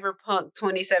Cyberpunk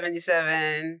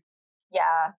 2077.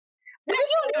 Yeah. You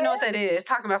don't even know what that is.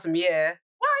 Talking about some No, I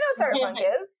know what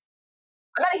Cyberpunk is.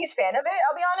 I'm not a huge fan of it,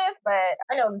 I'll be honest, but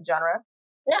I know the genre.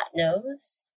 Not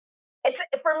knows. It's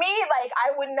for me, like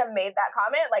I wouldn't have made that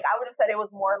comment. Like I would have said it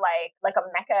was more like a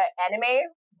mecha anime,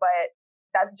 but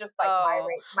That's just like Well,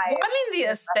 my. I mean, the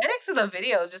aesthetics of the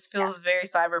video just feels very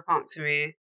cyberpunk to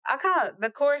me.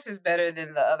 The chorus is better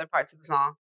than the other parts of the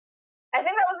song. I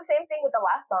think that was the same thing with the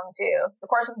last song too. The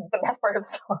chorus is the best part of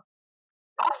the song.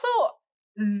 Also,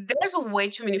 there's way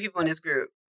too many people in this group.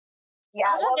 Yeah,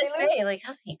 I was about to say, like,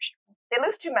 how many people? They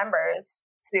lose 2 members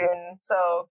soon,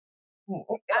 so.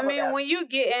 I mean, when you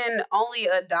get in only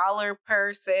 $1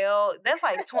 per sale, that's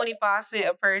like 25 cents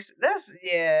a person. That's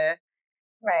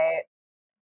right.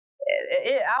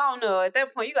 I don't know. At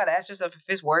that point, you got to ask yourself if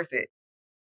it's worth it.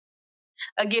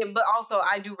 Again, but also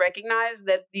I do recognize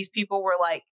that these people were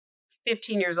like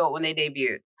 15 years old when they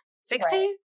debuted. 16?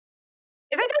 Right.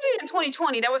 If they debuted in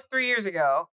 2020, that was 3 years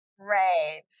ago.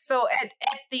 Right. So at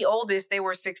the oldest, they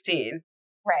were 16.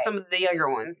 Right. Some of the younger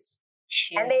ones.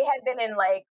 And they had been in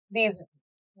like these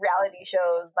reality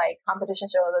shows, like competition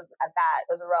shows at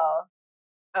that as well.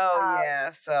 Oh, yeah.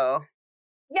 So.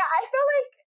 Yeah, I feel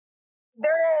like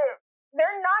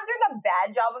they're not doing a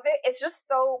bad job of it. It's just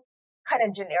so kind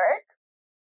of generic.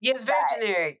 Yeah, it's very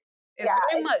generic. It's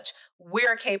very much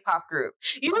we're a K-pop group.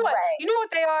 You know what? Right. You know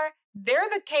what they are? They're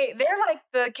like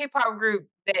the K-pop group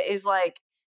that is like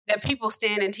that people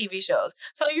stand in TV shows.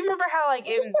 So you remember how like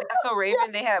in That's So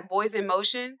Raven they had Boys in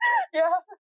Motion? Yeah.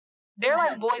 They're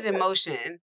like Boys in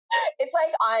Motion. It's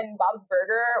like on Bob's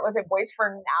Burger, was it Boys for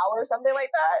Now or something like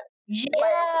that?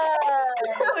 Yes.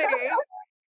 Exactly.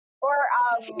 Or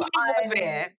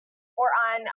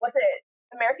on what's it?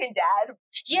 American Dad.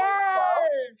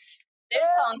 Yes. Their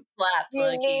song slapped.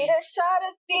 You need a shot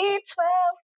of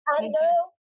B12. I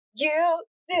know you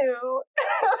do.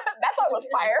 That song was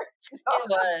fire. It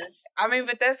was. I mean,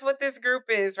 but that's what this group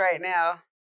is right now.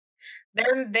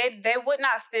 They would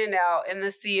not stand out in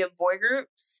the sea of boy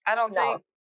groups, I don't think.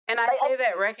 And I say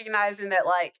that recognizing that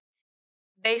like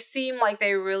they seem like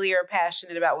they really are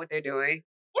passionate about what they're doing.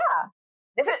 Yeah.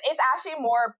 It's actually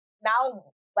more now,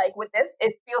 like with this,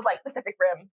 it feels like Pacific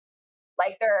Rim.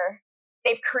 Like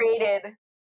they've created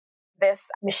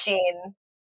this machine.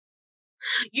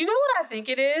 You know what I think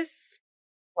it is?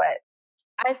 What?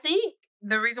 I think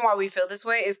the reason why we feel this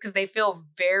way is because they feel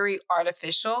very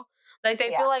artificial. Like they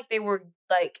feel like they were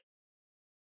like,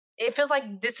 it feels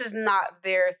like this is not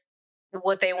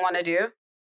what they want to do.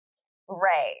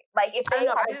 Right. Like if they had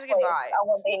I just get vibes. On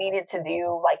what they needed to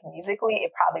do, like musically,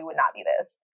 it probably would not be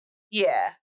this.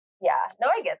 Yeah. Yeah. No,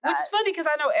 I get that. Which is funny because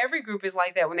I know every group is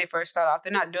like that when they first start off.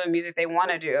 They're not doing music they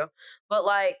want to do. But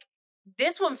like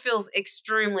this one feels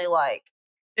extremely like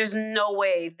there's no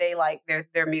way they like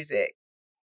their music.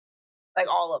 Like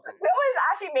all of them. They always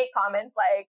actually make comments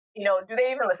like, you know, do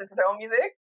they even listen to their own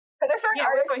music? Because there's certain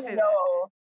artists who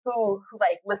know who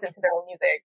like listen to their own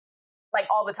music like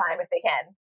all the time if they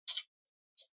can.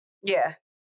 Yeah.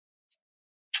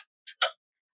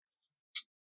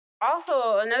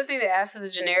 Also, another thing that adds to the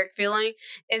generic feeling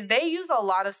is they use a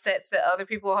lot of sets that other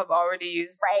people have already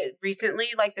used recently,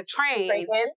 like the train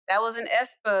that was in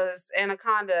aespa's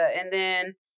Anaconda, and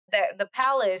then the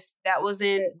palace that was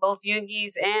in both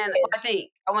Yoongi's and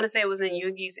I want to say it was in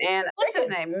Yoongi's and what's his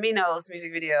name? Mino's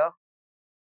music video.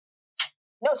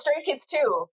 No, Stray Kids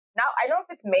too. Now I don't know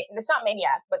if it's not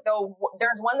Maniac, but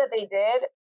there's one that they did.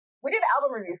 We did an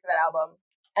album review for that album,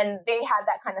 and they had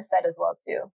that kind of set as well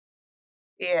too.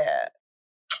 Yeah.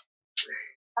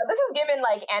 This is given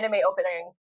like anime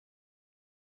opening.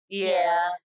 Yeah.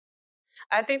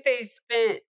 I think they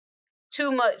spent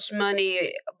too much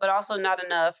money, but also not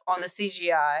enough on the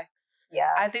CGI.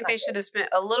 Yeah. I think they should have spent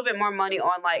a little bit more money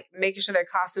on like making sure their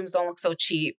costumes don't look so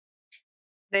cheap.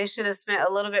 They should have spent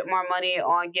a little bit more money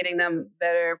on getting them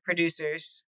better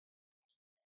producers.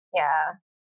 Yeah.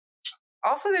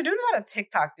 Also, they're doing a lot of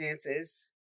TikTok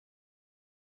dances.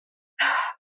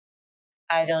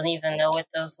 I don't even know what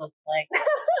those look like.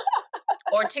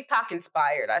 Or TikTok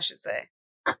inspired, I should say.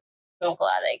 I'm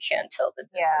glad I can't tell the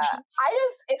difference. Yeah.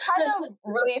 It's kind of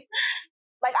really,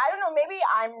 like, I don't know, maybe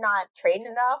I'm not trained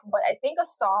enough, but I think a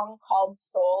song called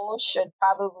Soul should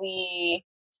probably,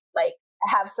 like,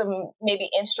 have some maybe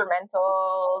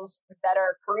instrumentals that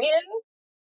are Korean.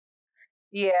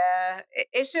 Yeah.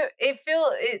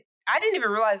 I didn't even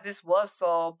realize this was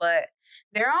Seoul, but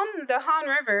they're on the Han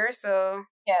River, so.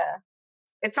 Yeah.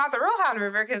 It's not the real Han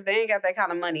River because they ain't got that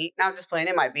kind of money. No, I'm just playing.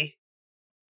 It might be.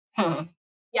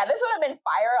 Yeah, this would have been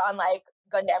fire on like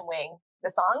Gundam Wing,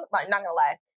 the song. Like, not gonna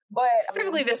lie, but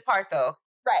specifically this part though.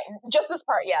 Right, just this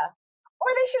part, yeah. Or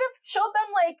they should have showed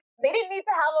them like they didn't need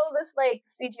to have all this like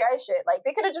CGI shit. Like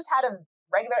they could have just had a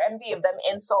regular MV of them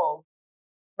in Seoul,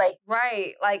 like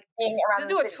like just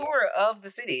do a tour of the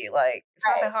city. Like it's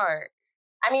not that hard.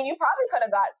 I mean, you probably could have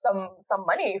got some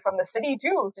money from the city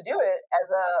too to do it as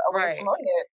a way of promoting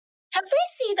it. Have we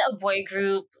seen a boy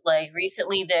group like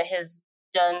recently that has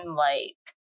done like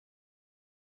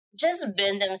just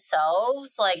been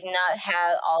themselves, like not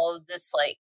had all of this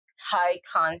like high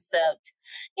concept,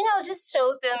 just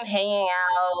showed them hanging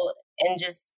out and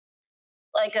just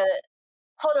like a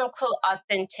quote unquote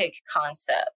authentic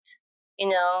concept,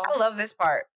 I love this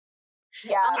part.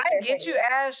 Yeah, I get you,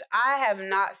 Ash. I have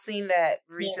not seen that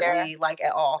recently, like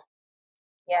at all.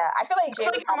 Yeah, I feel like I feel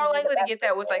like you're more likely to get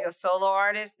that with like a solo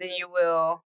artist than you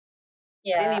will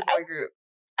any boy group.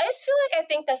 I just feel like I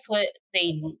think that's what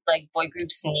they like boy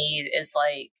groups need is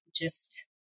like just.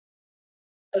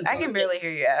 I can barely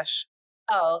hear you, Ash.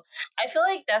 Oh, I feel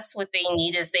like that's what they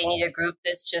need is they need a group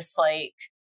that's just like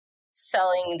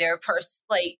selling their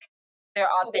their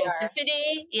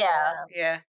authenticity. Yeah.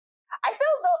 Yeah. I feel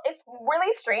though it's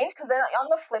really strange because then on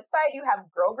the flip side you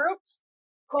have girl groups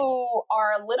who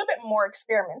are a little bit more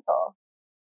experimental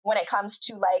when it comes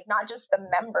to like not just the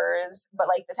members but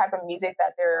like the type of music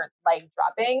that they're like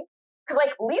dropping. Because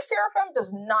like Lee Seraphim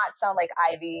does not sound like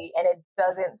Ivy, and it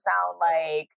doesn't sound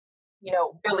like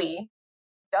Billy.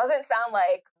 Doesn't sound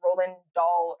like Roland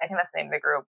Dahl. I think that's the name of the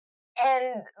group.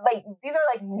 And like these are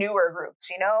like newer groups,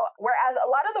 whereas a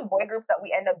lot of the boy groups that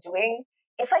we end up doing,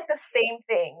 it's like the same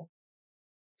thing.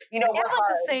 They have like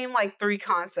the same like 3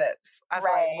 concepts. I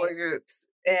feel like boy groups,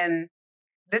 and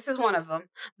this is one of them.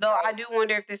 Though I do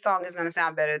wonder if this song is going to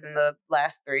sound better than the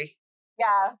last 3.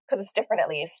 Yeah, because it's different at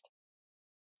least.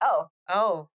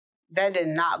 Oh, that did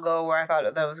not go where I thought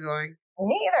that was going.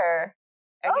 Me either.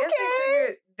 I guess they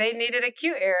figured they needed a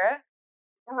cute era.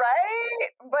 Right?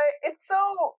 But it's so,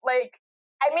 like,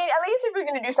 I mean, at least if you're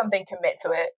going to do something, commit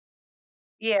to it.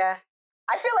 Yeah.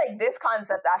 I feel like this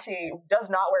concept actually does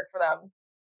not work for them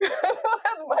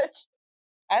as much.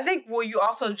 I think, well, you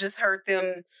also just heard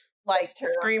them, like,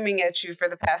 screaming at you for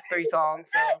the past 3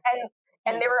 songs. So.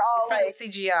 And they were all, like...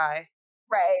 CGI.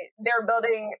 Right. They were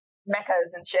building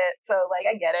mechas and shit. So, like,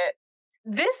 I get it.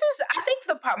 This is, I think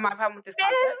my problem with this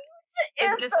concept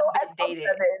is it's so a bit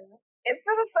dated. It's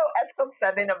just so S Club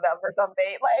 7 of them or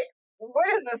something. Like, what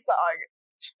is this song?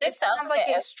 It sounds like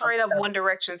a straight up One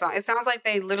Direction song. It sounds like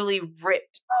they literally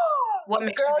ripped What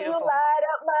Makes You Beautiful. You light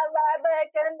up my life like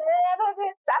I never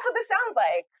did. That's what this sounds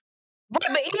like.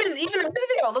 Right, but even the music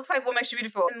video looks like What Makes You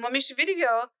Beautiful. And What Makes You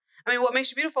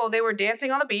Beautiful, they were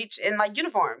dancing on the beach in like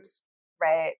uniforms.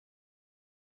 Right.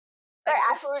 Like,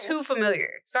 it's too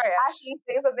familiar. Sorry, Ash. You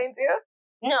saying something too?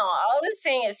 No, I was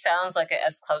saying it sounds like an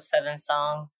S Club 7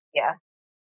 song. Yeah.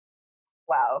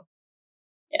 Wow.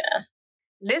 Yeah.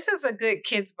 This is a good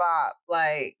kids bop,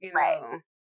 like, Right.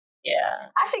 Yeah.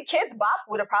 Actually, Kids Bop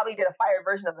would have probably did a fire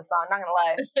version of the song, not gonna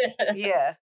lie.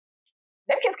 Yeah.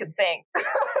 Them kids can sing. Oh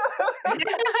my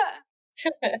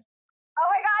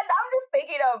god, now I'm just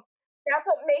thinking of That's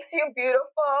What Makes You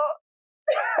Beautiful.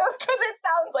 Because it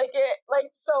sounds like it, like,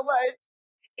 so much.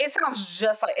 It sounds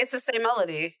just like, it's the same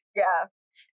melody. Yeah.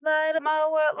 Light up my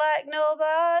world like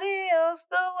nobody else.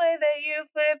 The way that you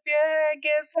flip your hair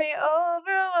gets me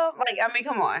overwhelmed. Like, I mean,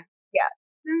 come on. Yeah.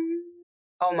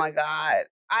 Oh my god.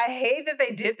 I hate that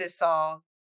they did this song.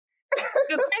 The crazy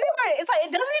part is like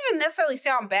it doesn't even necessarily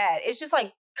sound bad. It's just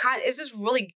like it's just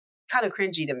really kind of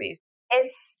cringy to me.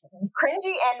 It's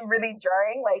cringy and really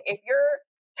jarring. Like if you're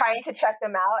trying to check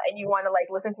them out and you want to like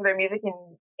listen to their music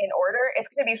in order, it's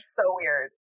going to be so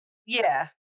weird. Yeah.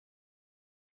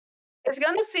 It's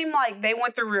going to seem like they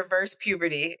went through reverse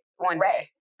puberty one day.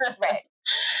 Right.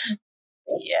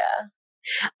 Yeah.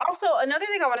 Also, another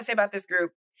thing I want to say about this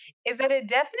group is that it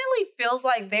definitely feels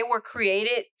like they were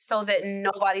created so that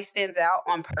nobody stands out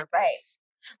on purpose.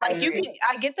 Right. Like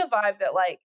I get the vibe that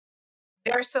like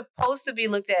they're supposed to be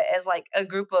looked at as like a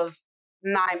group of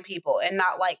 9 people and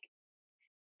not like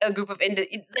a group of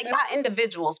not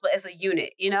individuals, but as a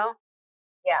unit, Yeah.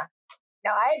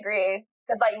 No, I agree.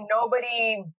 Because like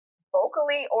nobody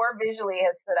vocally or visually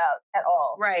has stood out at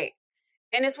all. Right.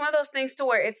 And it's one of those things to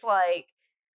where it's like,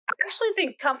 I actually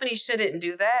think companies shouldn't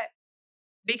do that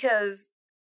because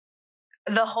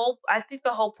I think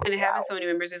the whole point of having so many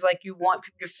members is like you want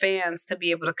your fans to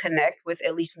be able to connect with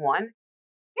at least one.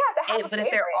 Yeah, to have but if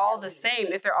they're all the same,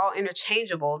 if they're all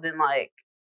interchangeable, then like,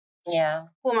 yeah,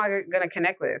 who am I going to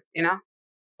connect with,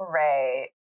 Right.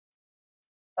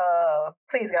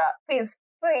 Please, God. Please.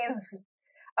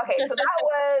 Okay, so that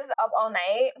was Up All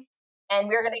Night. And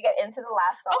we're going to get into the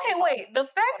last song. Okay, wait. The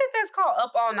fact that that's called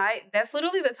Up All Night, that's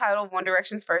literally the title of One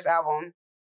Direction's first album.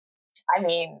 I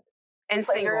mean, and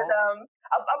plagiarism. Single.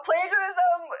 A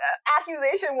plagiarism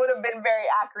accusation would have been very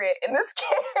accurate in this case.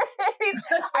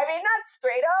 I mean, not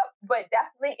straight up, but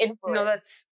definitely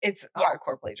influenced. No, it's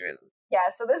hardcore plagiarism. Yeah,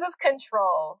 so this is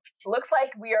Control. Looks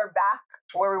like we are back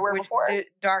where we were before. The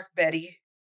Dark Betty.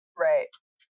 Right.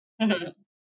 Mhm.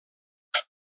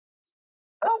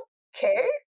 Okay.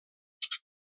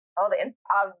 Oh,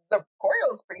 the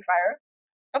choreo is pretty fire.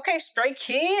 Okay, Stray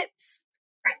Kids.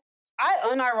 I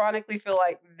unironically feel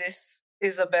like this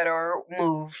is a better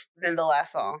move than the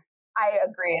last song. I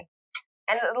agree.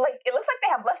 And like it looks like they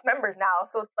have less members now,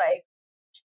 so it's like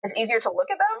it's easier to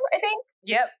look at them, I think.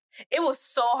 Yep. It was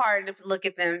so hard to look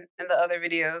at them in the other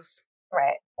videos.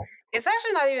 Right. It's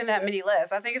actually not even that many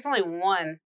less. I think it's only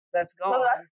one that's gone. No,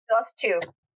 that's two.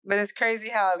 But it's crazy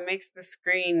how it makes the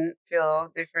screen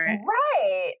feel different.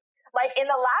 Right. Like in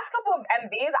the last couple of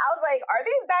MVs, I was like, are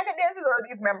these backup dancers or are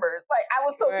these members? Like I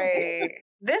was so confused.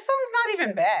 This song's not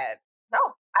even bad. No,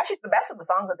 actually it's the best of the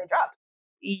songs that they dropped.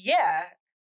 Yeah.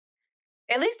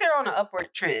 At least they're on an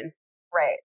upward trend.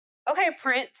 Right. Okay,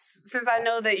 Prince, since I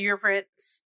know that you're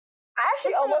Prince. I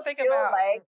actually almost feel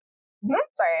like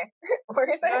sorry. What were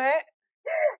you saying? Go ahead.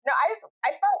 No,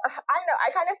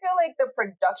 I kind of feel like the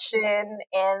production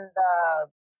and the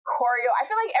choreo, I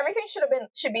feel like everything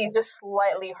should be just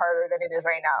slightly harder than it is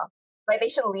right now. Like they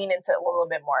should lean into it a little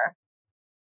bit more.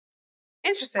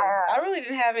 Interesting. I really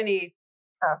didn't have any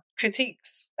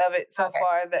critiques of it so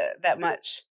far that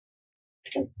much.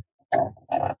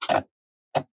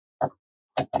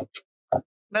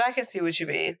 But I can see what you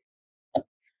mean.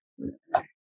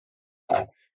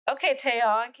 Okay,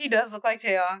 Taeyong. He does look like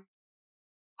Taeyong.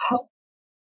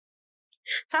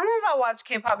 Sometimes I watch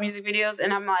K-pop music videos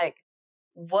and I'm like,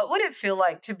 what would it feel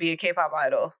like to be a K-pop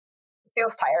idol? It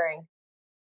feels tiring.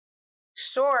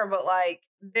 Sure, but like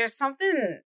there's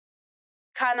something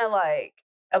kind of like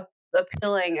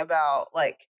appealing about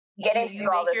like getting to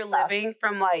make your living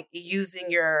from like using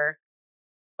your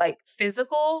like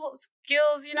physical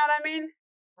skills, you know what I mean?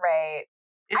 Right.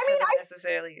 Instead of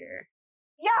necessarily your...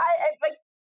 Yeah,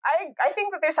 I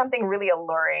think that there's something really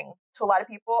alluring to a lot of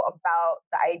people about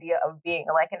the idea of being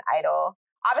like an idol.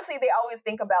 Obviously, they always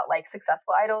think about like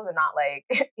successful idols and not like,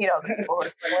 you know, the people who are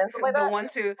struggling and stuff like that. The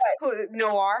ones who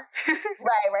noir.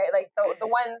 right. Like the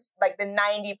ones, like the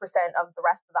 90% of the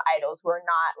rest of the idols who are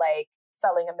not like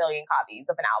selling 1 million copies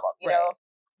of an album, you know?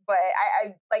 But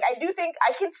I do think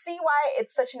I can see why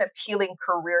it's such an appealing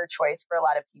career choice for a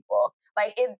lot of people.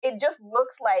 Like it just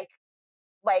looks like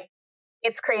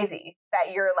it's crazy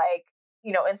that you're like,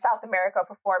 you know, in South America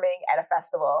performing at a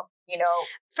festival, you know?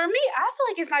 For me, I feel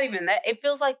like it's not even that. It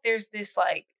feels like there's this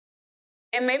like,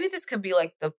 and maybe this could be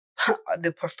like the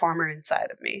performer inside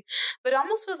of me, but it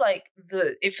almost feels like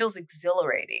it feels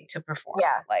exhilarating to perform.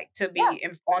 Yeah. Like to be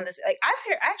on this, like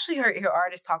I've actually heard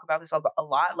artists talk about this a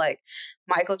lot. Like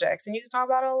Michael Jackson used to talk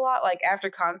about it a lot. Like after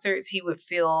concerts, he would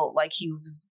feel like he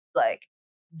was like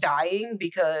dying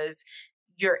because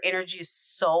your energy is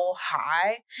so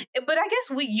high. But I guess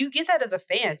you get that as a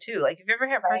fan too. Like if you ever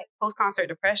had post-concert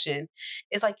depression,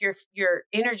 it's like your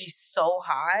energy's so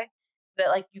high that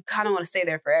like you kind of want to stay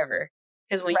there forever.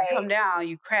 Because when you come down,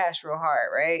 you crash real hard,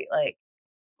 right? Like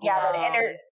is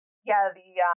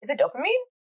it dopamine?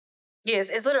 Yes,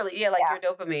 it's literally your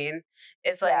dopamine.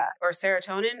 It's like or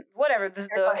serotonin, whatever. The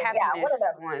happiness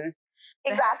one.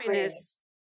 The happiness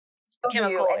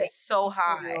chemical is so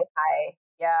high.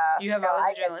 Yeah. You have all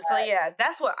this adrenaline. So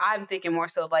that's what I'm thinking more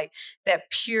so of, like that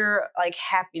pure like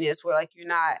happiness where like you're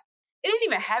not, it didn't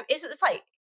even have, it's like,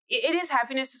 it is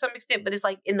happiness to some extent, but it's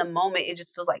like in the moment, it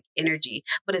just feels like energy,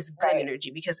 but it's good energy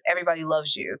because everybody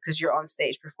loves you because you're on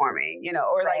stage performing, you know,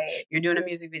 or like you're doing a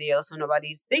music video. So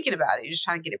nobody's thinking about it. You're just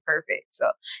trying to get it perfect.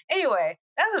 So anyway,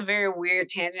 that's a very weird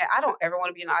tangent. I don't ever want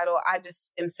to be an idol. I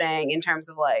just am saying in terms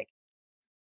of like,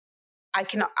 I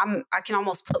can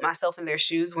almost put myself in their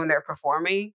shoes when they're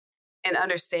performing and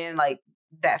understand like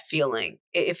that feeling.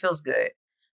 It feels good.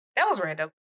 That was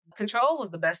random. Control was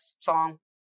the best song,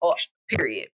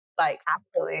 period. Like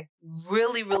absolutely,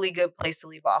 really, really good place to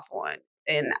leave off on.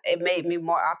 And it made me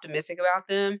more optimistic about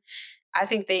them. I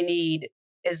think they need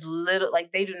as little,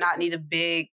 like they do not need a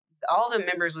big, all the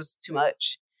members was too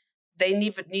much. They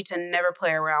need to never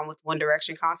play around with One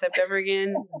Direction concept ever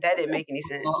again. That didn't make any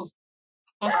sense.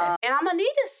 And I'm gonna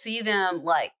need to see them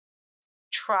like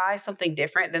try something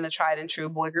different than the tried and true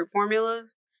boy group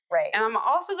formulas. Right. And I'm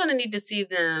also gonna need to see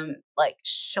them like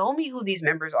show me who these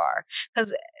members are.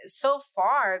 Because so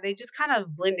far they just kind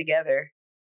of blend together.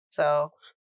 So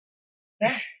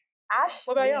yeah. Ash,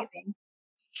 what about you?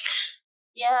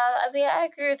 Yeah, I mean, I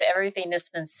agree with everything that's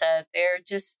been said. They're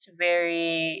just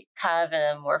very kind of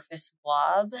an amorphous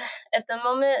blob at the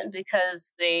moment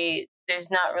because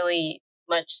there's not really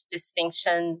much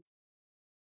distinction.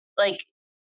 Like,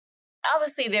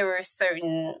 obviously there were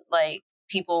certain like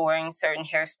people wearing certain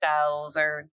hairstyles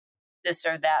or this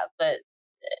or that, but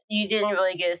you didn't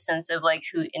really get a sense of like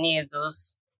who any of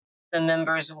the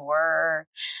members were,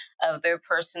 of their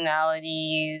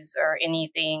personalities or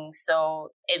anything.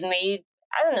 So it made,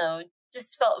 I don't know,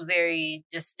 just felt very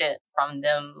distant from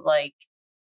them, like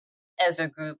as a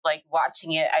group. Like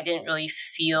watching it, I didn't really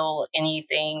feel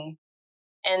anything.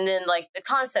 And then like the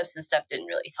concepts and stuff didn't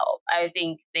really help. I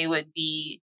think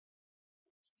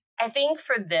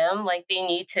for them, like they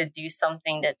need to do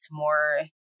something that's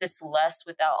less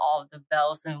without all of the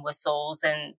bells and whistles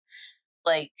and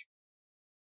like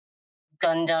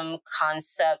Gundam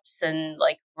concepts and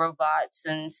like robots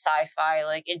and sci-fi.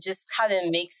 Like it just kind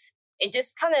of makes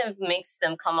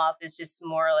them come off as just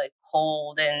more like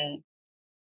cold and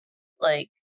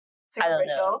like, I don't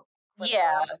know.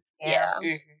 Yeah.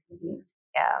 Mm-hmm.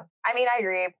 Yeah. I mean, I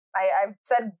agree. I've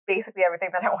said basically everything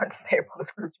that I wanted to say about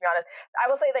this group, to be honest. I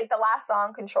will say, like, the last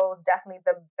song, Control, was definitely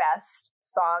the best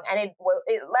song. And it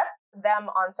left them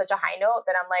on such a high note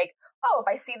that I'm like, oh, if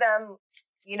I see them,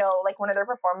 you know, like one of their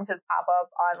performances pop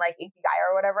up on like Ikigai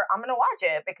or whatever, I'm going to watch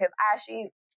it, because I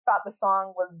actually thought the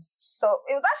song it was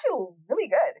actually really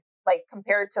good, like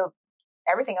compared to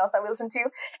everything else that we listen to.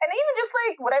 And even just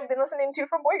like what I've been listening to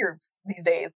from boy groups these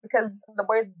days, because the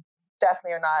boys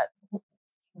definitely are not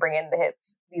bringing the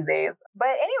hits these days.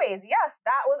 But anyways, yes,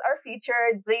 that was our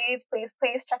feature. Please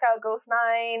check out Ghost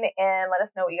 9 and let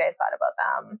us know what you guys thought about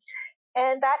them.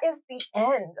 And that is the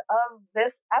end of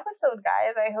this episode,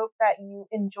 guys. I hope that you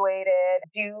enjoyed it.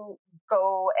 Do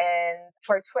go and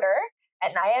to our Twitter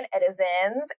at Naya and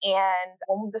Edisons. And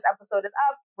when this episode is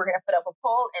up, we're going to put up a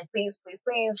poll. And please,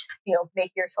 you know,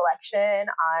 make your selection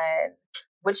on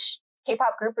which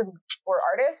K-pop group or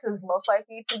artist is most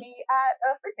likely to be at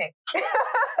a Freaknik.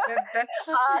 That's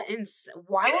such an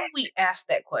why would we ask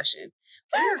that question?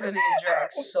 We're going to get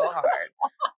dragged so hard.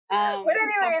 But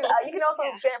anyways, you can also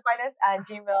find us at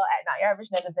Gmail at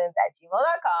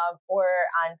notyouraveragenetizens@gmail.com, or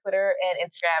on Twitter and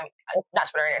Instagram.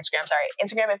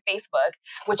 Instagram and Facebook,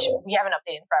 which we haven't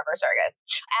updated in forever. Sorry, guys.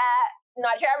 At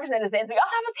Not Your Average Netizens. We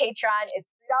also have a Patreon. It's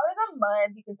 $3 a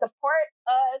month. You can support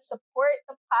us, support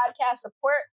the podcast,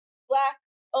 support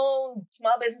Black-owned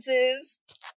small businesses.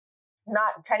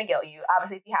 Not trying to guilt you.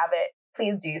 Obviously, if you have it,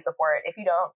 please do support. If you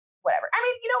don't, whatever. I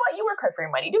mean, you know what? You work hard for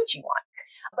your money. Do what you want.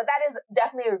 But that is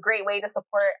definitely a great way to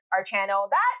support our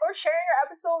channel. That, or sharing our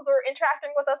episodes, or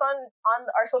interacting with us on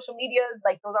our social medias.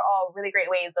 Like, those are all really great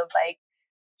ways of like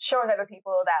showing other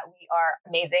people that we are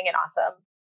amazing and awesome,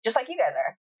 just like you guys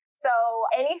are. So,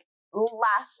 any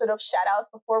last sort of shout outs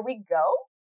before we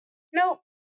go? Nope.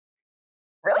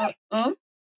 Really? Mm-hmm.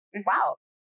 Wow.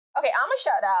 Okay, I'm gonna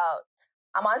shout out.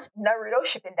 I'm on Naruto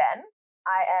Shippuden.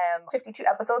 I am 52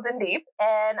 episodes in deep,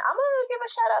 and I'm gonna give a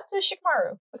shout out to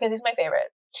Shikamaru because he's my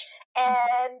favorite.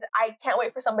 And I can't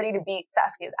wait for somebody to beat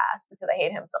Sasuke's ass because I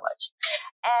hate him so much.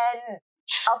 And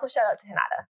also shout out to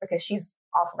Hinata because she's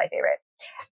also my favorite.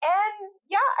 And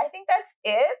yeah, I think that's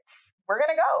it. We're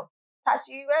gonna go. Talk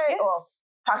to you guys. Yes. Well,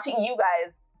 talk to you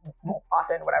guys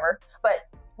often, whatever. But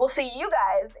we'll see you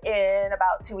guys in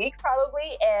about 2 weeks,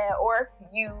 probably. Or if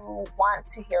you want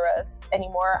to hear us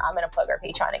anymore, I'm going to plug our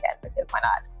Patreon again, because why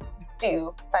not?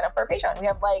 Do sign up for our Patreon. We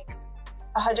have like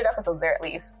 100 episodes there at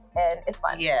least, and it's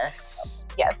fun. Yes.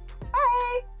 Yes.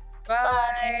 Bye.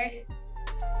 Bye.